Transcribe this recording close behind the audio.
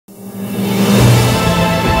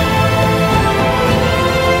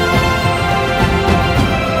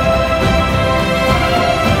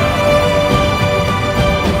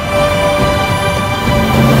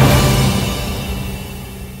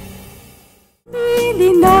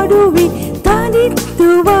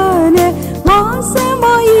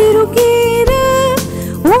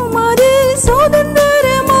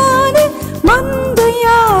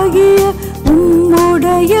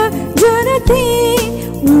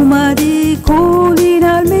உமது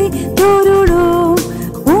கோலினால் மே தொருளோம்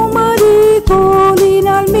உமது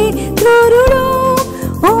கோலினால் மே தொருளோம்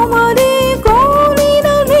உமது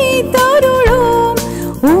கோலினால் மே தருளோம்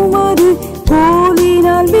உமது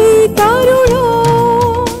கோலினால் மே தருளோம்.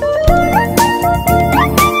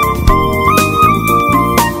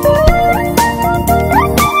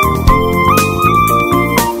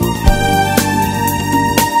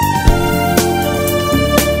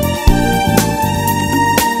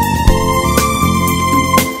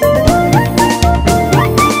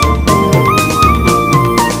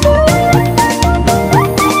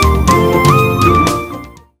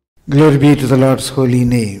 Glory be to the Lord's holy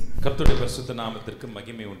name. கர்த்தருடைய பரிசுத்த நாமத்திற்கு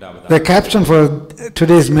மகிமை உண்டாவதாக. The caption for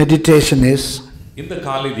today's meditation is இந்த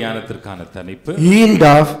காலை தியானத்திற்கான தலைப்பு Yield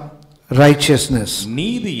of Righteousness.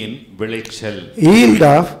 நீதியின் விளைச்சல். Yield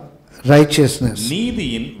of Righteousness.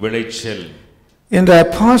 நீதியின் விளைச்சல். In the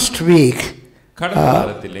past week,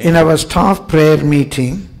 in our staff prayer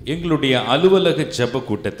meeting, எங்களுடைய அலுவலக ஜெப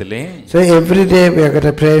கூட்டத்திலே, so every day we have got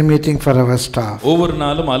a prayer meeting for our staff. ஒவ்வொரு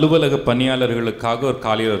நாளும் அலுவலக பணியாளர்களுக்காக ஒரு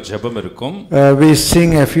காலையில ஜெபம் இருக்கும். We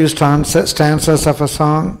sing a few stanzas of a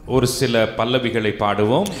song. ஒரு சில பல்லவிகளை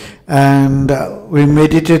பாடுவோம். And we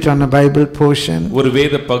meditate on a Bible portion. ஒரு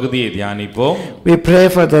வேத பகுதியை தியானிப்போம். We pray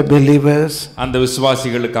for the believers. அந்த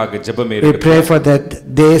விசுவாசிகளுக்காக ஜெபம் We pray for that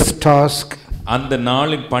day's task. அந்த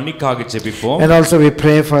நாளின் பணிக்காக ஜெபிப்போம். And also we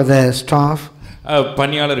pray for the staff.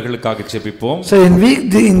 பணியாளர்களுக்காக ஜெபிப்போம். So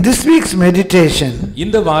in this week's meditation,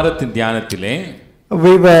 இந்த வாரத்தின் தியானத்திலே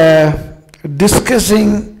we were discussing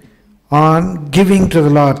on giving to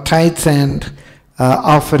the Lord tithes and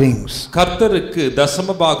offerings. கர்த்தருக்கு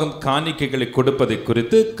தசம பாகம் காணிக்கைகளை கொடுப்பதை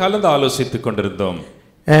குறித்து கலந்து ஆலோசித்துக் கொண்டிருந்தோம்.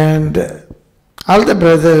 And all the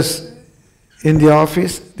brothers in the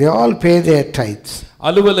office, they all pay their tithes.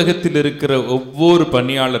 அலுவலகத்தில் இருக்கிற ஒவ்வொரு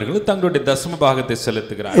பணியாளர்களும் தங்களுடைய தசம பாகத்தை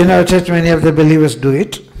செலுத்துகிறார்கள். In our church many of the believers do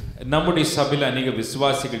it. நம்முடைய சபையில் அநேக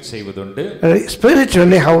விசுவாசிகள் செய்வதுண்டு.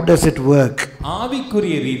 Spiritually how does it work?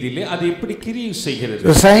 ஆவிக்குரிய ரீதியிலே அது எப்படி கிரியை செய்கிறது?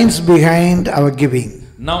 The science behind our giving.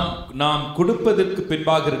 நாம் கொடுப்பதற்கு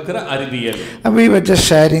பின்பாக இருக்கிற அறிவியல். And we were just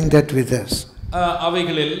sharing that with us.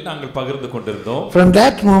 அவைகளில் நாங்கள் பகிர்ந்து கொண்டிருந்தோம். From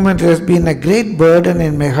that moment there has been a great burden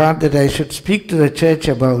in my heart that I should speak to the church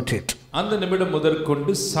about it. அந்த நிமிடம்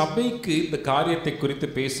முதற்கொண்டு சபைக்கு இந்த காரியத்தை குறித்து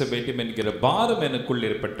பேச வேண்டும் என்கிற பாரம் எனக்குள்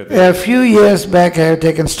ஏற்பட்டது. A few years back I have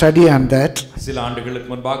taken study on that. சில ஆண்டுகளுக்கு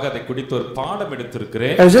முன்பாக அதை குறித்து ஒரு பாடம்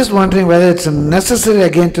எடுத்திருக்கிறேன். I was just wondering whether it's necessary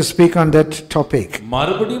again to speak on that topic.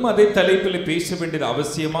 மறுபடியும் அதே தலைப்பில் பேச வேண்டியது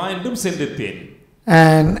அவசியமா என்றும் சிந்தித்தேன்.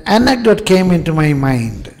 An anecdote came into my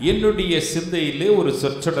mind. என்னுடைய சிந்தையிலே ஒரு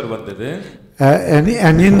சொற்றொடர் வந்தது.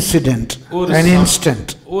 An incident, an instant.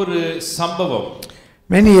 ஒரு சம்பவம்.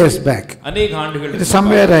 Many years back. அநேக ஆண்டுகளுக்கு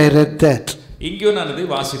somewhere I read that. இங்கேயோ நான் அதை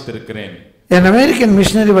வாசித்திருக்கிறேன். An American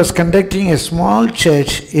missionary was conducting a small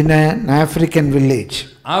church in an African village.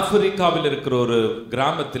 ஆப்பிரிக்காவில் இருக்கிற ஒரு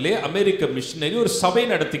கிராமத்திலே அமெரிக்க மிஷனரி ஒரு சபை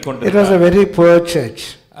நடத்தி கொண்டிருந்தார். It was a very poor church.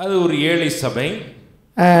 அது ஒரு ஏழை சபை.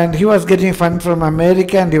 And he was getting fund from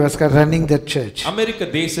America and he was running that church. அமெரிக்க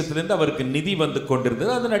தேசத்திலிருந்து அவருக்கு நிதி வந்து கொண்டிருந்தது.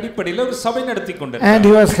 அதன் அடிப்படையில் ஒரு சபை நடத்தி கொண்டிருந்தார். And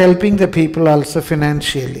he was helping the people also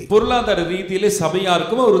financially. பொருளாதார ரீதியிலே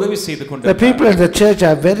சபையாருக்கும் அவர் உதவி செய்து கொண்டிருந்தார். The people in the church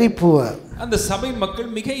are very poor. அந்த சபை மக்கள்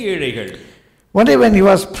மிக ஏழைகள். One day when he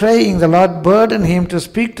was praying, the Lord burdened him to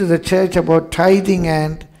speak to the church about tithing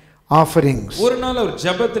and offerings. ஒரு நாள் அவர்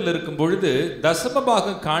ஜெபத்தில் இருக்கும் பொழுது தசம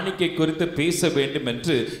பாகம் காணிக்கை குறித்து பேச வேண்டும்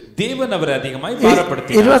என்று தேவன் அவரை அதிகமாய்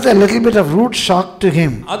பாரப்படுத்தினார். It was a little bit of rude shock to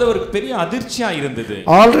him. அது ஒரு பெரிய அதிர்ச்சியா இருந்தது.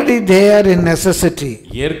 Already they are in necessity.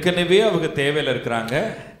 ஏற்கனவே அவங்க தேவையில இருக்காங்க.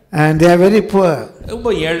 And they are very poor. ரொம்ப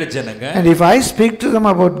ஏழை ஜனங்க. And if I speak to them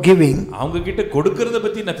about giving, அவங்க கிட்ட கொடுக்கிறத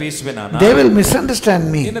பத்தி நான் பேசுவேனானா they will misunderstand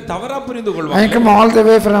me. என்ன தவறா புரிந்து கொள்வாங்க. I come all the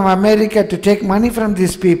way from America to take money from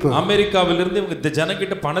these people. அமெரிக்காவில இருந்து இவங்க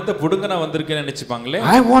ஜனங்கிட்ட பணத்தை புடுங்க நான் வந்திருக்கேன்னு நினைச்சுப்பாங்களே.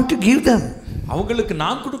 I want to give them. அவங்களுக்கு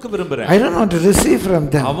நான் கொடுக்க விரும்புறேன். I don't want to receive from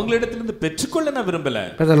them. அவங்களிடத்திலிருந்து பெற்றுக்கொள்ள நான் விரும்பல.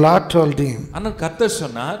 But the Lord told him, ஆனா கர்த்தர்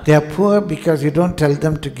சொன்னார், they are poor because you don't tell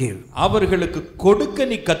them to give. அவர்களுக்கு கொடுக்க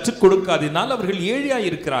நீ கற்றுக் கொடுக்காததினால் அவர்கள் ஏழையாய்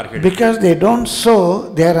இருக்கிறார்கள். Because they don't sow,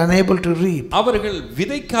 they are unable to reap. அவர்கள்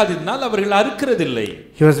விதைக்காததினால் அவர்கள் அறுக்கிறதில்லை.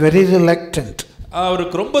 He was very reluctant.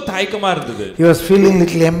 அவருக்கு ரொம்ப தயக்கமா இருந்தது. He was feeling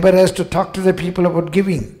little embarrassed to talk to the people about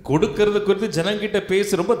giving. கொடுக்கிறது குறித்து ஜனங்கிட்ட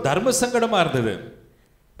பேச ரொம்ப தர்ம சங்கடமா இருந்தது.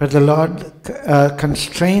 But the Lord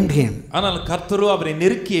constrained him. ஆனால் கர்த்தரோ அவரை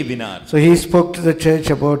நெருக்கி ஏவினார். So he spoke to the church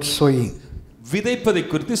about sowing. விதைப்பதை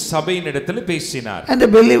குறித்து சபையினிடத்தில் பேசினார். And the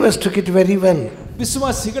believers took it very well.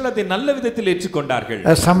 விசுவாசிகள் அதை நல்ல விதத்தில் ஏற்றுக்கொண்டார்கள்.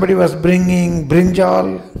 Somebody was bringing brinjal,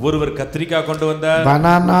 ஒருவர் கத்திரிக்காய் கொண்டு வந்தார்,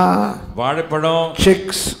 banana, வாழைப்பழம்,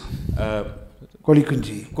 chicks, கோழி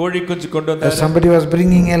குஞ்சு கொண்டு வந்தாரு. Somebody was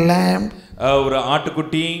bringing a lamb. ஒரு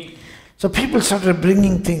ஆட்டுக்குட்டி. So people started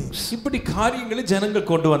bringing things. இப்படி காரியங்களை ஜனங்கள்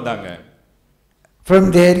கொண்டு வந்தாங்க. From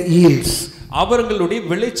their yields. அவர்களுடைய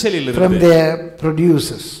விளைச்சலிலிருந்து. From their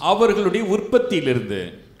producers. அவர்களுடைய உற்பத்தியிலிருந்து.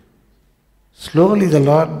 Slowly the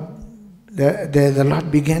Lord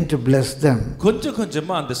began to bless them. கொஞ்சம்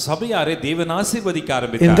கொஞ்சமா அந்த சபையாரை தேவன் ஆசீர்வதிக்க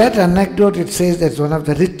ஆரம்பித்தார். In that anecdote it says that's one of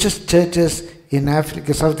the richest churches in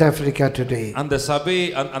Africa, South Africa today. அந்த சபை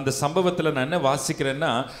அந்த சம்பவத்துல நான் என்ன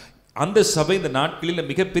வாசிக்கிறேன்னா அந்த சபை இந்த நாட்களில்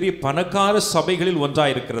மிகப்பெரிய பணக்கார சபைகளில்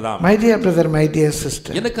ஒன்றாக இருக்கிறதா. My dear brother, my dear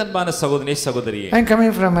sister, எனக்கு அன்பான சகோதரனே சகோதரியே, I am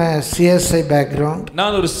coming from a CSI background.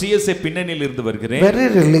 நான் ஒரு CSI பின்னணியில் இருந்து வருகிறேன். Very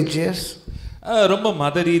religious. ரொம்ப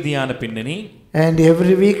மத ரீதியான பின்னணி. And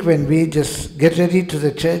every week when we just get ready to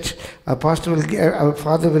the church, our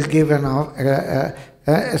father will give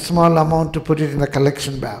a small amount to put it in the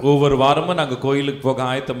collection bag. ஒவ்வொரு வாரமும் நாங்க கோயிலுக்கு போக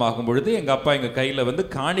ஆயத்தமாகும் பொழுது எங்க அப்பா எங்க கையில வந்து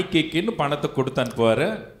காணிக்கைக்குன்னு பணத்தை கொடுத்து அனுப்புவாரு.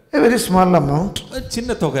 A very small amount.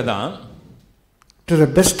 சின்ன தொகை தான். To the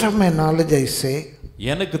best of my knowledge I say,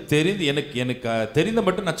 எனக்கு தெரிந்த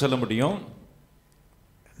மட்டும் நான் சொல்ல முடியும்.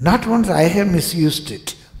 Not once I have misused it.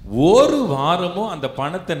 ஒரு வாரமும் அந்த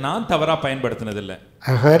பணத்தை நான் தவறா பயன்படுத்தினதில்லை.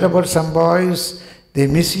 I heard about some boys, they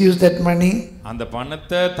misuse that money. அந்த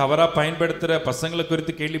பணத்தை தவறா பயன்படுத்துற பசங்களை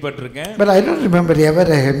குறித்து கேள்விப்பட்டிருக்கேன். But I don't remember ever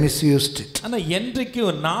I have misused it. ஆனா என்றைக்கு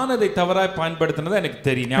நான் அதை தவறா பயன்படுத்தினதா எனக்கு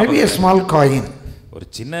தெரியும். Maybe a small coin. ஒரு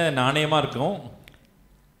சின்ன நாணயமா இருக்கும்.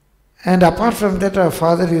 And apart from that, our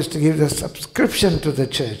father used to give the subscription to the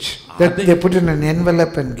church. That they put in an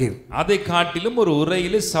envelope and give. அதை காட்டிலும் ஒரு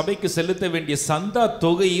உரையிலே சபைக்கு செலுத்த வேண்டிய சந்தா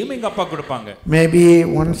தொகையும் எங்க அப்பா கொடுப்பாங்க. Maybe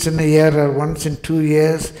once in a year or once in 2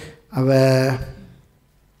 years, our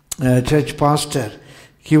church pastor,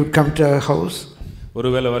 he would come to our house.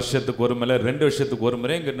 ஒருவேளை வருஷத்துக்கு ஒரு முறை 2 வருஷத்துக்கு ஒரு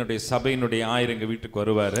முறை எங்களுடைய சபையினுடைய ஆயர் எங்க வீட்டுக்கு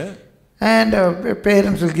வருவாரு. And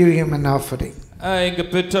parents will give him an offering. எங்க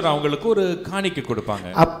பெற்றோர் அவங்களுக்கு ஒரு காணிக்கை கொடுப்பாங்க.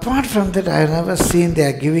 Apart from that, I have never seen they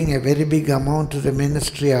are giving a very big amount to the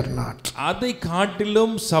ministry or not. அதை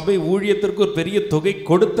காட்டிலும் சபை ஊழியத்திற்கு ஒரு பெரிய தொகை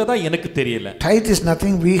கொடுத்ததா எனக்கு தெரியல. Tithe is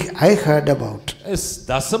nothing I heard about.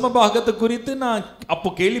 தசம பாகத்தை குறித்து நான்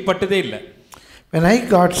அப்போ கேள்விப்பட்டதே இல்லை. When I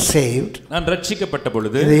got saved, நான் ரட்சிக்கப்பட்ட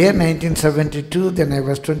பொழுது, in the year 1972, then I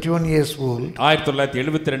was 21 years old.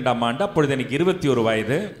 1972ஆம் ஆண்டு, அப்பொழுது எனக்கு 21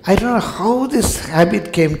 வயது. I don't know how this habit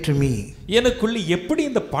came to me. எனக்குள்ள எப்படி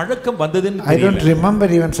இந்த பழக்கம் வந்ததுன்னு தெரியல. I don't remember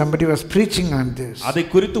even somebody was preaching on this. அதை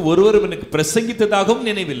குறித்து ஒருவரும் எனக்கு பிரசங்கித்ததாகவும்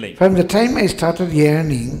நினைவில்லை. From the time I started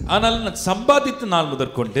earning, ஆனால் நான் சம்பாதித்த நாள்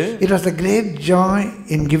முதற்கொண்டு, it was a great joy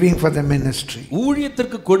in giving for the ministry.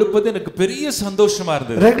 ஊழியத்திற்கு கொடுப்பது எனக்கு பெரிய சந்தோஷமா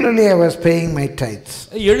இருந்தது. Regularly I was paying my tithes.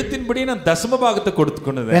 எழுத்தின்படி நான் தசம பாகத்தை கொடுத்து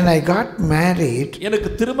கொண்டேன். When I got married,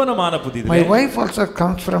 எனக்கு திருமணமான புதிதிலே, my wife also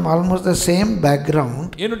comes from almost the same background.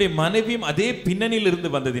 என்னுடைய மனைவியும் அதே பின்னணியில்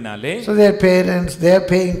இருந்து வந்ததினாலே, so their parents, they are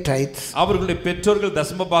paying tithes. அவர்களுடைய பெற்றோர்கள்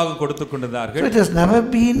தசம பாகம் கொடுத்து கொண்டார்கள். So it has never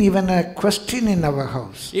been even a question in our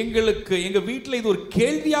house. எங்க வீட்ல இது ஒரு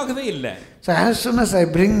கேள்வியாகவே இல்லை. So as soon as I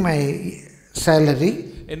bring my salary,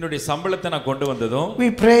 என்னுடைய சம்பளத்தை நான் கொண்டு வந்ததும், we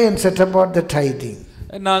pray and set about the tithing.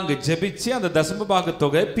 நாங்க ஜெபிச்சு அந்த தசம பாக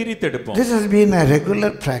தொகை பிரித்தெடுப்போம். This has been a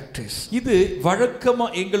regular practice. இது வழக்கமா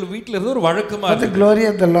எங்கள் வீட்ல இருந்து ஒரு வழக்கமா For the glory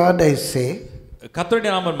of the Lord I say,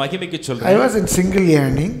 கர்த்தருடைய நாம மகிமைக்கு சொல்றேன். I was in single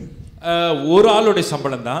earning. ஒரு ஆளுடைய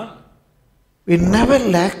சம்பளம் தான். We never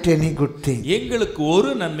lacked any good thing. எங்களுக்கு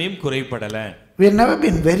ஒரு நன்மையும் குறைபடல. We have never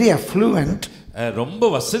been very affluent. ரொம்ப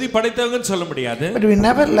வசதி படைத்தவங்கன்னு சொல்ல முடியாது. But we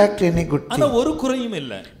never lacked any good thing. ஆனா ஒரு குறையும்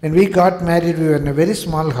இல்ல. When we got married, we were in a very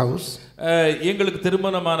small house. எங்களுக்கு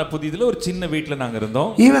திருமணமான புதிதில ஒரு சின்ன வீட்ல நாங்க இருந்தோம்.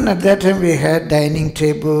 Even at that time we had dining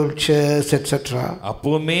table, chairs, etc.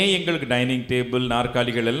 அப்போமே எங்களுக்கு டைனிங் டேபிள்,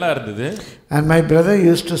 நாற்காலிகள் எல்லாம் இருந்தது. And my brother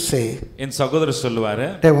used to say, என் சகோதரர் சொல்லுவாரு,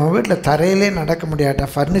 டேய் உன் வீட்ல தரையிலே நடக்க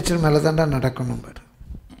முடியாதா, ஃபர்னிச்சர் மேல தான்டா நடக்கணும் பாரு.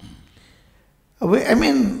 I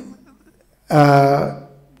mean,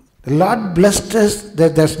 the Lord blessed us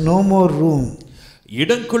that there's no more room.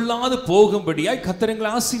 இடங்கொள்ளாது போகும்படியாய் கர்த்தர் எங்களை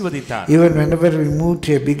ஆசீர்வதித்தார். Even whenever we moved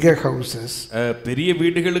to bigger houses, பெரிய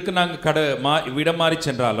வீடுகளுக்கு நாங்க வீடு மாறி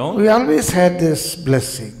சென்றாலும், we always had this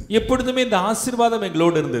blessing. எப்பொழுதுமே இந்த ஆசீர்வாதம்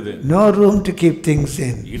எங்களோடு இருந்தது. No room to keep things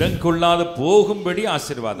in. இடங்கொள்ளாது போகும்படி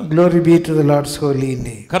ஆசீர்வாதம். Glory be to the Lord's holy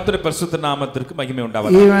name. கர்த்தருடைய பரிசுத்த நாமத்திற்கு மகிமை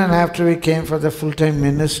உண்டாவதாக. Even after we came for the full-time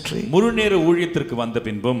ministry, முழுநேர ஊழியத்திற்கு வந்த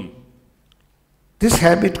பின்பும் this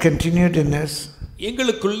habit continued in us.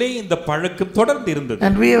 எங்களுக்குள்ளே இந்த பழக்கம் தொடர்ந்து இருந்தது.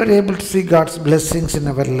 And we were able to see God's blessings in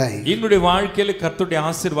our life. எங்களுடைய வாழ்க்கையில கர்த்தருடைய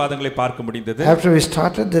ஆசீர்வாதங்களை பார்க்க முடிந்தது. After we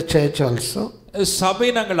started the church also, சபை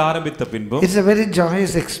நாங்கள் ஆரம்பித்த பின்பு, it's a very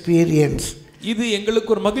joyous experience இது எங்களுக்கு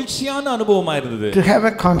ஒரு மகிழ்ச்சியான அனுபவமா இருந்தது. To have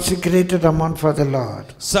a consecrated amount for the Lord.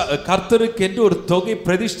 கர்த்தருக்கு என்று ஒரு தொகை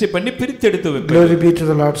பிரதிஷ்டை பண்ணி பிரித்து எடுத்து வைப்பது. Glory be to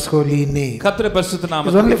the Lord's holy name. கர்த்தருடைய பரிசுத்த நாமம்.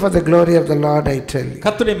 It's only for the glory of the Lord I tell you.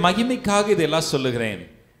 கர்த்தருடைய மகிமைக்காக இதெல்லாம் சொல்லுகிறேன்.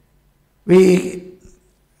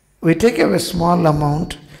 We take a small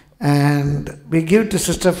amount and we give to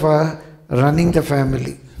sister for running the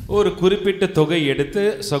family. ஒரு குறிப்பிட்ட தொகை எடுத்து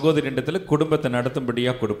சகோதரியிடத்துல குடும்பத்தை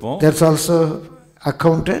நடத்தும்படியா கொடுப்போம். That's also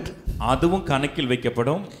accounted. அதுவும் கணக்கில்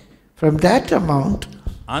வைக்கப்படும். From that amount,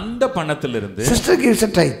 அந்த பணத்திலிருந்து sister gives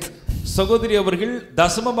a tithe. சகோதரி அவர்கள்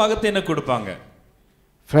தசம பாகத்தை என்ன கொடுப்பாங்க?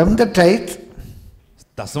 From the tithe,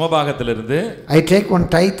 தசம பாகத்திலிருந்து I take one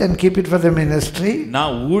tithe and keep it for the ministry.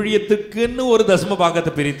 நான் ஊழியத்துக்குன்னு ஒரு தசம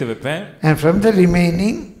பாகத்தை பிரித்து வைப்பேன். And from the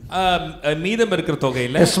remaining, மீதம் இருக்கிற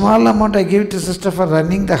தொகையில a small amount I give to sister for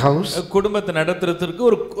running the house. குடும்பத்தை நடத்துறதுக்கு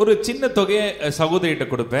ஒரு சின்ன தொகையை சகோதரியிட்ட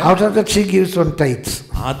கொடுப்பேன். Out of that she gives one tithe.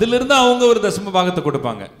 அதிலிருந்து அவங்க ஒரு தசம பாகத்தை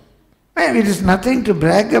கொடுப்பாங்க. It is nothing to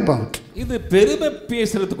brag about. இது பெருமை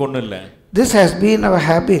பேசுறதுக்கு ஒண்ணும் இல்ல. This has been our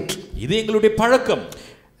habit. இது எங்களுடைய பழக்கம்.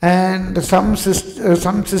 And some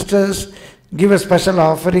sisters give a special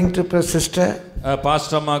offering to a sister.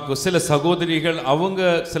 பாஸ்டர்மாக்கு சில சகோதரிகள் அவங்க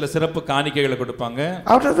சில சிறப்பு காணிக்கைகளை கொடுப்பாங்க.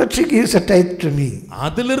 Out of that she gives a tithe to me.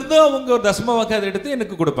 அதிலிருந்து அவங்க ஒரு தசம பாகத்தை எடுத்து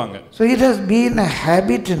எனக்கு கொடுப்பாங்க. So it has been a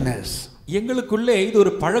habit in us. எங்களுக்குள்ளே இது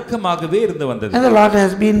ஒரு பழக்கமாகவே இருந்து வந்தது. And the Lord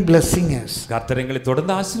has been blessing us. கர்த்தர் எங்களை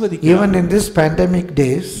தொடர்ந்து ஆசீர்வதிக்கிறார். Even in this pandemic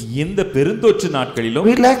days, இந்த பெருந்தொற்று நாட்களிலும்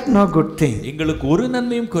we lack no good thing. எங்களுக்கு ஒரு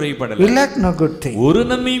நன்மையும் குறைபடல. We lack no good thing. ஒரு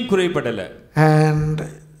நன்மையும் குறைபடல. And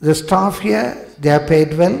the staff here, they are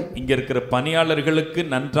paid well. இங்க இருக்கிற பணியாளர்களுக்கு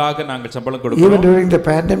நன்றாக நாங்கள் சம்பளம் கொடுக்கிறோம். Even during the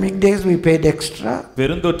pandemic days we paid extra.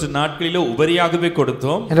 பெருந்தொற்று நாட்களிலே உபரியாகவே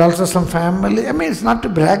கொடுத்தோம். And also some family, it's not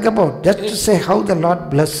to brag about, just to say how the Lord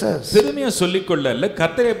blesses. பெருமையா சொல்லிக் கொள்ளல,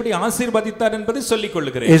 கர்த்தர் எப்படி ஆசீர்வதித்தார் என்பதை சொல்லிக்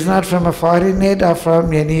கொள்கிறேன். It's not from a foreign aid or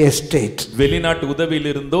from any estate. வெளிநாட்டு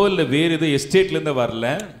உதவியில் இருந்தோ இல்ல வேறு ஏதோ எஸ்டேட்ல இருந்து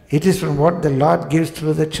வரல. It is from what the Lord gives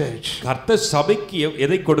through the church. கர்த்தர் சபைக்கு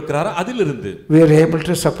எதை கொடுக்கிறாரோ அதிலிருந்து We are able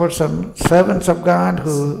to support some servants of God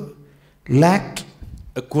who lacked.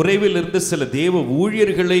 குறைவில் இருந்து சில தேவ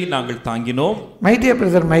ஊழியர்களை நாங்கள் தாங்கினோம். My dear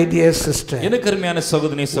brother, my dear sister, எனக்கு அருமையான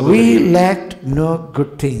சகோதரனே சகோதரி, we lacked no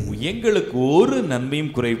good thing. எங்களுக்கு ஒரு நன்மையும்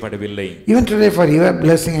குறைபடவில்லை. Even today for your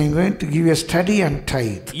blessing I am going to give you a study on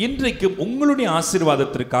tithe. இன்றைக்கு உங்களுடைய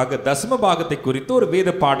ஆசீர்வாதத்திற்காக தசம பாகத்தை குறித்து ஒரு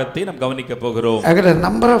வேத பாடத்தை நாம் கவனிக்க போகிறோம். I got a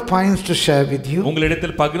number of points to share with you.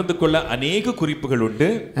 உங்களிடத்தில் பகிர்ந்து கொள்ள अनेक குறிப்புகள் உண்டு.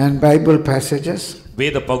 And Bible passages.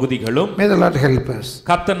 வேத பகுதிகளும். May the Lord help us.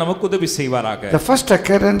 கர்த்தர் நமக்கு உதவி செய்வாராக. The first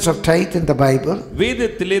occurrence of tithe in the Bible,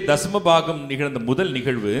 வேதத்திலே தசம பாகம் நிகழ்ந்த முதல்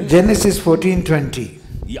நிகழ்வு Genesis 14:20.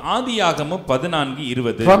 ஆதியாகமம்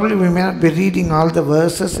 14:20. Probably we may not be reading all the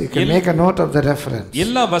verses. You can make a note of the reference.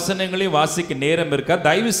 எல்லா வசனங்களையும் வாசிக்க நேரம் இருக்கா,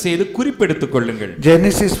 தயவு செய்து குறிப்பெடுத்துக் கொள்ளுங்கள்.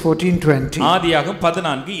 Genesis 14:20. ஆதியாகமம்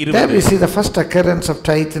 14:20. There we see the first occurrence of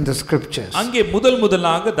tithe in the scriptures. அங்கே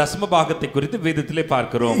முதலாக தசம பாகத்தை குறித்து வேதத்திலே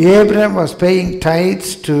பார்க்கிறோம். Abraham was paying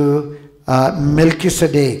tithes to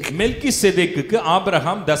Melchizedek. மெல்கிசேதேக்குக்கு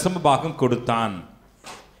Abraham தசம பாகம் கொடுத்தான்.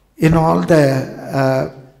 In all the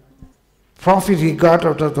profit he got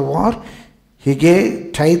out of the war, he gave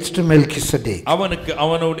tithes to Melchizedek.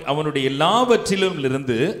 அவனுடைய எல்லாவற்றிலும்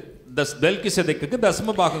இருந்து மெல்கிசேதேக்குக்கு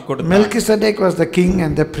தசம பாகம் கொடுத்தான். Melchizedek was the king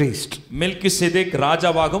and the priest. Melchizedek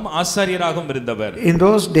ராஜாவாகவும் ஆசாரியராகவும் இருந்தவர். In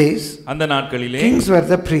those days, அந்த நாட்களிலே kings were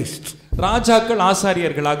the priests. ராஜாக்கள்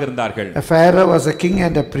ஆசாரியர்களாக இருந்தார்கள். A pharaoh was a king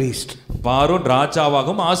and a priest. பார்வோன்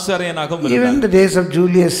ராஜாவாகவும் ஆசாரியனாகவும் இருந்தார். Even the days of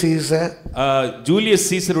Julius Caesar, Julius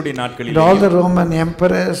சீசருடைய நாட்களிலே, all the Roman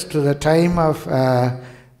emperors to the time of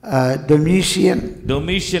Domitian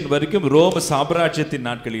வரைக்கும் ரோம சாம்ராஜ்யத்தின்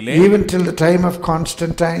நாட்களிலே, even till the time of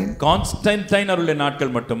Constantine, அவருடைய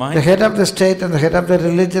நாட்கள் மட்டுமாய், the head of the state and the head of the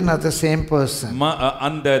religion are the same person.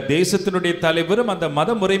 அந்த தேசத்தினுடைய தலைவரும் அந்த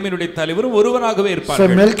மத முறைமையினுடைய தலைவரும் ஒருவராகவே So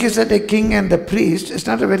இருப்பார்கள். Melchizedek king and the priest is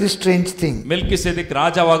not a very strange thing. Melchizedek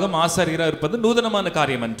ராஜாவாகவும் ஆசாரியராக இருப்பது நூதனமான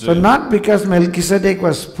காரியம் அன்று. So not because Melchizedek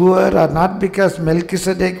was poor or not because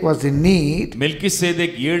Melchizedek was in need,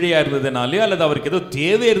 Melchizedek ஏழையா இருந்ததனாலயோ அல்லது அவருக்கு ஏதோ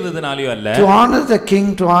தேவை இருந்ததனாலயோ அல்ல, to honor the king,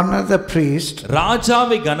 to honor the priest,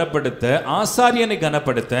 ராஜாவை கனப்படுத்த, ஆசாரியனை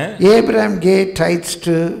கனப்படுத்த, Abraham gave tithes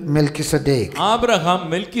to Melchizedek. Abraham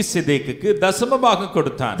மெல்கிசேதேக்குக்கு தசம பாகம்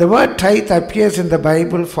கொடுத்தான். The word tithe appears in the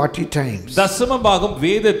Bible 40 times. தசம பாகம்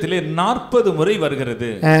வேதத்திலே 40 முறை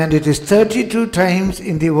வருகிறது. And it is 32 times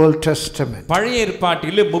in the Old Testament. பழைய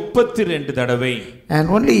ஏற்பாட்டிலே 32 தடவை. And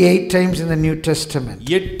only 8 times in the New Testament.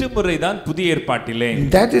 8 முறை தான் புதிய ஏற்பாட்டிலே.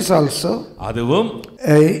 That is also அதுவும்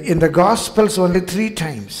in the Gospels only 3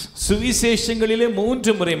 times. சுவிசேஷங்களிலே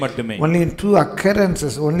 3 முறை மட்டுமே. Only in 2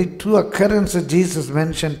 occurrences Jesus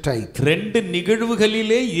mentioned tithe. 2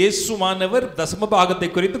 நிகழ்வுகளிலே இயேசுவானவர் தசமபாகத்தை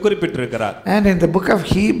குறித்து குறிப்பிட்டிருக்கிறார். And in the book of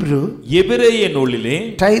Hebrew, எபிரேய நூலிலே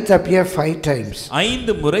tithe appear 5 times.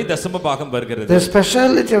 5 முறை தசமபாகம் வருகிறது. The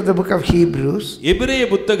speciality of the book of Hebrews, எபிரேய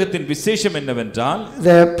புத்தகத்தின் விசேஷம் என்னவென்றால்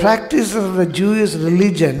the practice of the Jewish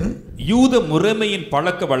religion யூத முறைமையின்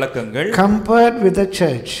பழக்க வழக்கங்கள் compared with the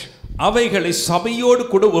church. அவைகளை சபையோடு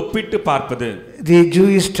கூட ஒப்பிட்டு பார்ப்பது. The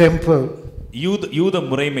Jewish temple, யூத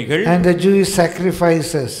முறைமைகள் and the Jewish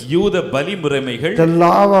sacrifices, யூத பலி முறைமைகள், the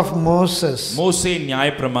law of Moses, மோசே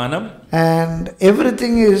நியாயப்பிரமாணம், and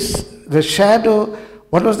everything is the shadow.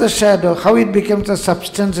 What was the shadow? How it becomes a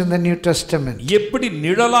substance in the New Testament. எப்படி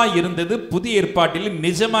நிழலாய் இருந்தது புதிய ஏற்பாட்டில்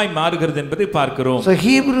நிஜமாய் மாறுகிறது என்பதை பார்க்கிறோம். So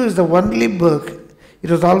Hebrew is the only book. It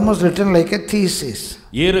was almost written like a thesis.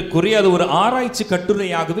 ஏறக்குறைய அது ஒரு ஆராய்ச்சி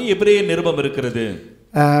கட்டுரையாகவே எபிரேய நிருபம் இருக்கிறது.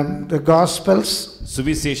 The Gospels,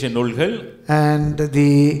 சுவிசேஷ நூல்கள், and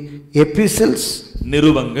the epistles,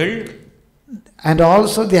 நிருபங்கள், and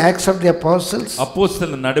also the Acts of the Apostles,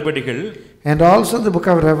 அப்போஸ்தல நடபடிகள், and also the book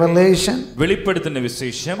of Revelation. வெளிப்படுத்தின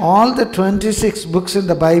விசேஷம். All the 26 books in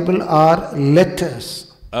the Bible are letters.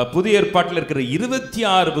 புதிய ஏற்பாட்டில் இருக்கிற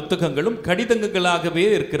 26 புத்தகங்களும் கடிதங்களாகவே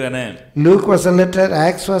இருக்கிறன. Luke was a letter,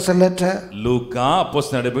 Acts was a letter. லூக்கா,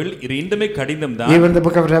 அப்போஸ்தல நடபடிகள் இரண்டுமே கடிதம் தான். Even the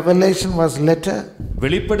book of Revelation was letter.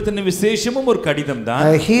 வெளிப்படுத்தின விசேஷமும் ஒரு கடிதம் தான்.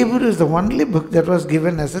 Hebrew is the only book that was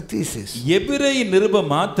given as a thesis. எபிரேய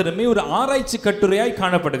நிருபம் மாத்திரமே ஒரு ஆராய்ச்சி கட்டுரையாய்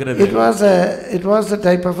காணப்படுகிறது. It was a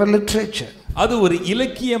type of a literature. அது ஒரு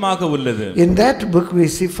இலக்கியமாக உள்ளது. In that book we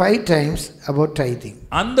see 5 times about tithing.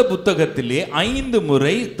 அந்த புத்தகத்திலே 5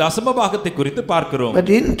 முறை தசமபாகத்தை குறித்து பார்க்கிறோம். But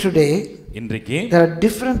in today, இன்றைக்கு there are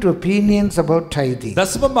different opinions about tithing.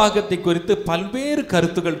 தசமபாகத்தை குறித்து பல்வேறு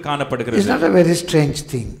கருத்துக்கள் காணப்படுகிறது. It's not a very strange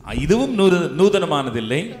thing. இதுவும்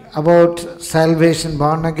நூதனமானதில்லை. About salvation,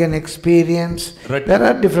 born again experience, there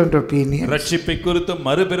are different opinions. ரட்சிப்பை குறித்தும்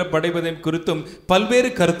மறுபிறப்படைவதை குறித்தும்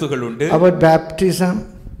பல்வேறு கருத்துகள் உண்டு. About baptism,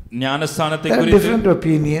 ஞானஸ்தானத்தை there are குறித்து different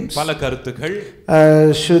opinions. பல கருத்துகள்.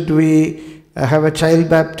 Should we have a child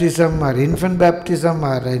baptism or infant baptism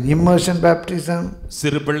or an immersion baptism?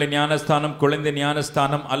 சிறுபிள்ளை ஞானஸ்தானம், குழந்தை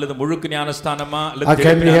ஞானஸ்தானம், அல்லது முழுக்கு ஞானஸ்தானமா, அல்லது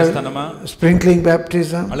தெளிப்பு ஞானஸ்தானமா, sprinkling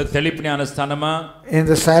baptism, அல்லது தெளிப்பு ஞானஸ்தானமா? In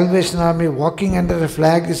the Salvation Army, walking under a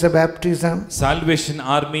flag is a baptism. Salvation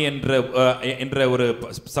Army என்ற ஒரு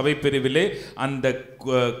சபை பிரிவிலே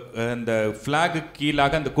அந்த flag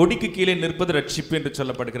கீழாக அந்த கொடிக்கு கீழே நிற்பது ரட்சிப்பு என்று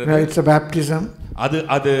சொல்லப்படுகிறது. It's a baptism.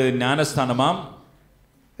 அது ஞானஸ்தானமாம்.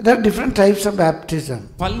 There are different types of baptism.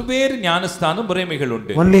 பல்வேறு ஞானஸ்தான முறைமைகள்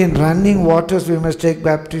உண்டு. Only in running waters we must take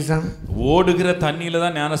baptism. ஓடுகிற தண்ணியில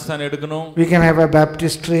தான் ஞானஸ்தானம் எடுக்கணும். We can have a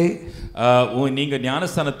baptistry. நீங்க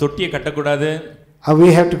ஞானஸ்தான தொட்டியை கட்டக்கூடாது.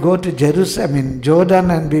 We have to go to Jerusalem, in Jordan,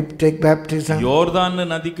 and we take baptism. யோர்தான்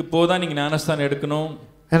நதிக்கு போதா நீங்க ஞானஸ்தானம் எடுக்கணும்.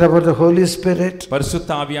 And about the Holy Spirit, பரிசுத்த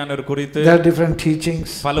ஆவியானவர் குறித்து there are different teachings.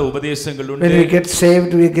 பல உபதேசங்கள் உண்டு. When we get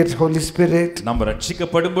saved, we get Holy Spirit. நம்ம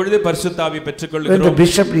ரட்சிக்கப்படும் பொழுது பரிசுத்த ஆவியை பெற்றுக்கொள்கிறோம். When the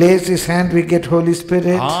bishop lays his hand, we get Holy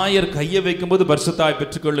Spirit. ஆயர் கையை வைக்கும்போது பரிசுத்த ஆவியை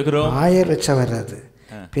பெற்றுக்கொள்கிறோம். ஆயர் வெச்ச வராது,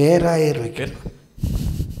 பேராயர் வைக்கணும்.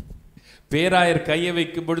 பேராயர் கையை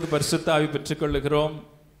வைக்கும் பொழுது பரிசுத்த ஆவியை பெற்றுக்கொள்கிறோம்.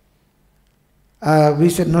 We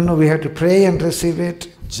said no, we have to pray and receive it.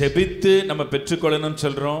 ஜெபித்து நம்ம பெற்றுக்கொள்ளணும்னு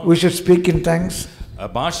சொல்றோம். We should speak in tongues.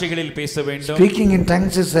 பாஷைகளில் பேச வேண்டும். Speaking in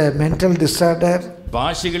tongues is a mental disorder.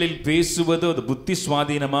 பாஷைகளில் பேசுவது அது புத்தி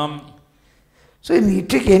சுவாதீனமாம். So you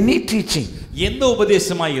take any teaching, எந்த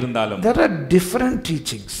உபதேசமாய் இருந்தாலும் there are different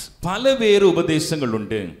teachings. பலவேறு உபதேசங்கள்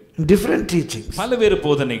உண்டு. Different teachings. பலவேறு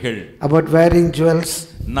போதனைகள். About wearing jewels.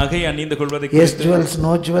 நகை அணிந்து கொள்வதை Yes jewels,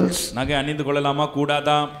 no jewels. நகை அணிந்து கொள்ளலாமா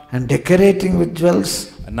கூடாதா? And decorating with jewels.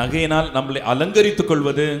 நகையினால் நம்மை அலங்கரித்துக்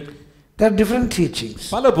கொள்வது. There are different teachings.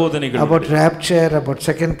 பல போதனைகள். About rapture, about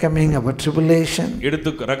second coming, about tribulation.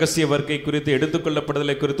 ரகசிய வருகை குறித்து,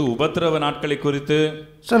 எடுத்துக்கொள்ளப்படுதலை குறித்து, உபத்திரவ நாட்களை குறித்து.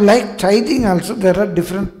 So like tithing also there are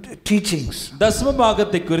different teachings. தசம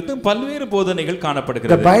பாகத்தை குறித்து பல்வேறு போதனைகள்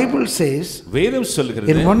காணப்படுகிறது. The Bible says, வேதம்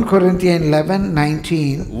சொல்கிறது, in 1 Corinthians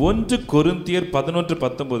 11:19, 1 கொரிந்தியர்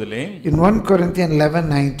 11:19, in 1 Corinthians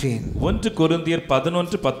 11:19, 1 கொரிந்தியர்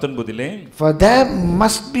 11:19, for there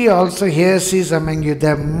must be also heresies among you,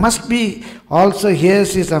 there must be also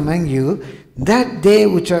heresies among you, that they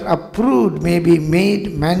which are approved may be made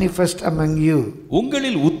manifest among you.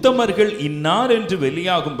 உங்களில் உத்தமர்கள் இன்னார் என்று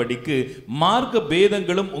வெளியாகும்படிக்கு மார்க்க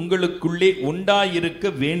பேதங்களும் உங்களுக்குள்ளே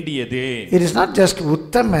உண்டாயிருக்க வேண்டியதே. It is not just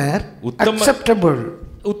uttamar, acceptable.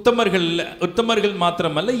 உத்தமர்கள்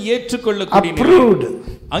மாத்திரமல்ல ஏற்றுக்கொள்ளக்கூடிய approved.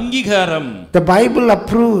 அங்கீகாரம். The Bible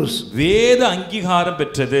approves. வேத அங்கீகாரம்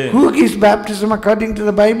பெற்றது. Who gives baptism according to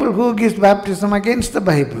the Bible? Who gives baptism against the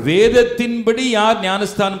Bible? வேதத்தின்படி யார்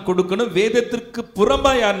ஞானஸ்தானம் கொடுக்கணும், வேதத்திற்கு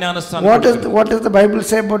புறம்பா யார் ஞானஸ்தானம் கொடுக்கணும்? What does the Bible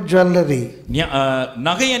say about jewelry?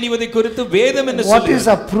 நகை அணிவதை குறித்து வேதம் என்ன சொல்லுது? What is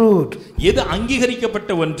approved? எது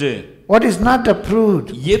அங்கீகரிக்கப்பட்ட ஒன்று, What is not approved?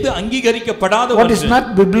 எது அங்கீகரிக்கப்படாத ஒன்று, What is not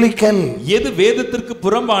biblical? எது வேதத்திற்கு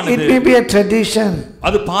புறம்பானது? It may be a tradition.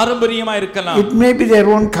 அது பாரம்பரியமா இருக்கலாம். It may be their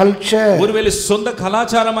own culture. ஒருவேளை சொந்த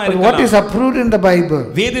கலாச்சாரமா But இருக்கலாம். what is approved in the Bible?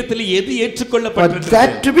 வேதத்தில் எது For ஏற்றுக்கொள்ளப்பட்டிருக்கிறது,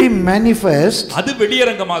 that to be manifest, அது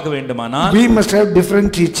வெளியரங்கமாக வேண்டுமானால் we must have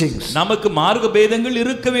different teachings. நமக்கு மார்க்க பேதங்கள்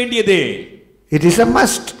இருக்க வேண்டியதே, It is a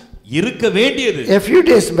must. இருக்க வேண்டியது. A few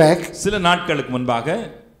days back, சில நாட்களுக்கு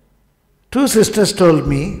முன்பாக two sisters told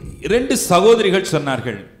me, இரண்டு சகோதரிகள்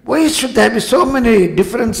சொன்னார்கள், why should there be so many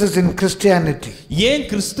differences in Christianity? ஏன்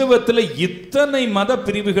கிறிஸ்தவத்துல இத்தனை மத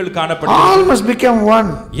பிரிவுகள் காணப்படுகிறது, All must become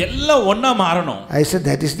one. எல்லாம் ஒண்ணா மாறணும். I said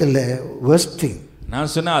that is the worst thing. நான்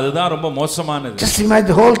சொன்னேன் அதுதான் ரொம்ப மோசமானது. Just imagine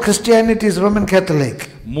the whole Christianity is Roman Catholic.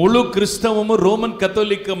 முழு கிறிஸ்தவமும் ரோமன்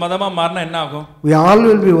கத்தோலிக்க மதமா மாறினா என்ன ஆகும்? We all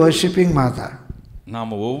will be worshipping Mother.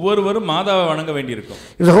 நாம ஒவ்வொருவரும் மாதாவை வணங்க வேண்டியிருக்கும்.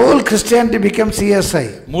 If the whole Christianity becomes CSI,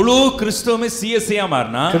 முழு கிறிஸ்தவமே சிஎஸ்ஐயா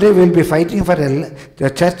மாறினா, today we will be fighting for the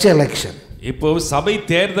church election. இப்போ சபை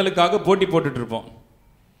தேர்தலுக்காக போட்டி போட்டுட்டு இருப்போம்.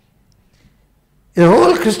 The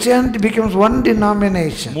whole Christianity becomes one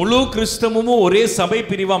denomination. முழு கிறிஸ்தவமும் ஒரே சபை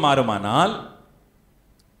பிரிவா மாறுமானால்,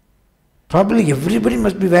 Probably everybody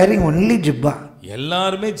must be wearing only jibba.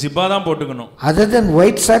 எல்லாருமே ஜிப்பா தான் போட்டுக்கணும். Other than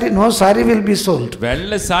white saree, no saree will be sold.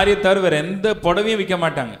 வெள்ளை சாரியை தவிர வேற எந்த புடவையும் விற்க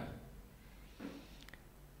மாட்டாங்க.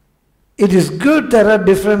 It is good there are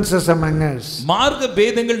differences among us. மார்க்க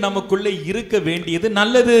பேதங்கள் நமக்குள்ள இருக்க வேண்டியது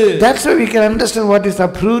நல்லது. That's why we can understand what is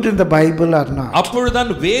approved in the Bible or not.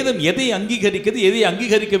 அப்பொழுதுதான் வேதம் எதை அங்கீகரிக்கிறது, எதை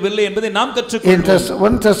அங்கீகரிக்கவில்லை என்பதை நாம் கற்றுக்கொள்வோம். In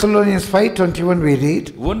 1 Thessalonians 5:21 we read.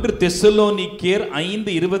 1 தெசலோனிக்கேயர்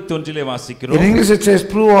 5:21 வாசிக்கிறோம். In English it says,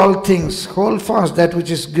 prove all things, hold fast that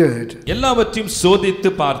which is good. எல்லாவற்றையும்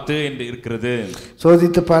சோதித்து பார்த்து என்று இருக்கிறது.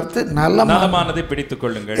 சோதித்து பார்த்து நலமானதை பிடித்துக்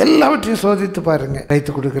கொள்ளுங்கள். எல்லாவற்றையும் சோதித்து பாருங்க.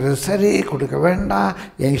 ரைத்து கொடுக்கிறது சரி, கொடுக்க வேண்டாம்,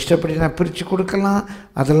 என் இஷ்டப்படி நான் பிரித்து கொடுக்கலாம்,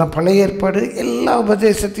 அதெல்லாம் பழைய ஏற்பாடு. எல்லா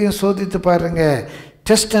உபதேசத்தையும் சோதித்து பாருங்க.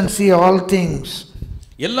 Test and see all things.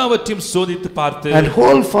 எல்லாவற்றையும் சோதித்து பார்த்து and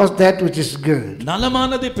hold fast that which is good.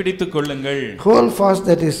 நலமானதை பிடித்துக் கொள்ளுங்கள். Hold fast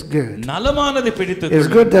that is good. நலமானதை பிடித்துக் It's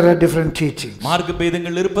good there are different teachings. மார்க்க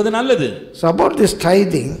பேதங்கள் இருப்பது நல்லது. So about this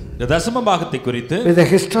tithing, இந்த தசம பாகத்தை குறித்து with a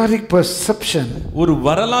historic perception, ஒரு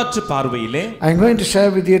வரலாற்று பார்வையிலே I'm going to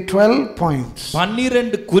share with you 12 points.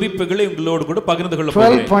 12 குறிப்புகளை உங்களோடு கூட பகிர்ந்து கொள்ள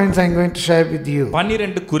போகிறேன். 12 points I'm going to share with you.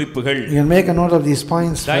 12 குறிப்புகள். You can make a note of these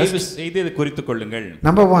points தயவு first. செய்து இதை குறித்துக் கொள்ளுங்கள்.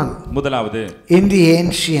 Number 1. முதலாவது, in the ancient.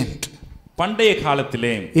 பண்டைய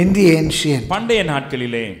காலத்திலே, in the ancient. பண்டைய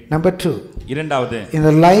நாட்களிலே. Number 2. இரண்டாவது, in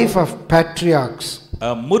the life of patriarchs.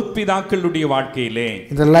 முற்பிதாக்களுடைய வாழ்க்கையிலே.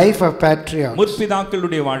 in the life of patriarchs.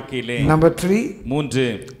 முற்பிதாக்களுடைய வாழ்க்கையிலே. Number 3. 3.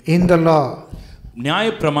 in the law.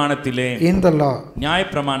 நியாயப்பிரமாணத்திலே. in the law.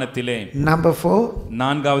 நியாயப்பிரமாணத்திலே. Number 4.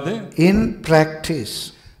 நான்காவது, in practice.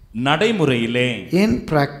 நடைமுறையிலே. in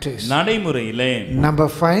practice. நடைமுறையிலே. Number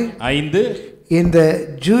 5. 5. in the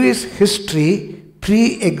Jewish history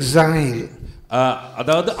pre-exile.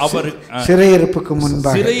 அதாவது அவர் சிறையிருப்புக்கு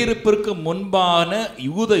முன்பாக. சிறையிருப்பிற்கு முன்பான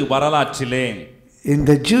யூத வரலாற்றிலே. in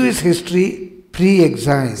the Jewish history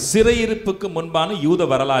pre-exile. சிறையிருப்புக்கு முன்பான யூத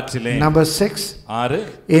வரலாற்றிலே. Number 6. 6.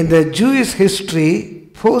 in the Jewish history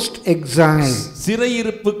post-exile.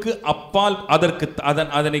 சிறையிருப்புக்கு அப்பால் அதற்கு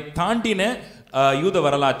அதனை தாண்டின யூத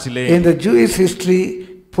வரலாற்றிலே. in the Jewish history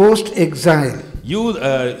post-exile.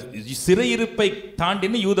 சிறையிருப்பை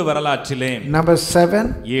தாண்டின யூத வரலாற்றிலே. Number 7.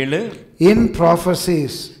 7. in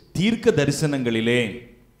prophecies. தீர்க்க தரிசனங்களிலே.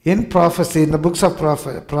 in prophecy, in the books of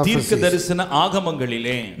prophecies. தீர்க்க தரிசன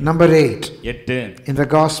ஆகமங்களிலே. Number 8. 8. in the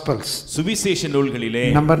gospels. சுவிசேஷ நூல்களிலே.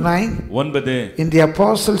 Number 9. 9. in the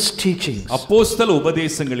apostles' teachings. அப்போஸ்தல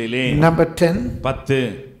உபதேசங்களிலே. Number 10. 10.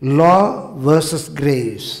 law versus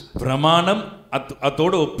grace. பிரமாணம்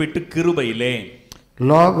அதோடு ஒப்பிட்டு கிருபையிலே.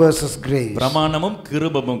 law versus grace. பிரமாணமும்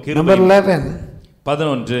கிருபையும். Number 11.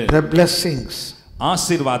 11. the blessings.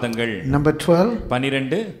 ஆசீர்வாதங்கள். Number 12.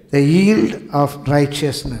 12. the yield of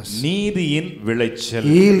righteousness. நீதியின் விளைச்சல்.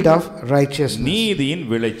 yield of righteousness. நீதியின்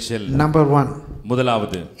விளைச்சல். Number 1.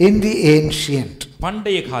 முதலாவது, in the ancient.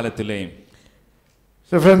 பண்டைய காலத்திலே.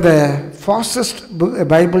 So from the Fawcett's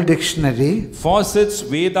Bible dictionary, Fawcett's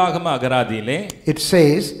வேதாகம அகராதியிலே it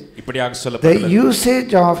says, இப்படியாக the சொல்லப்படுகிறது.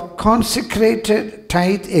 usage of consecrated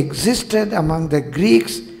tithe existed among the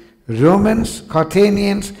Greeks, Romans,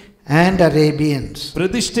 Carthaginians and Arabians.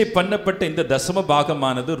 பிரதிஷ்டை பண்ணப்பட்ட இந்த தசம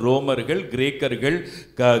பாகமானது ரோமர்கள், கிரேக்கர்கள்,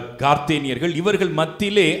 கார்த்தேனியர்கள் இவர்கள்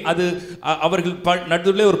மத்தியிலே அது அவர்கள்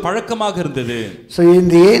நடுவிலே ஒரு பழக்கமாக இருந்தது. So in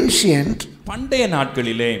the ancient, பண்டைய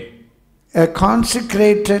நாட்களிலே a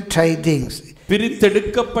consecrated tithings,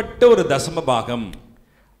 பிரித்தெடுக்கப்பட்ட ஒரு தசம பாகம்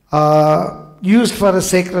used for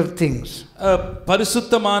sacred things.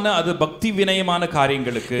 பரிசுத்தமான அது பக்தி வினயமான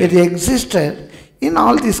காரியங்களுக்கு It existed in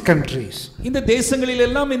all these countries. இந்த தேசங்களில்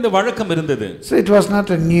எல்லாம் இந்த வழக்கம் இருந்தது. So it was not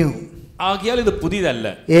a new. ஆகையால் இது புதிதல்ல.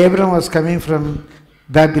 Abraham was coming from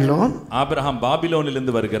Babylon. Abraham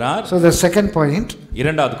பாபிலோனிலிருந்து வருகிறார். So the second point,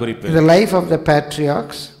 இரண்டாவது குறிப்பு, in the life of the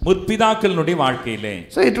patriarchs, முற்பிதாக்களுடைய வாழ்க்கையிலே.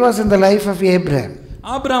 So it was in the life of Abraham.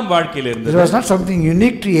 Abraham வாழ்க்கையில் இருந்தது. It was not something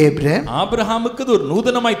unique to Abraham. ஆபிரகாமுக்கு அது ஒரு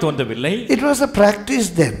நூதனமாய் தோன்றவில்லை. It was a practice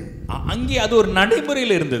then. அங்கே அது ஒரு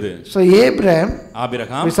நடைமுறையில் இருந்தது. So Abraham,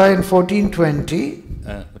 we saw in 14:20,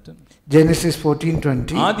 Genesis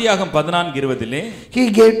 14:20, ஆதியாகமம் 14:20 he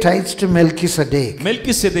gave tithes to Melchizedek.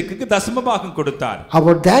 மெல்கிசேதேக்குக்கு தசம பாகம் கொடுத்தார்.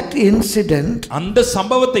 About that incident, அந்த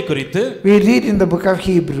சம்பவத்தை குறித்து we read in the book of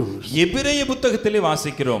Hebrews. எபிரேய புத்தகத்திலே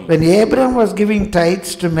வாசிக்கிறோம். When Abraham was giving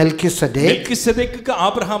tithes to Melchizedek, மெல்கிசேதேக்குக்கு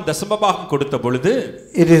Abraham தசம பாகம் கொடுத்த பொழுது,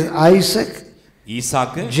 it is Isaac,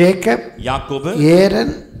 Isaac, Jacob, யாக்கோபு,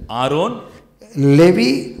 Aaron, Aaron,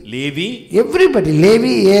 Levi, everybody,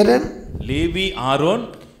 Levi, Aaron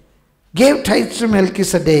gave tithes to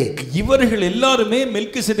Melchizedek. இவர்கள் எல்லாரும்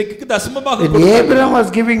மெல்கிசேதேக்குக்கு தசம பாகம் When Abraham was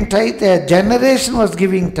giving tithe, a generation was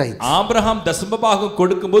giving tithes. Abraham தசம பாகம்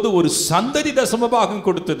கொடுக்கும்போது ஒரு சந்ததி தசம பாகம்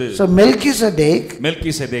கொடுத்தது. So Melchizedek,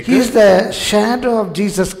 he is the shadow of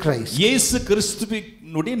Jesus Christ. இயேசு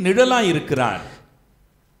கிறிஸ்துவினுடைய நிழலாய் இருக்கிறார்.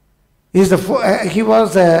 He was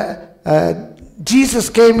Jesus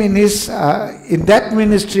came in that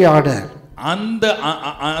ministry order.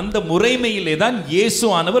 அந்த முறைமையிலே தான் இயேசு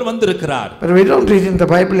ஆனவர் வந்திருக்கிறார். But we don't read in the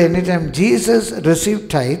Bible anytime Jesus received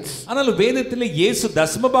tithes. ஆனால் வேதத்திலே இயேசு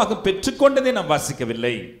தசம பாகம் பெற்றுக்கொண்டதை நாம்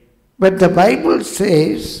வாசிக்கவில்லை. But the Bible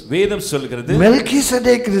says, வேதம் சொல்கிறது,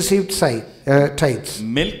 Melchizedek received tithes.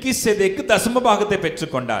 மெல்கிசேதேக்கு தசம பாகத்தை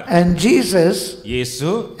பெற்றுக்கொண்டார். And Jesus,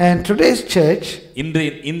 இயேசு, and today's church,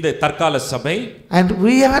 இந்த தற்கால சபை, and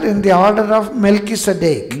we are in the order of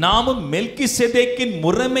Melchizedek. நாமும் மெல்கிசேதேக்கின்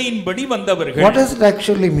முறைமையின்படி வந்தவர்கள். What does it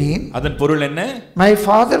actually mean? அதன் பொருள் என்ன? My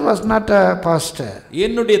father was not a pastor.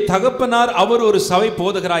 என்னுடைய தகப்பனார் அவர் ஒரு சபை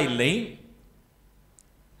போதகராய் இல்லை.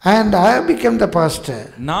 And I have become the pastor.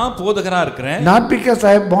 நான் போதகரா இருக்கிறேன். Not because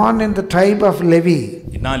I am born in the tribe of Levi.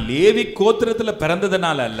 நான் லேவி கோத்திரத்துல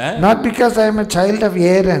பிறந்ததனால அல்ல. Not because I am a child of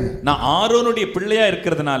Aaron. நான் ஆரோனுடைய பிள்ளையா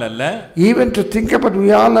இருக்கிறதனால அல்ல. Even to think about, we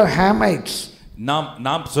all are Hamites.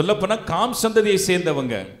 நாம் சொல்லப்போனா காம் சந்ததியை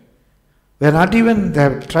சேர்ந்தவங்க. We are not even the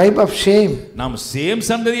tribe of shame. நாம் சேம்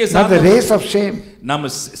சந்ததியை சார்ந்தவங்க. Not the race of shame. நாம்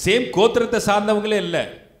சேம் கோத்திரத்தை சார்ந்தவங்களே இல்ல.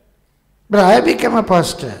 But I became a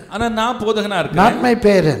pastor. ஆனா நான் போதகனா இருக்கேன். Not my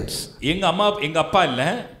parents. எங்க அப்பா இல்ல.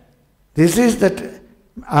 This is the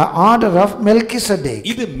order of Melchizedek.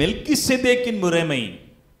 இது மெல்கிசேதேக்கின் முறைமை.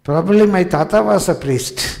 Probably my tata was a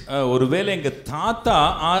priest. ஒருவேளை எங்க தாத்தா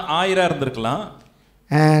ஆயரா இருந்திருக்கலாம்.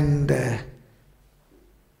 And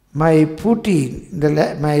my putti,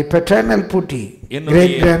 my paternal putti,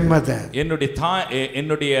 great grandmother,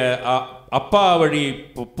 என்னுடைய அப்பா வழி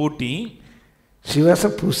பூட்டி, she was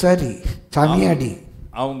a pusari, samiyadi.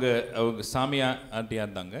 அவங்க சாமியா ஆண்டியா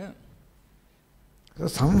இருந்தாங்க.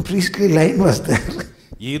 So some priestly line was there.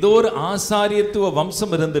 ஏதோ ஒரு ஆசாரியத்துவ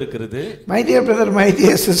வம்சம் இருந்திருக்கிறது. My dear brother, my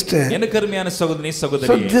dear sister, எனக்கு அருமையான சகோதரி சகோதரியே,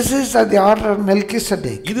 so this is the order of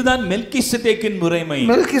Melchizedek. இதுதான் மெல்கிசேதேக்கின் முறைமை.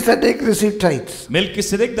 Melchizedek received tithes.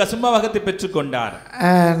 மெல்கிசேதேக் தசம பாகத்தை பெற்றுக்கொண்டார்.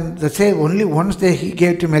 And they say only once he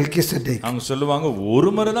gave to Melchizedek. அவங்க சொல்லுவாங்க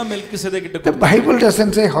ஒரு முறை தான் மெல்கிசேதேக் கிட்ட. The Bible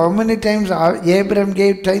doesn't say how many times Abraham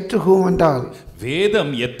gave tithe to whom and all.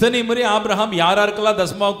 வேதம் எத்தனை முறை ஆபிரகாம் யாராருக்கெல்லாம்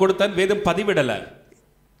தசம கொடுத்தான் வேதம் பதிவிடல.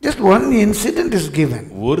 Just one incident is given.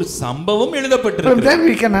 ஒரு சம்பவம் எழுதப்பட்டிருக்கிறது. From that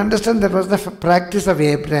we can understand that was the practice of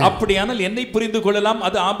Abraham. அப்படியானால் என்னை புரிந்து கொள்ளலாம்,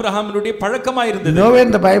 அது ஆபிரகாமினுடைய பழக்கமாய் இருந்தது. Nowhere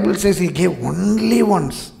in the Bible says he gave only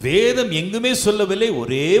once. வேதம் எங்குமே சொல்லவில்லை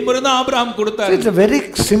ஒரே முறை தான் ஆபிரகாம் கொடுத்தார். It's a very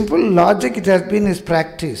simple logic, it has been his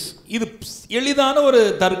practice. இது எளிதான ஒரு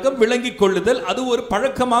தர்க்கம், விளங்கிக் கொள்ளுதல், அது ஒரு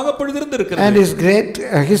பழக்கமாக பொழுதிருந்திருக்கிறது.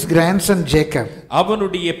 And his grandson Jacob,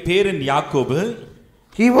 அவனுடைய பேரன் யாக்கோபு,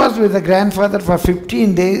 he was with the grandfather for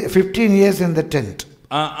 15 years in the tent.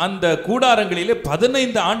 அந்த கூடாரங்களிலே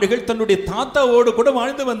 15 ஆண்டுகள் தன்னுடைய தாத்தாவோடு கூட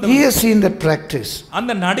வாழ்ந்து வந்தான். He has seen that practice.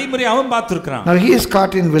 அந்த நடைமுறை அவன் பார்த்திருக்கிறான். Now he is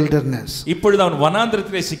caught in wilderness. இப்பொழுது அவன்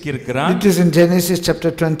வனாந்திரத்திலே சிக்கி இருக்கிறான். It is in Genesis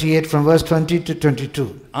chapter 28 from verse 20 to 22.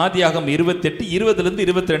 ஆதியாகமம் 28 20 லிருந்து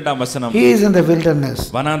 22 வசனம். He is in the wilderness.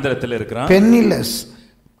 வனாந்திரத்திலே இருக்கிறான். Penniless.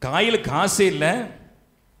 கையில காசே இல்ல.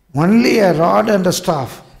 Only a rod and a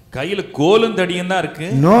staff. கையில கோலும் தடியும் தான் இருக்கு.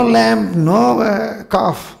 No lamb, no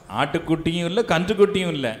calf. ஆட்டுக்குட்டியும் இல்ல,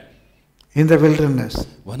 கன்றுக்குட்டியும் இல்ல. In the wilderness.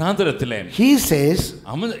 வனாந்தரத்திலே. He says,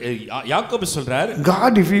 யாக்கோபு சொல்றார்,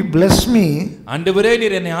 God, if you bless me, ஆண்டவரே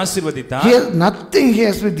நீர் என்னை ஆசீர்வதித்தால், nothing he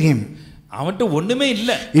has with him. அவன்ட்ட ஒண்ணுமே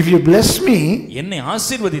இல்ல. If you bless me, என்னை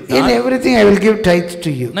ஆசீர்வதித்தால், in everything I will give tithes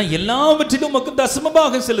to you. நான் எல்லாவற்றிலும் உமக்கு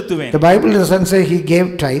தசமபாகம் செலுத்துவேன். The Bible doesn't say he gave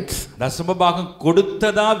tithes. தசமபாகம்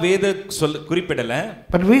கொடுத்ததா வேத குறிப்பிடல.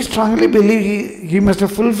 But we strongly believe he must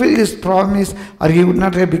have fulfilled his promise, or he would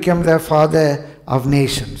not have become the father of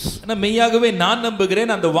nations. நான் மெய்யாகவே நான்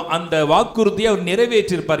நம்புகிறேன் அந்த வாக்குறுதியை அவர்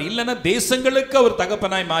நிறைவேற்றியிருப்பார். இல்லனா தேசங்களுக்கு அவர்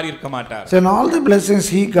தகப்பனாய் மாறி இருக்க மாட்டார். So in all the blessings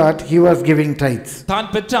he got, he was giving tithes. தான்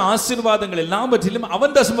பெற்ற ஆசீர்வாதங்கள் எல்லாவற்றிலும்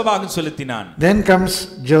அவன் தசமபாகம் செலுத்தினான். Then comes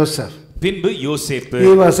Joseph. பின்பு யோசேப்பு.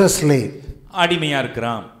 He was a slave. அடிமையா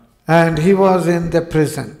இருக்கிறான். And he was in the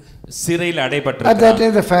prison. சிறையில் அடைபட்டிருக்கிறான். At that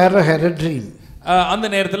time the Pharaoh had a dream. அந்த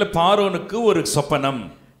நேரத்துல பார்வோனுக்கு ஒரு சொப்பனம்.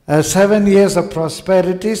 7 years of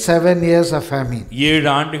prosperity, 7 years of famine. 7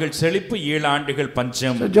 ஆண்டுகள் செழிப்பு, 7 ஆண்டுகள்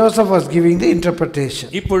பஞ்சம். So Joseph was giving the interpretation.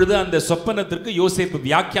 இப்பொழுது அந்த சொப்பனத்திற்கு யோசேப்பு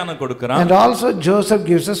வியாக்கியானம் கொடுக்கிறான். And also Joseph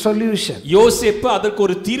gives a solution. யோசேப்பு அதற்கு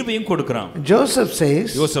ஒரு தீர்வையும் கொடுக்கிறான். Joseph says,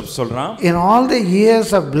 யோசேப் சொல்றான், in all the years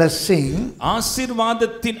of blessing,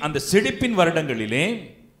 ஆசீர்வாதத்தின் அந்த செழிப்பின் வருடங்களிலே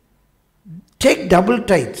take double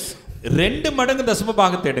tithes. 2 மடங்கு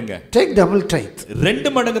தசமபாகத்தை எடுங்க. Take double tithe.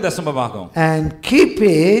 2 மடங்கு தசமபாகம். And keep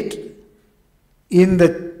it in the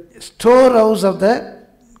storehouse of the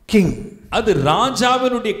king. அது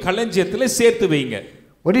ராஜாவினுடைய களஞ்சியத்திலே சேர்த்து வைங்க.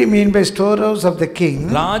 What do you mean by storehouse of the king?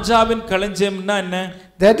 ராஜாவின் களஞ்சியம்னா என்ன?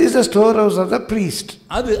 That is the storehouse of the priest.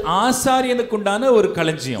 அது ஆசாரியனுக்கு உண்டான ஒரு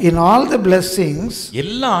களஞ்சியம். In all the blessings,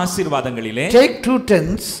 எல்லா ஆசீர்வாதங்களிலே take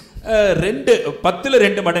 2/10. 10ல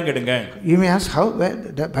 2 மடங்கு எடுங்க. You may ask how?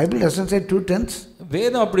 The Bible doesn't say 2/10.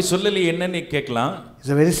 வேதம் அப்படி சொல்லலையே என்னன்னு கேட்கலாம்.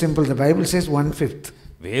 It's very simple. The Bible says 1/5.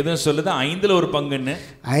 வேதம் சொல்லுது 5ல ஒரு பங்குன்னு.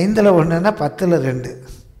 5ல 1ன்னா 10ல 2.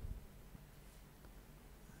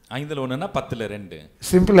 5ல 1ன்னா 10ல 2.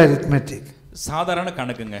 Simple arithmetic. சாதாரண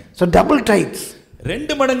கணக்குங்க. So double tithes.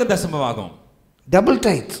 2 மடங்கு தசமபாகம். Double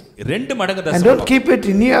tithes. 2 மடங்கு And தசமபாகம். don't keep it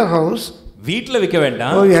in your house. வீட்ல வைக்க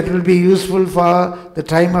வேண்டாம். Oh, it will be useful for the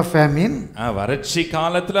time of famine. வறட்சி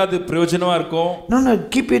காலத்துல அது பிரயோஜனமா இருக்கும். No,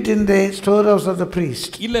 keep it in the storehouse of the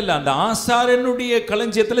priest. இல்ல அந்த ஆசாரியனுடைய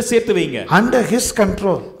களஞ்சியத்துல சேர்த்து வைங்க. Under his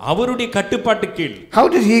control. அவருடைய கட்டுப்பாட்டு கீழ். How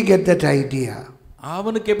did he get that idea?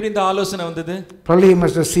 அவனுக்கு எப்படி இந்த ஆலோசனை வந்தது? Probably he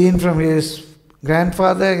must have seen from his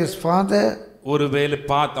grandfather, his father. ஒருவேளை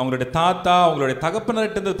அவங்களுடைய தாத்தா, அவங்களுடைய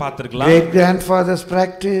தகப்பனார்ட்ட இருந்து பார்த்திருக்கலாம். Great grandfather's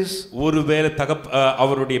practice. ஒருவேளை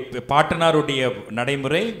அவருடைய பாட்டனாருடைய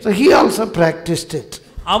நடைமுறை. So he also practiced it.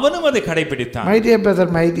 அவனும் அதை கடைபிடித்தான். My dear brother,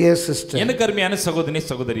 my dear sister. எனக்கு அருமையான சகோதரி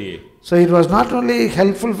சகோதரியே. So it was not only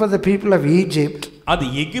helpful for the people of Egypt. அது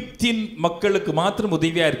எகிப்தின் மக்களுக்கு மாத்திரம்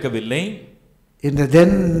உதவியா இருக்கவில்லை. In the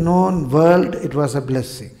then known world it was a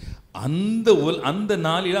blessing. அந்த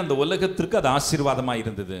நாளில் அந்த உலகத்திற்கு அது ஆசீர்வாதமா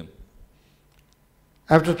இருந்தது.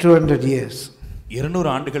 After 200 years, 200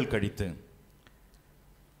 ஆண்டுகள் கழித்து,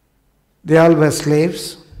 they all were slaves.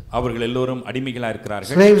 அவர்கள் எல்லோரும் அடிமைகளா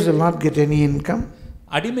இருக்கிறார்கள். Slaves will not get any income.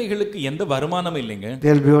 அடிமைகளுக்கு எந்த வருமானமும் இல்லைங்க. They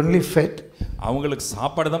will be only fed. அவங்களுக்கு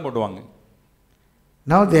சாப்பாடு தான் போடுவாங்க.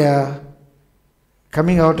 Now they are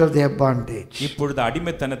coming out of their bondage. இப்பொழுது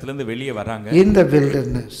அடிமைத்தனத்திலிருந்து வெளியே வராங்க. In the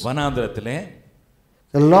wilderness, வனாந்தரத்திலே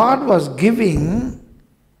the Lord was giving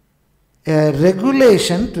a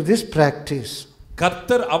regulation to this practice.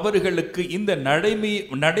 கர்த்தர் அவர்களுக்கு இந்த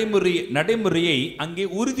நடைமுறையை அங்கே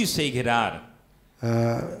உறுதி செய்கிறார்.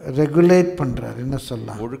 ரெகுலேட் பண்றார், என்ன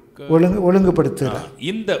சொல்லலாம், ஒழுங்குபடுத்துறார்.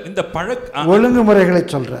 இந்த ஒழுங்குமுறைகளை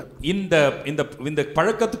சொல்றார். இந்த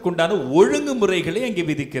பழக்கத்துக்கு உண்டான ஒழுங்குமுறைகளை அங்கே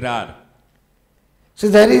விதிக்கிறார். So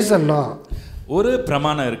there is a law. ஒரு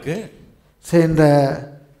பிரமாணம் இருக்கு. Say in the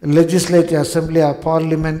legislative assembly or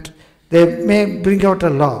parliament, they may bring out a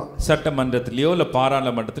law. சட்டமன்றத்திலயோ இல்ல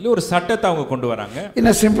பாராளுமன்றத்திலயோ ஒரு சட்டத்தை அவங்க கொண்டு வராங்க. In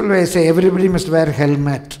a simple way, say everybody must wear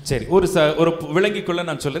helmet. சரி, ஒரு விளங்கிக்குள்ள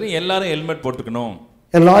நான் சொல்றேன், எல்லாரும் ஹெல்மெட் போட்டுக்கணும்.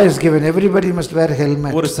 A law is given, everybody must wear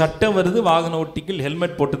helmet. ஒரு சட்டம் வருது, வாகன ஓட்டிகள்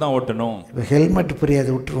ஹெல்மெட் போட்டு தான் ஓட்டணும். ஹெல்மெட்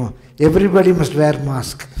புரியாது, விட்டுருவோம். Everybody must wear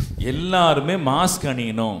mask. எல்லாரும் mask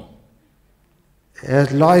அணியணும். A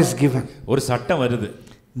law is given. ஒரு சட்டம் வருது.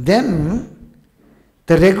 Then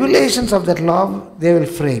the regulations of that law they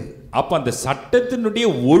will frame. அப்ப அந்த சட்டத்தினுடைய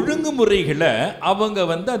ஒழுங்குமுறைகளை அவங்க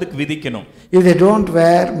அதுக்கு விதிக்கணும். If they don't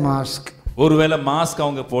wear mask, ஒருவேளை மாஸ்க்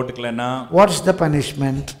அவங்க போட்டுக்கலனா what is the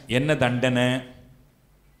punishment? என்ன தண்டனை?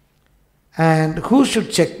 And who should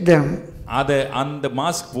check them? அத அந்த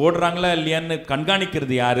மாஸ்க் போடுறாங்களா இல்லையான்னு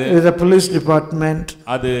கண்காணிக்கிறது யாரு? The police department,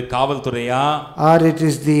 அது காவல்துறையா, or it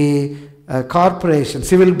is the corporation,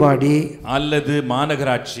 civil body, அல்லது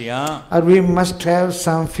மாநகராட்சியா, or we must have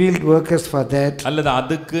some field workers for that. அல்லது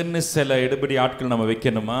அதுக்குன்னு சில எடுபடி ஆட்கள் நம்ம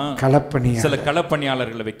வைக்கணுமா? களப்பணியாளர். சில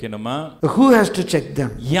களப்பணியாளர்களை வைக்கணுமா? Who has to check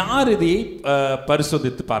them? யார் இதை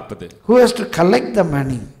பரிசோதித்து பார்ப்பது? Who has to collect the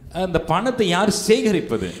money? அந்த பணத்தை யார்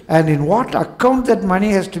சேகரிப்பது? And in what account that money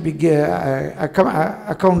has to be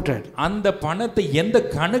accounted? அந்த பணத்தை எந்த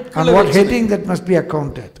கணக்குல, And what heading that must be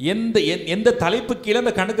accounted? எந்த தலைப்பு கீழ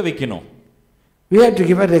அந்த கணக்கு வைக்கணும்? We have to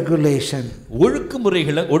give a regulation.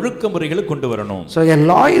 ஒழுக்கமுறைகளை கொண்டு வரணும். So a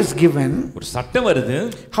law is given. ஒரு சட்டம் வருது.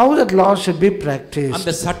 How that law should be practiced?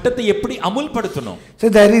 அந்த சட்டத்தை எப்படி அமல்படுத்தணும்? So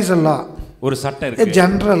there is a law. ஒரு சட்டம் இருக்கு. A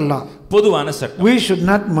general law. பொதுவான சட்டம். We should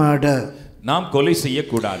not murder. நாம் கொலை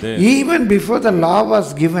செய்யக்கூடாது. Even before the law was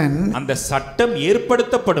given, அந்த சட்டம்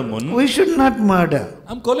ஏற்படுத்தப்படும் முன் we should not murder.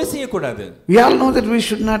 நாம் கொலை செய்யக்கூடாது. We all know that we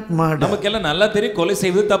should not murder. நமக்கெல்லாம் நல்லா தெரியும் கொலை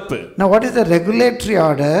செய்வது தப்பு. Now what is the regulatory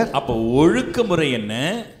order? அப்ப ஒழுக்கமுறை என்ன?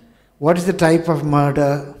 What is the type of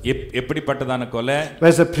murder? எப்படிப்பட்டதான கொலை?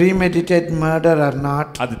 Was a premeditated murder or not?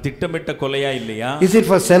 அது திட்டமிட்ட கொலையா இல்லையா? Is it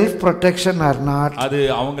for self protection or not? அது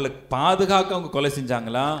அவங்களுக்கு பாதுகாக்க அவங்க கொலை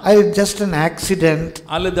செஞ்சாங்களா? Is it just an accident?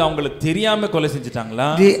 அல்லது அவங்களுக்கு தெரியாம கொலை செஞ்சிட்டாங்களா?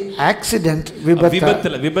 The accident,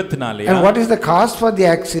 விபத்துனாலயா? And what is the cause for the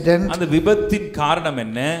accident? அந்த விபத்தின் காரணம்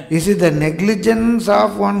என்ன? Is it the negligence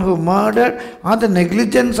of one who murdered or the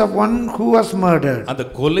negligence of one who was murdered? அந்த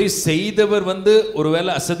கொலை செய்தவர்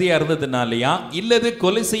ஒருவேளை அசதியா இருந்ததுனாலயா இல்லது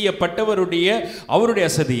கொலை செய்யப்பட்டவருடைய அவருடைய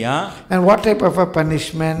அசதியா? And what type of a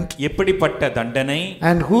punishment? எப்படிப்பட்ட தண்டனை?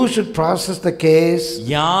 And who should process the case?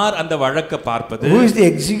 யார் அந்த வழக்கை பார்ப்பது? Who is the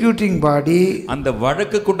executing body? அந்த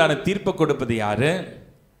வழக்குக்கு உண்டான தீர்ப்பு கொடுப்பது யாரு?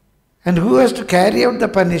 And who has to carry out the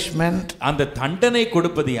punishment? அந்த தண்டனை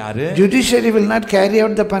கொடுப்பது யாரு? Judiciary will not carry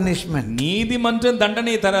out the punishment. நீதிமன்றம்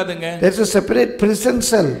தண்டனை தராதுங்க. There's a separate prison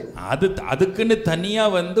cell. அதுக்குன்னு தனியா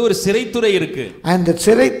ஒரு சிறைத்துறை இருக்கு. And the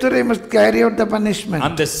சிறைத்துறை must carry out the punishment.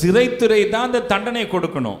 அந்த சிறைத்துறை தான் அந்த தண்டனை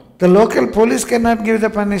கொடுக்கணும். The local police cannot give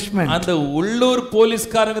the punishment. அந்த உள்ளூர்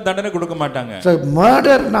போலீஸ்காரங்க தண்டனை கொடுக்க மாட்டாங்க. So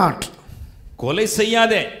murder not. கொலை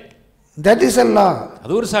செய்யாதே. That is a law.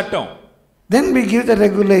 அது ஒரு சட்டம். Then we give the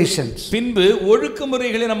regulations. பின்பு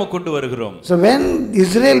ஒழுக்கமுறைகளை நம்ம கொண்டு வருகிறோம். So when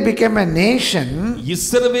Israel became a nation,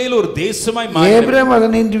 இஸ்ரவேல் ஒரு தேசமாய் மாறியது. Abraham was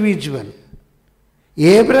an individual.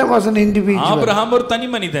 Abraham was an individual. Abraham ஒரு தனி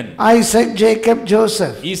மனிதன். Isaac, Jacob,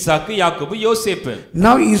 Joseph. ஈசாக்கு, யாக்கோபு, யோசேப்பு.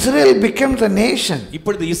 Now Israel becomes a nation.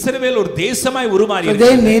 இப்பொழுது இஸ்ரவேல் ஒரு தேசமாய் உருமாறியது. So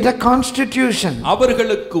they need a constitution.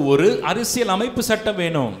 அவர்களுக்கு ஒரு அரசியல் அமைப்பு சட்டம்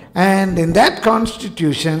வேணும். And in that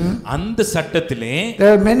constitution, அந்த சட்டத்திலே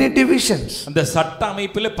there are many divisions. அந்த சட்ட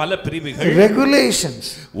அமைப்பிலே பல பிரிவுகள், regulations,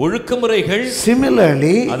 ஒழுக்கமுறைகள்.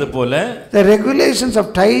 Similarly, அதுபோல the regulations of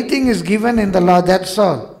tithing is given in the law. That's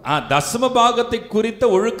all. தசம பாகத்தை குறித்த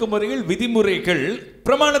ஒழுக்கமுறைகள், விதிமுறைகள்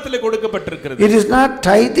பிரமாணத்திலே கொடுக்கப்பட்டிருக்கிறது. It is not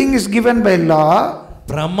tithing is given by law.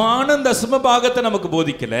 பிரமாணம் தசம பாகத்தை நமக்கு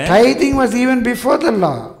போதிக்கல. Tithing was even before the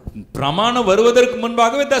law. பிரமாணம் வருவதற்கு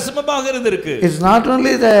முன்பாகவே தசம பாகம் இருந்திருக்கு. It's not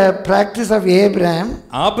only the practice of Abraham.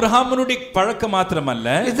 ஆபிரகாமுடைய பழக்கம்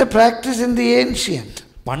மாத்திரமல்ல, it's the practice in the ancient.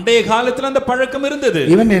 பண்டைய காலத்துல அந்த பழக்கம் இருந்தது.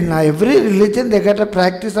 Even in every religion they got a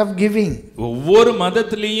practice of giving. ஒவ்வொரு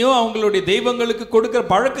மதத்திலயும் அவங்களுடைய தெய்வங்களுக்கு கொடுக்கிற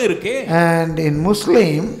பழக்கம் இருக்கு. And in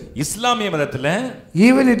Muslim, இஸ்லாமிய மதத்துல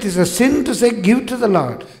even it is a sin to say give to the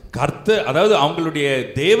Lord. அதாவது அவங்களுடைய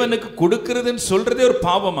தேவனுக்கு கொடுக்கிறதுன்னு சொல்றதே ஒரு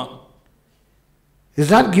பாவமா.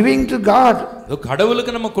 It's not giving to God.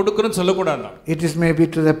 கடவுளுக்கு நம்ம கொடுக்கறோம் சொல்ல கூடாது. It is maybe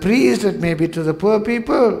to the priest, it may be to the poor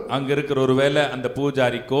people. அங்க இருக்கிற ஒருவேளை அந்த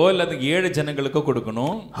பூஜாரிக்கோ அல்லது ஏழை ஜனங்களுக்கோ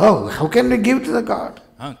கொடுக்கணும். How can we give to the God?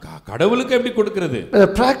 கடவுளுக்கு எப்படி கொடுக்கிறது?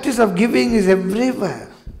 The practice of giving is everywhere.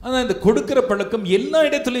 ஆனா இந்த கொடுக்கிற பழக்கம் எல்லா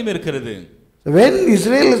இடத்திலும் இருக்கிறது. When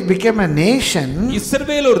Israel has become a nation,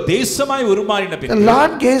 இஸ்ரவேல் ஒரு தேசமாய் உருமாறின பிறகு the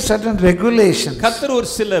Lord gave certain regulations. கர்த்தர் ஒரு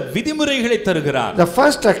சில விதிமுறைகளை தருகிறார். The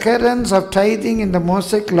first occurrence of tithing in the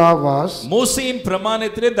Mosaic law was, மோசேயின்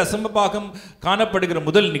பிரமாணத்திலே தசம பாகம் காணப்படுகிற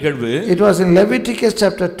முதல் நிகழ்வு, it was in Leviticus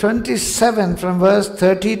chapter 27 from verse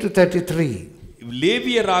 30 to 33.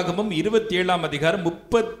 லேவியராகமம் 27ஆம் அதிகாரம்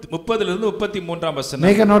 30 லிருந்து 33ஆம் வசனம்.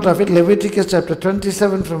 Make a note of it. Leviticus chapter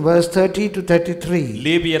 27 from verse 30 to 33.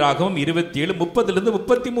 லேவியராகமம் 27 30 லிருந்து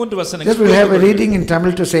 33 வசனங்கள். Just we'll have a reading in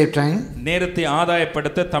Tamil to save time. நேரத்தை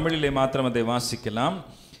ஆதாயப்படுத்த தமிழிலே மாத்திரம் அதை வாசிக்கலாம்.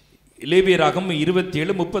 லேவியராகமம்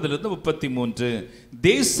 27 30 லிருந்து 33.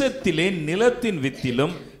 தேசத்திலே நிலத்தின்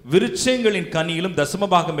வித்திலும் விருட்சங்களின் கனியிலும்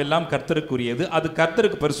தசமபாகம் எல்லாம் கர்த்தருக்குரியது, அது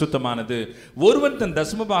கர்த்தருக்கு பரிசுத்தமானது. ஒருவன் தன்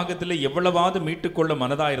தசமபாகத்தில் எவ்வளவாவது மீட்டுக்கொள்ள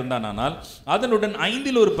மனதாயிருந்தானால் அதனுடன்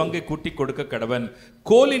 1/5 பங்கை கூட்டி கொடுக்க கடவன்.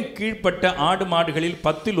 கோலின் கீழ்ப்பட்ட ஆடு மாடுகளில்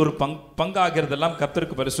 10 பங்காகிறதெல்லாம்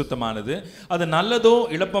கர்த்தருக்கு பரிசுத்தமானது. அது நல்லதோ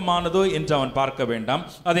இளப்பமானதோ என்று அவன் பார்க்க வேண்டாம்,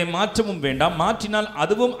 அதை மாற்றவும் வேண்டாம். மாற்றினால்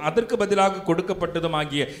அதுவும் அதற்கு பதிலாக கொடுக்கப்பட்டதும்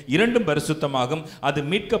ஆகிய 2 பரிசுத்தமாகும். அது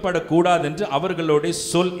மீட்கப்படக்கூடாது என்று அவர்களோட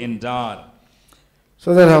சொல் என்றார்.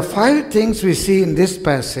 So there are 5 things we see in this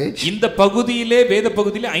passage. இந்த பகுதியிலே வேத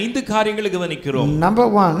பகுதியிலே 5 காரியங்களை கவனிக்கிறோம். Number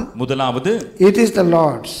 1, முதலாவது, it is the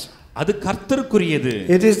Lord's. அது கர்த்தருக்குரியது.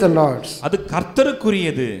 It is the Lord's. அது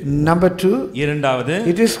கர்த்தருக்குரியது. Number 2, இரண்டாவது,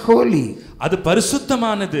 it is holy. அது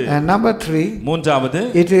பரிசுத்தமானது. And number 3, மூன்றாவது,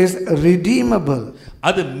 it is redeemable.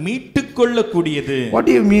 அது மீட்டுக்கொள்ளக்கூடியது. What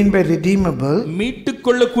do you mean by redeemable?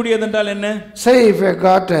 மீட்டுக்கொள்ளக்கூடியது என்றால் என்ன? Say if you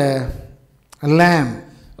got a lamb,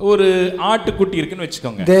 ஒரு ஆட்டுக்குட்டி இருக்குன்னு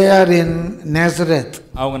வெச்சுக்கோங்க. they are in Nazareth,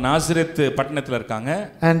 அவங்க நாசரேத் பட்டணத்துல இருக்காங்க.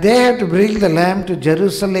 and they have to bring the lamb to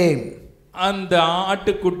Jerusalem. அந்த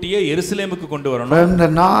ஆட்டுக்குட்டியை எருசலேமுக்கு கொண்டு வரணும். From the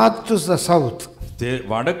north to the south.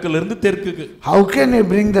 வடக்குல இருந்து தெற்குக்கு. How can you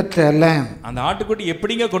bring that lamb? அந்த ஆட்டுக்குட்டி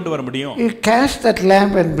எப்படிங்க கொண்டு வர முடியும்? You cash that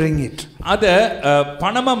lamb and bring it. அத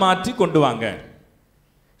பணமா மாற்றி கொண்டு வாங்க.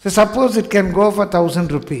 So suppose it can go for 1,000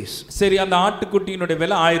 rupees. சரி, அந்த ஆட்டுக்குட்டியினுடைய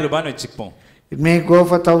விலை 1000 ரூபாய்னு வெச்சுப்போம். It may go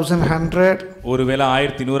for 1,100. ஒருவேளை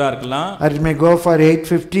 1100 இருக்கலாம். Or it may go for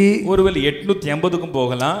 850. ஒருவேளை 850க்கும்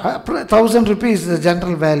போகலாம். 1,000 rupees is the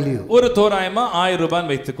general value. ஒரு தோராயமா 1000 ரூபாய்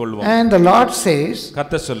வைத்துக் கொள்வோம். And the Lord says,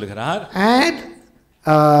 கர்த்தர் சொல்லுகிறார், add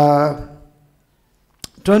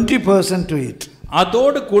 20% to it.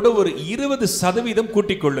 அதோடு கூட ஒரு 20%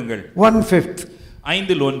 கூட்டிக் கொள்ளுங்கள். 1/5.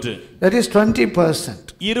 1/5. That is 20%.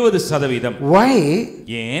 20%. Why?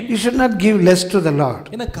 ஏன்? You should not give less to the Lord.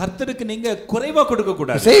 ஏன்னா கர்த்தருக்கு நீங்க குறைவா கொடுக்க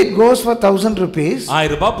கூடாது. Say it goes for 1,000 rupees.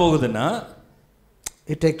 1000 ரூபாய் போகுதுன்னா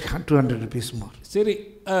it take 200 rupees more. சரி,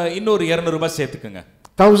 இன்னொரு 200 ரூபாய் சேர்த்துக்கங்க.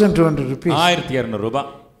 1,200 rupees. 1200 ரூபாய்.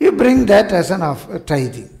 You bring that as an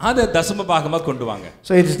tithing. அத தசம பாகமா கொண்டு வாங்க.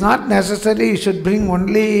 So it is not necessary you should bring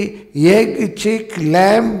only egg, chick,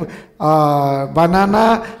 lamb, banana,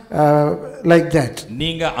 like that.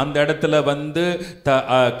 நீங்க அந்த இடத்துல வந்து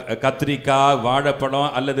கத்திரிக்காய், வாழைப்பழம்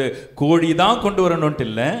அல்லது கோழி தான் கொண்டு வரணும்னு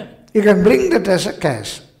இல்ல. You can bring that as a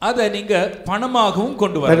cash. அத நீங்க பணமாகவும்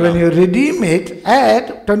கொண்டு வரலாம். But when you redeem it, add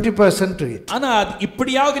 20% to it. ஆனா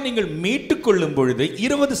இப்படியாக நீங்கள் மீட்டுக் கொள்ளும் பொழுது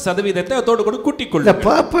 20% அதோடு கூட கூட்டிக் கொள்ளுங்கள். The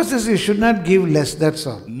purpose is you should not give less, that's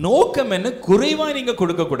all. நோக்கம் என்ன? குறைவா நீங்க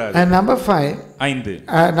கொடுக்க கூடாது. And number 5, 5.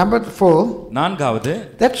 number 4, நான்காவது,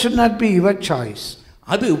 that should not be your choice.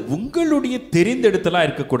 அது உங்களுடைய தெரிந்தெடுத்தலா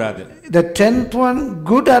இருக்க கூடாது. The 10th one,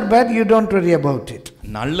 good or bad, you don't worry about it.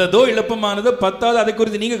 நல்லதோ இளப்பமானதோ 10வது அதை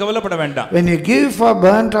குறித்து நீங்க கவலைப்பட வேண்டாம். When you give for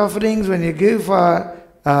burnt offerings, when you give for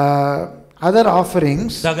other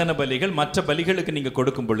offerings, தகன பலிகள் மற்ற பலிகளுக்கு நீங்க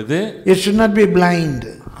கொடுக்கும் பொழுது it should not be blind.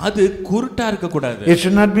 அது குருட்டா இருக்க கூடாது. It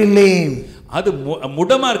should not be lame. அது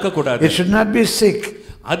முடமா இருக்க கூடாது. It should not be sick.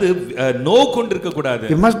 அது நோ கொண்டு இருக்க கூடாது.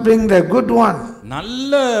 You must bring the good one.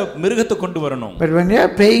 நல்ல மிருகத்தை கொண்டு வரணும். But when you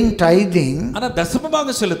are paying tithing, ஆனா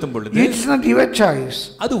தசமபாகம் செலுத்தும் பொழுது it's not your choice.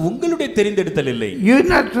 அது உங்களுடைய தெரிந்தெடுத்தல் இல்லை. You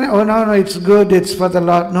not, oh no, it's good, it's for the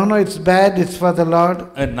Lord. No, it's bad, it's for the Lord.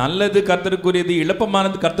 நல்லது கர்த்தருக்குரியது,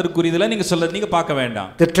 இளப்பமானது கர்த்தருக்குரியதுல நீங்க சொல்ல நீங்க பார்க்க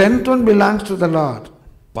வேண்டாம். The 10th one belongs to the Lord.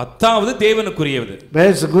 10வது தேவனுக்குரியது.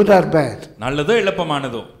 Whether it's good or bad. நல்லதோ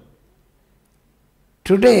இளப்பமானதோ.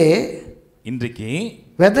 Today, இன்றைக்கு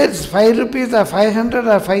whether it's 5 rupees or 500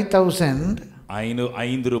 or 5,000,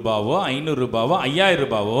 5 ரூபாவோ 500 ரூபாவோ 5000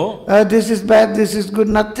 ரூபாவோ, this is bad, this is good,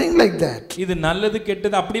 nothing like that. இது நல்லது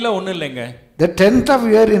கெட்டது அப்படிலாம் ஒண்ணும் இல்லைங்க. The 10th of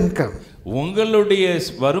your income. உங்களுடைய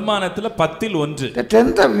வருமானத்துல 10ல் 1. The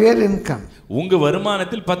 10th of your income. உங்க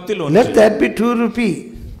வருமானத்தில் 10ல் 1. Let that be 2 rupees.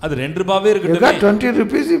 அது 2 ரூபாவே You இருக்கட்டும். got 20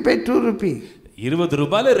 rupees, you pay 2 rupees. 20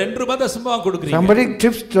 ரூபாயில 2 ரூபாய் தசமபாகம் கொடுக்குறீங்க. Somebody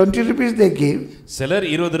tips 20 rupees they give. சிலர்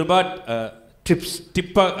 20 ரூபாய் Tips.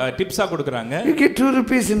 டிப்ஸா கொடுக்குறாங்க. You get 2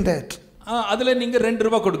 rupees in that. அதுல நீங்க 2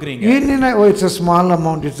 ரூபாய் கொடுக்குறீங்க. Oh, it's a small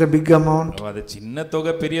amount, it's a big amount. அது சின்ன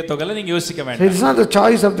தொகை பெரிய தொகைல நீங்க யோசிக்க வேண்டாம். It's not the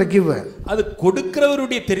choice of the giver. அது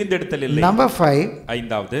கொடுக்கிறவருடைய தெரிந்தெடுத்தல் இல்லை. Number 5.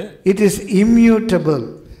 5வது, it is immutable.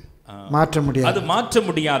 மாற்ற முடியாது. அது மாற்ற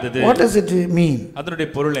முடியாதது. What does it mean? அதனுடைய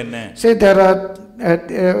பொருள் என்ன? Say there are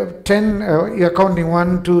 10, you're counting 1,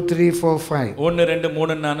 2, 3, 4, 5. 1 2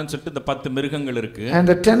 3 4 ன்னு சொல்லிட்டு இந்த 10 மிருகங்கள் இருக்கு. And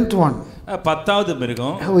the 10th one. 10வது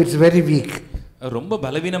மிருகம். Oh, it's very weak. ரொம்ப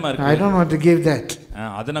பலவீனமா இருக்கு. I don't want to give that.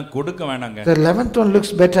 அத நான் கொடுக்க வேண்டாங்க. The 11th one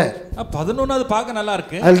looks better. 11வது பார்க்க நல்லா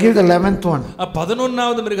இருக்கு. I'll give the 11th one.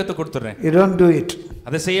 11வது மிருகத்தை கொடுத்துறேன். You don't do it.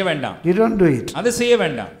 அதை செய்ய வேண்டாம். You don't do it. அதை செய்ய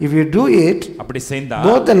வேண்டாம். If you do it, அப்படி செய்தா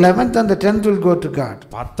both the 11th and the 10th will go to God.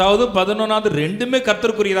 10வது 11வது ரெண்டுமே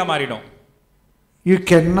கர்த்தருக்குரியதா மாறிடும். You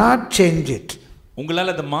cannot change it.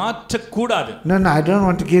 உங்களால அதை மாற்ற கூடாது. No, I don't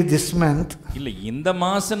want to give this month. இல்ல இந்த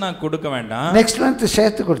மாசம் நான் கொடுக்க வேண்டாம். Next month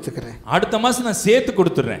சேர்த்து கொடுத்துக்கிறேன். அடுத்த மாசம் நான் சேர்த்து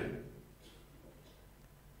கொடுத்துறேன்.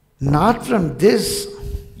 Not from this.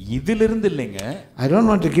 இதிலிருந்து இல்லைங்க. I don't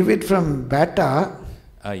want to give it from beta.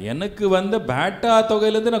 எனக்கு வந்த பேட்டா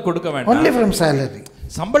தொகையிலிருந்து நான் கொடுக்க வேண்டாம். Only from salary.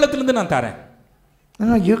 சம்பளத்திலிருந்து நான் தரேன்.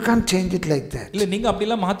 No, you can't change it like that. இல்ல நீங்க அப்படி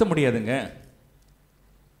எல்லாம் மாத்த முடியாதுங்க.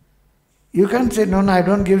 You can't say no, I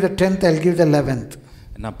don't give the 10th, I'll give the 11th.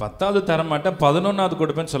 நான் 10வது தர மாட்டேன் 11வது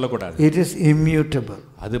கொடுப்பேன்னு சொல்ல கூடாது. It is immutable.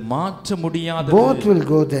 அது மாற்ற முடியாதது. Both will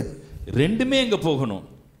go then. ரெண்டுமே எங்க போகணும்.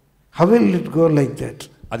 How will it go like that?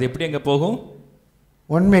 அது எப்படி எங்க போகும்?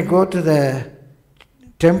 One may go to the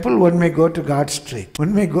temple, one may go to God straight.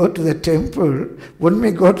 One may go to the temple, one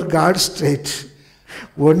may go to God straight.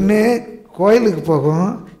 ஒன்று கோயிலுக்கு போகும்,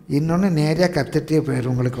 இன்னொன்று நேராக கத்திட்டே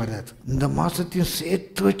போயிடும், உங்களுக்கு வராது. இந்த மாதத்தையும்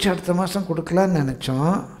சேர்த்து வச்சு அடுத்த மாதம் கொடுக்கலான்னு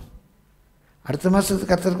நினச்சோம். அடுத்த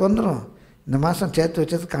மாதத்துக்கு கத்தருக்கு வந்துடும். இந்த மாதம் சேர்த்து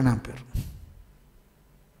வச்சது காணாமல் போயிடும்.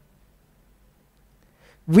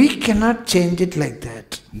 We cannot change it like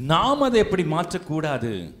that. நாம் அதை எப்படி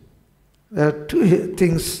மாற்றக்கூடாது. There are two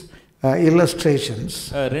things, illustrations.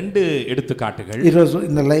 ரெண்டு எடுத்துக்காட்டுகள். It was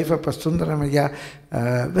in the life of Sundaramaya,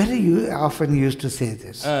 very often used to say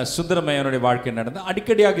this. சுந்தரமையனுடைய வாழ்க்கை நடந்த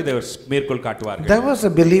அடிக்கடியாக இதை மேற்கோள் காட்டுவார்கள். There was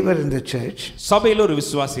a believer in the church. சபையில் ஒரு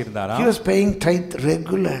விசுவாசி இருந்தாரா. He was paying tithe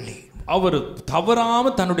regularly. அவர்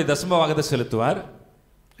தவறாம தன்னுடைய தசமபாகத்தை செலுத்துவார்.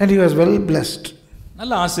 And he was well blessed.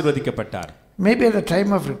 நல்ல ஆசீர்வதிக்கப்பட்டார். Maybe at the time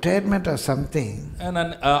of retirement or something,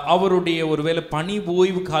 அவருடைய ஒருவேளை பணி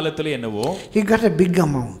ஓய்வு காலத்துல என்னவோ he got a big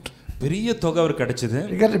amount. பெரிய தொகை அவருக்கு கிடைச்சது.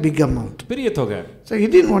 He got a big amount. பெரிய தொகை. So he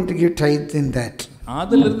didn't want to give tithe in that.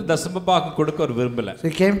 அதிலிருந்து தசமபாகம் கொடுக்க அவர் விரும்பல. So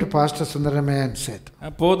he came to Pastor Sundaramaya and said,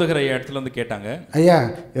 போதகர இடத்துல வந்து கேட்டாங்க, ஐயா,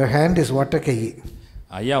 your hand is water kai.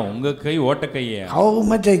 ஐயா உங்க கை ஓட்ட கையே. How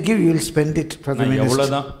much I give, you will spend it for the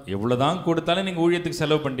ministry. எவ்வளவுதான் கொடுத்தாலும் நீங்க ஊழியத்துக்கு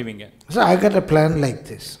செலவு பண்ணுவீங்க. So I got a plan like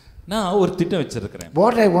this. நான் ஒரு திட்டம் வச்சிருக்கிறேன்.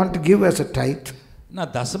 What I want to give as a tithe,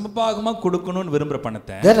 நான் தசமபாகமா கொடுக்கணும்னு விரும்புற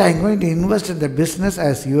பணத்தை, that I am going to invest in the business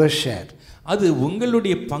as your share. அது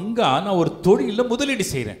உங்களுடைய பங்கா நான் ஒரு தொழில்ல முதலீடு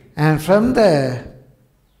செய்றேன். And from the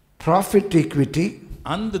profit equity,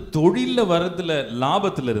 அந்த தொழில்ல வரதுல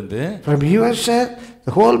லாபத்துல இருந்து, from your share,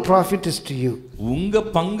 the whole profit is to you. உங்க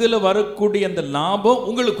பங்குல வரக்கூடிய அந்த லாபம்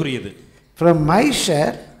உங்களுக்குரியது. From my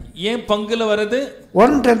share, ஏன் பங்குல வரது,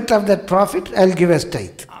 1/10 of that profit I'll give as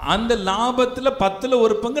tithe. அந்த லாபத்துல 10ல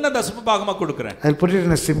ஒரு பங்கு நான் தசமபாகமா கொடுக்கிறேன். I'll put it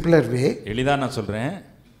in a simpler way. எளிதா நான் சொல்றேன்.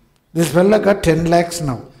 This fellow got 10 lakhs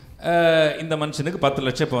now. இந்த மனுஷனுக்கு 10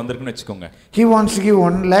 லட்சம் இப்ப வந்திருக்குன்னு வெச்சுக்கோங்க. He wants to give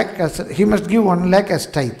 1 lakh as he must give 1 lakh as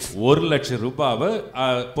tithe. 1 லட்சம் ரூபாயை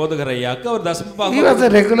போதகரையாக்கு அவர் தசமபாகம். He was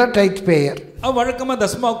a regular tithe payer. அவர் வழக்கமா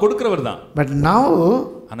தசமபாகம் கொடுக்கிறவர் தான். But now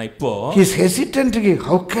ஆனா இப்போ he is hesitant to give.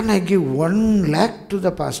 How can I give 1 lakh to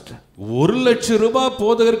the pastor? 1 லட்சம் ரூபாய்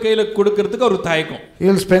போதகர் கையில கொடுக்கிறதுக்கு அவர் தயக்கம். He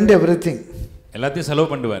will spend everything. எல்லாத்தையும் செலவு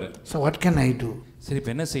பண்ணுவாரு. So what can I do? சரி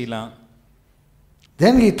இப்ப என்ன செய்யலாம்?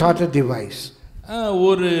 Then he thought a device.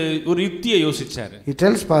 ஒரு யுக்தியை யோசிச்சாரு. He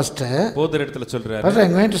tells pastor, போதகர் இடத்துல சொல்றாரு, pastor,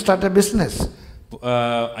 I'm going to start a business.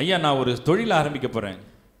 ஐயா நான் ஒரு தொழில் ஆரம்பிக்க போறேன்.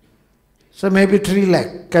 So maybe 3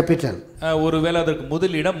 lakh capital. ஒருவேளை அதற்கு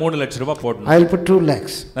முதலீடா 3 லட்சம் ரூபாய் போடணும். I'll put 2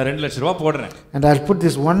 lakhs. நான் 2 லட்சம் ரூபாய் போடுறேன். And I'll put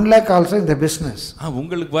this 1 lakh also in the business.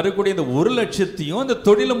 உங்களுக்கு வரக்கூடிய இந்த 1 லட்சத்தையும் அந்த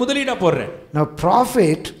தொழில முதலீடா போடுறேன். Now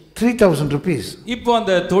profit 3,000 rupees. இப்போ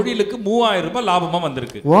அந்த தொழிலுக்கு 3000 ரூபாய் லாபமா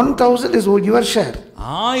வந்திருக்கு. 1,000 is your share.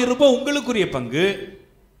 1000 ரூபாய் உங்களுக்குரிய பங்கு.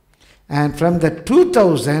 And from the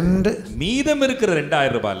 2,000, மீதம் இருக்கிற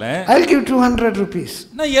 2000 ரூபாயில I'll give 200 rupees.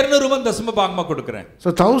 நான் 200 ரூபாய் தசமபாகமா கொடுக்கிறேன்.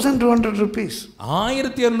 So 1,200 rupees.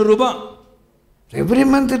 1200 ரூபாய். Every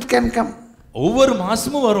month it can come. ஒவ்வொரு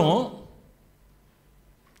மாசமும் வரும்.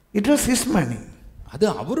 It was his money. அது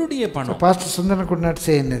அவருடைய So பணம். Pastor Sundaran could not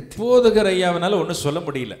say anything. போதகர் ஐயாவனால ஒன்றும் சொல்ல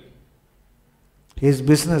முடியல. His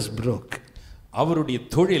business broke. அவருடைய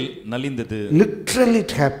தொழில் நலிந்தது. Literally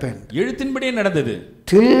it happened. எழுத்தின்படியே நடந்தது.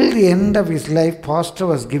 Till the end of his life, pastor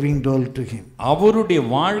was giving dole to him. அவருடைய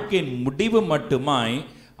வாழ்க்கையின் முடிவு மட்டுமாய்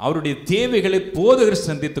அவருடைய தேவைகளை போதகர்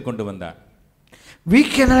சந்தித்துக் கொண்டு வந்தார். We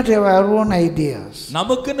cannot have our own ideas.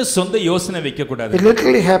 நமக்குன்னு சொந்த யோசனை வைக்க கூடாது. It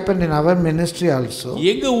literally happened in our ministry also.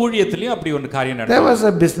 எங்க ஊழியத்திலயும் அப்படி ஒரு காரியம் There நடந்தது. was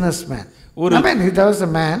a businessman. There was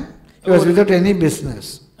a man. He was without any business.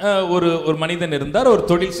 ஒரு மனிதன் இருந்தார், ஒரு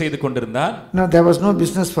தொழில் செய்து கொண்டிருந்தார். No, there was no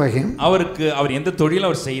business for him. அவர் எந்த தொழிலும்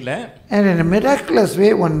அவர் செய்யல. And in a miraculous way,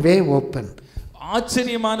 one way opened.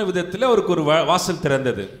 ஆச்சரியமான விதத்தில் அவருக்கு ஒரு வாசல்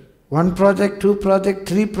திறந்தது. One project, two project,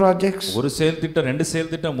 three projects. ஒரு செயல் திட்டம், ரெண்டு செயல்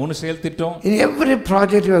திட்டம், மூணு செயல் திட்டம். In every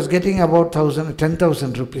project he was getting about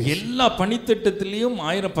 10,000 rupees. எல்லா பணித்திட்டத்திலயும்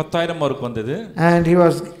 1000 10,000 அவருக்கு வந்தது. And he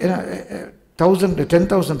was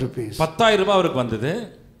 10,000 rupees. 10,000 ரூபாய் அவருக்கு வந்தது.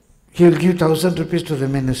 He will give 1,000 rupees to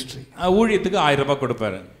the ministry. ஊழியத்துக்கு 1000 ரூபாய்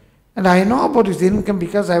கொடுப்பாரு. And I know about his income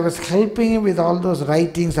because I was helping him with all those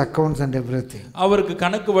writings, accounts and everything. அவருக்கு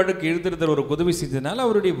கணக்கு வழக்கு எழுதுறதுல ஒரு உதவி செஞ்சதனால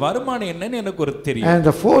அவருடைய வருமானம் என்னன்னு எனக்கு ஒரு தெரியும். And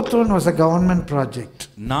the fourth one was a government project.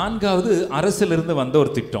 நான்காவது அரசில் இருந்து வந்த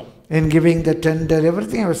ஒரு திட்டம். In giving the tender,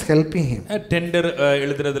 everything I was helping him. Tender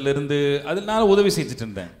எழுதுறதுல இருந்து அதனால உதவி செஞ்சிட்டு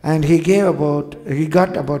இருந்தேன். And he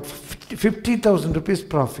got about 50,000 rupees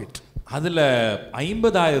profit. அதுல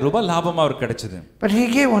 50,000 ரூபாய் லாபம் அவருக்கு கிடைச்சது. But he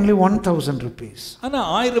gave only 1,000 rupees. ஆனா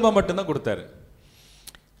 1000 ரூபாய் மட்டும் தான் கொடுத்தாரு.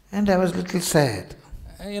 And I was little sad.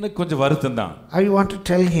 எனக்கு கொஞ்சம் வருத்தம் தான். I want to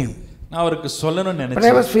tell him. நான் அவருக்கு சொல்லணும்னு நினைச்சேன். But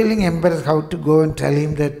I was feeling embarrassed how to go and tell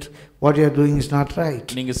him that what you are doing is not right.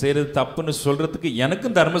 நீங்க செய்யறது தப்புன்னு சொல்றதுக்கு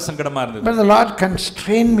எனக்கும் தர்ம சங்கடமா இருந்தது. But the Lord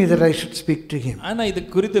constrained me that I should speak to him. ஆனா இது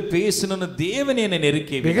குறித்து பேசணும்னு தேவன் என்னை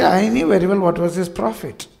நெருக்கினார். Because I knew very well what was his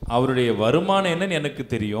profit. அவருடைய வருமானம் என்னன்னு எனக்கு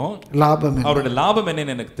தெரியும். லாபம் என்ன? அவருடைய லாபம்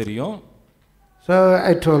என்னன்னு எனக்கு தெரியும். So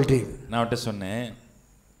I told him. நான் அவர்ட்ட சொன்னேன்.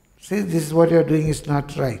 See, this is what you are doing is not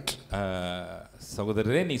right.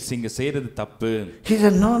 சகோதரரே நீ இங்க செய்யறது தப்பு. He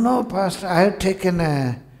said, no pastor, I have taken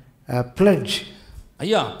a pledge.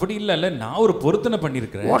 ஐயா அப்படி இல்ல நான் ஒரு பொருத்தனை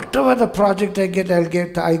பண்ணிருக்கேன். Whatever the project I get, I'll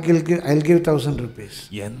give 1,000 rupees.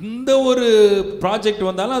 எந்த ஒரு ப்ராஜெக்ட்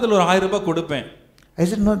வந்தாலும் அதுல ஒரு 1000 ரூபாய் கொடுப்பேன். I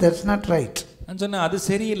said, no, that's not right. நான் சொன்னேன் அது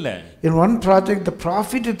சரியில்லை. In one project the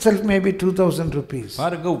profit itself may be 2,000 rupees.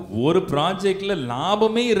 பாருங்க ஒரு ப்ராஜெக்ட்ல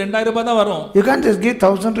லாபமே 2000 ரூபாய் தான் வரும். You can't just give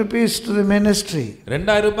 1,000 rupees to the ministry.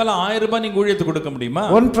 2000 ரூபாய்ல 1000 ரூபாய் நீங்க ஊழியத்துக்கு கொடுக்க முடியுமா?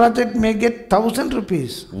 One project may get 1,000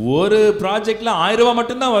 rupees. ஒரு ப்ராஜெக்ட்ல 1000 ரூபாய்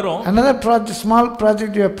மட்டும் தான் வரும். Another project, small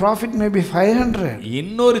project, your profit may be 500.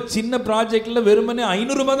 இன்னொரு சின்ன ப்ராஜெக்ட்ல வெறுமனே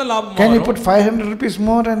 500 ரூபாய் தான் லாபம் வரும். Can you put 500 rupees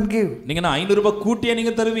more and give? நீங்க 500 ரூபாய் கூட்டியா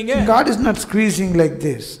நீங்க தருவீங்க? God is not squeezing like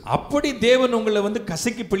this. அப்படி தேவன் உங்களை வந்து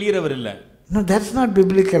கசக்கி பிழியறவர் இல்ல. No, that's not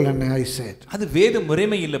biblical, and I said. அது வேத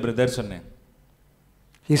முறைமை இல்ல பிரதர் சொன்னேன்.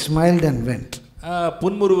 He smiled and went.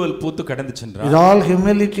 புன்முறுவல் பூத்து கடந்து சென்றார். With all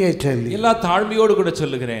humility I tell you. எல்லா தாழ்மையோடு கூட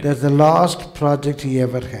சொல்லுகிறேன். That's the last project he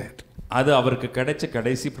ever had. அது அவருக்கு கிடைச்ச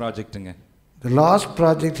கடைசி ப்ராஜெக்ட்ங்க. The last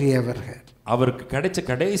project he ever had. அவருக்கு கிடைச்ச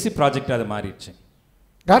கடைசி ப்ராஜெக்ட் அது மாறிடுச்சு.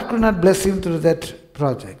 God could not bless him through that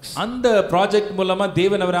project. அந்த ப்ராஜெக்ட் மூலமா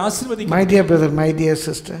தேவன் அவரை ஆசீர்வதிக்க. My dear brother, my dear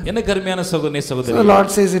sister. என்ன கருமையான சகோதரனே சகோதரி. The Lord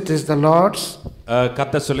says it is the Lord's.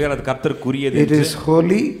 கர்த்தர் சொல்கிறார் அது கர்த்தருக்குரியது. It is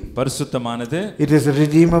holy. பரிசுத்தமானது. It is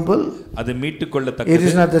redeemable. அது மீட்டுக்கொள்ளத்தக்கது. It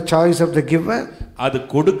is not the choice of the giver. அது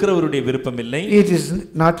கொடுக்கிறவருடைய விருப்பம் இல்லை. It is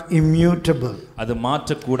not immutable. அது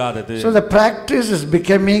மாற்றக்கூடாதது. So the practice is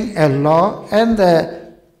becoming a law, and the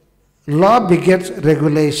law begets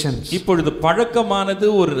regulations. இப்பொழுது பழக்கமானது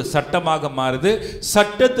ஒரு சட்டமாக மாறுது.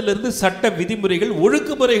 சட்டத்திலிருந்து சட்ட விதிமுறைகள்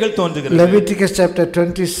ஒழுங்குமுறைகள் தோன்றுகிறது. Leviticus chapter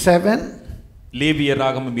 27.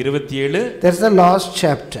 லேவியராகமம் 27. That's the last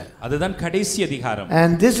chapter. அதுதான் கடைசி அதிகாரம்.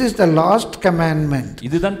 And this is the last commandment.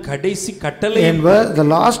 இதுதான் கடைசி கட்டளை. In the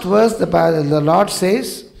last verse the Lord says,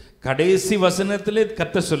 கடைசி வசனத்திலே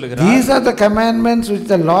கர்த்தர் சொல்லுகிறார், these are the commandments which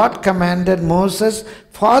the Lord commanded Moses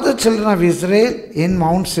for the children of Israel in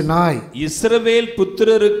Mount Sinai. இஸ்ரவேல்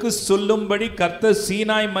புத்திரருக்கு சொல்லும்படி கர்த்தர்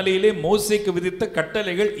சீனாய் மலையிலே மோசேக்கு விதித்த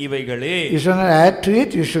கட்டளைகள் இவைகளே. You should not add to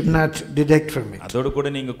it, you should not deduct from it. அதோடு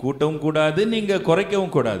கூட நீங்க கூட்டவும் கூடாது, நீங்க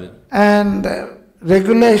குறைக்கவும் கூடாது. And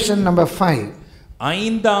regulation number 5.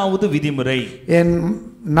 ஐந்தாவது விதிமுறை. In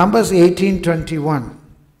Numbers 18:21.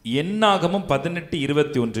 என்னாகமம்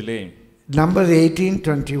 18:21. Numbers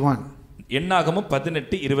 18:21. என்னாகமம்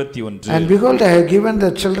 18:21. And behold, I have given the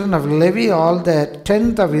children of Levi all the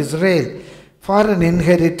 10th of Israel for an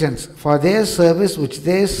inheritance, for their service which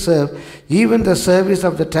they serve, even the service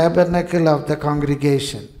of the tabernacle of the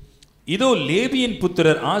congregation. இதோ லேவியின்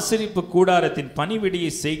புத்திரர் ஆசரிப்பு கூடாரத்தின்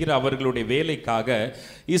பணிவிடையை செய்கிற அவர்களுடைய வேலைக்காக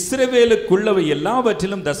இஸ்ரவேலுக்குள்ளவை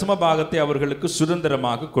எல்லாவற்றிலும் தசம பாகத்தை அவர்களுக்கு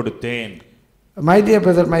சுதந்திரமாக கொடுத்தேன். My dear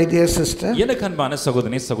brother, my dear sister, எனக்கு அன்பான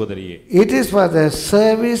சகோதரனே சகோதரியே, it is for the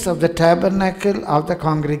service of the tabernacle of the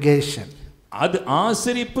congregation. அது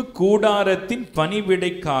ஆசரிப்பு கூடாரத்தின்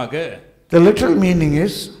பணிவிடைக்காக. The literal meaning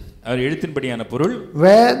is அவர் எழுத்தின்படியான பொருள்,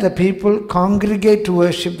 where the people congregate to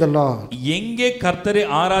worship the Lord. எங்கே கர்த்தரை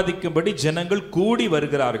ஆராதிக்கும்படி ஜனங்கள் கூடி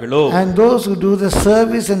வருகிறார்களோ, and those who do the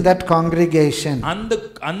service in that congregation.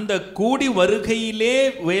 அந்த கூடி வருகையிலே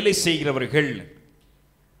வேலை செய்கிறவர்கள்.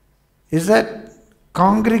 Is that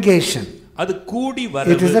congregation? அது கூடி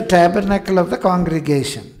வரவு. It is the tabernacle of the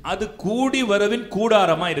congregation. அது கூடி வரவின்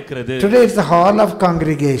கூடாரமா இருக்கிறது. Today it's the hall of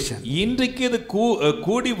congregation. இன்றைக்கு இது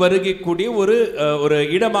கூடி வருகை கூடிய ஒரு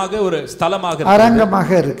இடமாக ஒரு ஸ்தலமாக இருக்கு. அரங்கமாக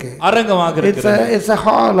இருக்கு. அரங்கமாக இருக்கு. It's a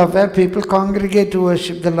hall of where people congregate to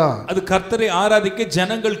worship the Lord. அது கர்த்தரை ஆராதிக்க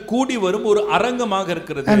ஜனங்கள் கூடி வரும் ஒரு அரங்கமாக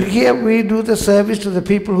இருக்கிறது. And here we do the service to the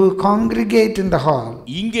people who congregate in the hall.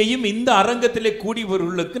 இங்கேயும் இந்த அரங்கத்திலே கூடி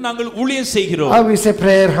வருவர்களுக்கு நாங்கள் ஊழியம் செய்கிறோம். We say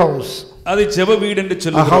prayer house. அது ஜெப வீடு என்று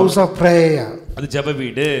சொல்லுகிறோம். A house of prayer. அது ஜெப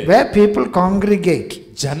வீடு. Where people congregate.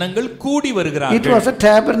 ஜனங்கள் கூடி வருகிறார்கள். It was a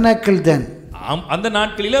tabernacle then. அந்த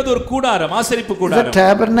நாட்களில் அது ஒரு கூடாரம், ஆசரிப்பு கூடாரம். The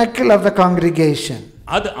tabernacle of the congregation.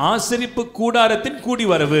 அது ஆசரிப்பு கூடாரத்தின் கூடி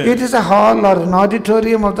வரவு. It is a hall or an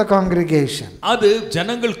auditorium of the congregation. அது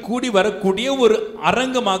ஜனங்கள் கூடி வரக்கூடிய ஒரு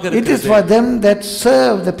அரங்கமாக இருக்கிறது. It is for them that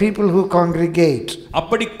serve the people who congregate.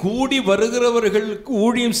 அப்படி கூடி வருகிறவர்களுக்கு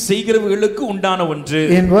ஊழியம் செய்கிறவர்களுக்கு உண்டான ஒன்று.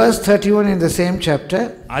 In verse 31 in the same chapter,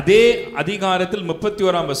 அதே அதிகாரத்தில்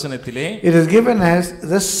 31ஆம் வசனத்திலே it is given as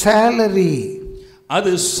the salary.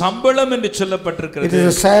 அது சம்பளம் என்று சொல்லப்பட்டிருக்கிறது. It is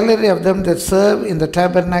the salary of them that serve in the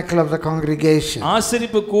tabernacle of the congregation.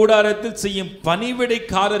 ஆசரிப்பு கூடாரத்தில் செய்யும்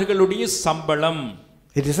பணிவிடைக்காரர்களுடைய சம்பளம்.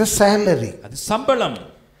 It is a salary. அது சம்பளம்.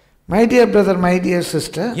 My dear brother, my dear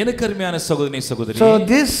sister. எனக்கு அருமையான சகோதரனே சகோதரி. So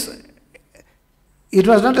it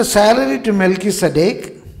was not a salary to Melchizedek.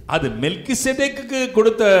 அது மெல்கிசேதேக்குக்கு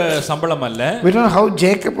கொடுத்த சம்பளம் அல்ல. We don't know how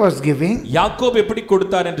Jacob was giving. யாக்கோபு எப்படி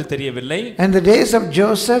கொடுத்தார் என்று தெரியவில்லை. And the days of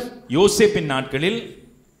Joseph, யோசேப்பின் நாட்களில்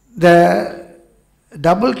the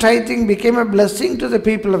double tithing became a blessing to the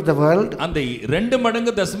people of the world. அந்த 2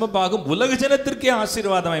 மடங்கு தசம பாகம் உலக ஜனத்திற்கே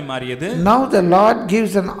ஆசீர்வாதமாய் மாறியது. Now the Lord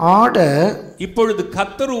gives an order. இப்பொழுது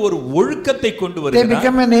கர்த்தர் ஒரு ஒழுக்கத்தை கொண்டு வருகிறார். They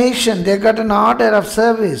become a nation. They got an order of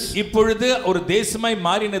service. இப்பொழுது ஒரு தேசமாய்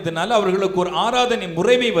மாறினதனால அவர்களுக்கு ஒரு ஆராதனை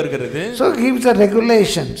முறைமை வருகிறது. So he gives the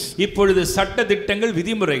regulations. இப்பொழுது சட்ட திட்டங்கள்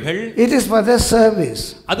விதிமுறைகள். It is for their service.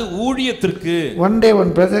 அது ஊழியத்திற்கு. One day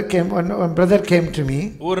one brother came to me.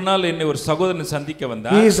 ஒரு நாள் என்னை ஒரு சகோதரன் சந்திக்க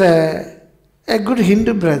வந்தார். He is a good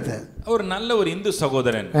Hindu brother. ஒரு நல்ல ஒரு இந்து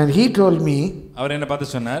சகோதரன். And he told me, அவர் என்ன பார்த்து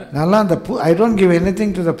சொன்னார், I don't give anything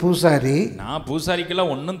to the pusari. நான்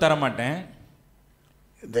பூசாரிக்கெல்லாம் ஒண்ணும் தர மாட்டேன்.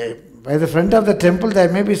 By the front of the temple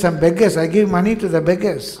there may be some beggars. I give money to the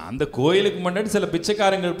beggars. அந்த கோயிலுக்கு முன்னாடி சில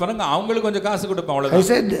பிச்சைக்காரங்க இருப்பாங்க, அவங்களுக்கு கொஞ்சம் காசு கொடுப்பேன் அவ்வளவுதான். I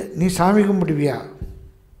said, நீ சாமி கும்பிடுவியா?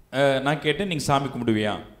 நான் கேட்டேன், நீங்க சாமி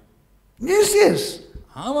கும்பிடுவியா? Yes.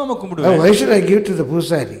 ஆமாமா கும்பிடுவேன். Why should I give to the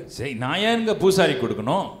pusari? சரி, நான் ஏங்க பூசாரி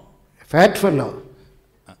கொடுக்கணும்? Fat fellow.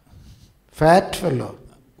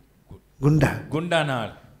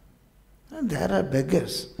 குண்டானாள். There are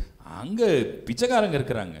beggars. அங்க பிச்சைக்காரங்க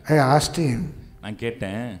இருக்காங்க. I asked him, நான்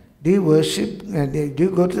கேட்டேன், do you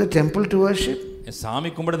go to the temple to worship?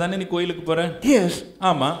 சாமி கும்பிட தானே நீ கோயிலுக்கு போற? Yes.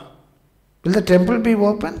 ஆமா. Will the temple be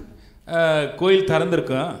open? கோயில்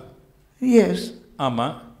திறந்திருக்கா? Yes. ஆமா.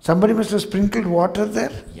 Somebody must have sprinkled water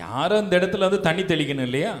there. யாரோ அந்த இடத்துல வந்து தண்ணி தெளிக்கணும்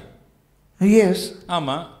இல்லையா? Yes.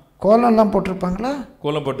 ஆமா. கோலம் எல்லாம் போட்டிருப்பாங்களா?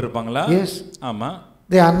 கோலம் போட்டிருப்பாங்களா? Yes. ஆமா.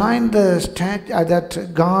 They anoint the statue that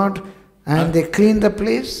God and they clean the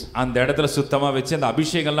place. அந்த இடத்துல சுத்தமா வச்சு அந்த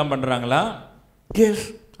அபிஷேகம் எல்லாம் பண்றாங்களா? Yes.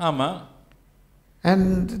 ஆமா. And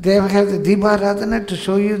they have the Deeparadhana to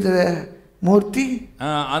show you the Murti.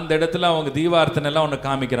 அந்த இடத்துல அவங்க தீபார்த்தனை எல்லாம் ஒன்னு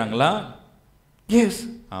காமிக்கறாங்களா? Yes.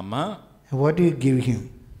 ஆமா. What do you give him?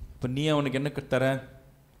 இப்ப நீ அவனுக்கு என்ன தர?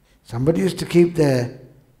 Somebody used to keep the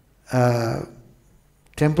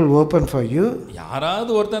temple open for you. யாராவது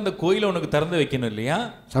ஒருத்தன் அந்த கோயிலை உனக்கு திறந்து வைக்கணும் இல்லையா?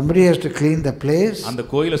 Somebody has to clean the place. அந்த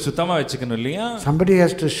கோயிலை சுத்தமா வச்சுக்கணும் இல்லையா? Somebody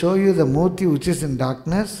has to show you the Murti which is in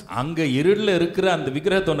darkness. அங்க இருள்ல இருக்கிற அந்த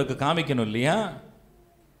விக்கிரகத்தை உனக்கு காமிக்கணும் இல்லையா?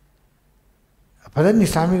 அப்பதான் நீ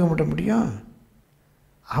சாமி கும்பிட முடியும்.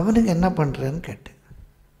 அவனுக்கு என்ன பண்றேன்னு கேட்டு.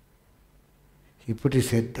 He put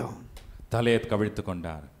his head down. தலையை கவிழ்த்து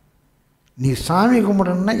கொண்டார். நீ சாமி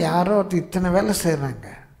கும்பிடணும்னா யாரோ இத்தனை வேலை செய்றாங்க,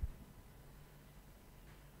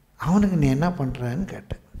 அவனுக்கு நீ என்ன பண்றன்னு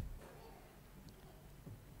கேட்ட.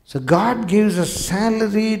 So God gives a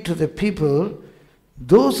salary to the people,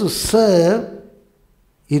 those who serve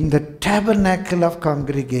in the tabernacle of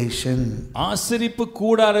congregation. ஆசரிப்பு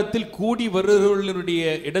கூடாரத்தில் கூடி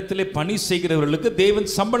வருகிறவர்களுடைய இடத்திலே பணி செய்கிறவர்களுக்கு தேவன்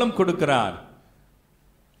சம்பளம் கொடுக்கிறார்.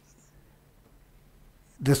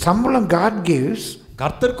 The சம்பளம் God gives,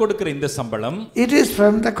 கர்த்தர் கொடுக்கிற இந்த சம்பளம், it is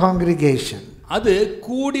from the congregation. அது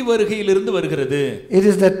கூடி வருகையிலிருந்து வருகிறது. It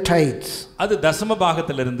is the tithes. அது தசம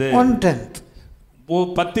பாகத்திலிருந்து 1/10.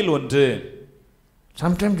 10%.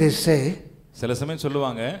 Sometimes they say, சில சமயம்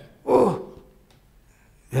சொல்லுவாங்க, oh,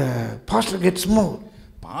 pastor gets more.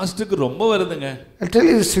 பாஸ்டருக்கு ரொம்ப வருதுங்க. I'll tell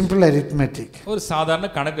you a simple arithmetic. ஒரு சாதாரண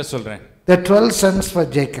கணக்கு சொல்றேன். The 12 sons for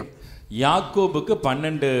Jacob. யாக்கோபுக்கு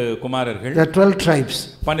 12 குமாரர்கள். There are 12 tribes.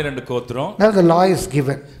 12 கோத்திரம். Now the law is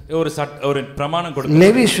given. ஒரு பிரமாணம் கொடுக்கப்பட்டது.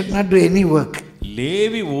 Levi should not do any work.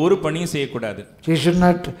 Levi ஒரு பணியும் செய்யக்கூடாது. He should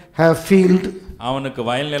not have field. அவனுக்கு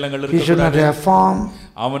வயல் நிலங்கள் He should not இருக்கக்கூடாது. have farm.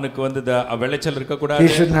 அவனுக்கு விளைச்சல் இருக்கக்கூடாது. He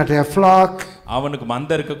should not have flock. அவனுக்கு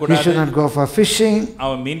மந்த He இருக்கக்கூடாது. should not go for fishing.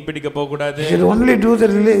 அவன் மீன் பிடிக்க போக கூடாது. He should only do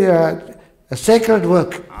the sacred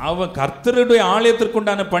work. அவன் கர்த்தருடைய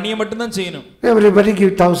ஆலயத்திற்குண்டான பணியை மட்டும் தான் செய்யணும். Everybody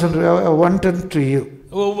give 1,000 to you.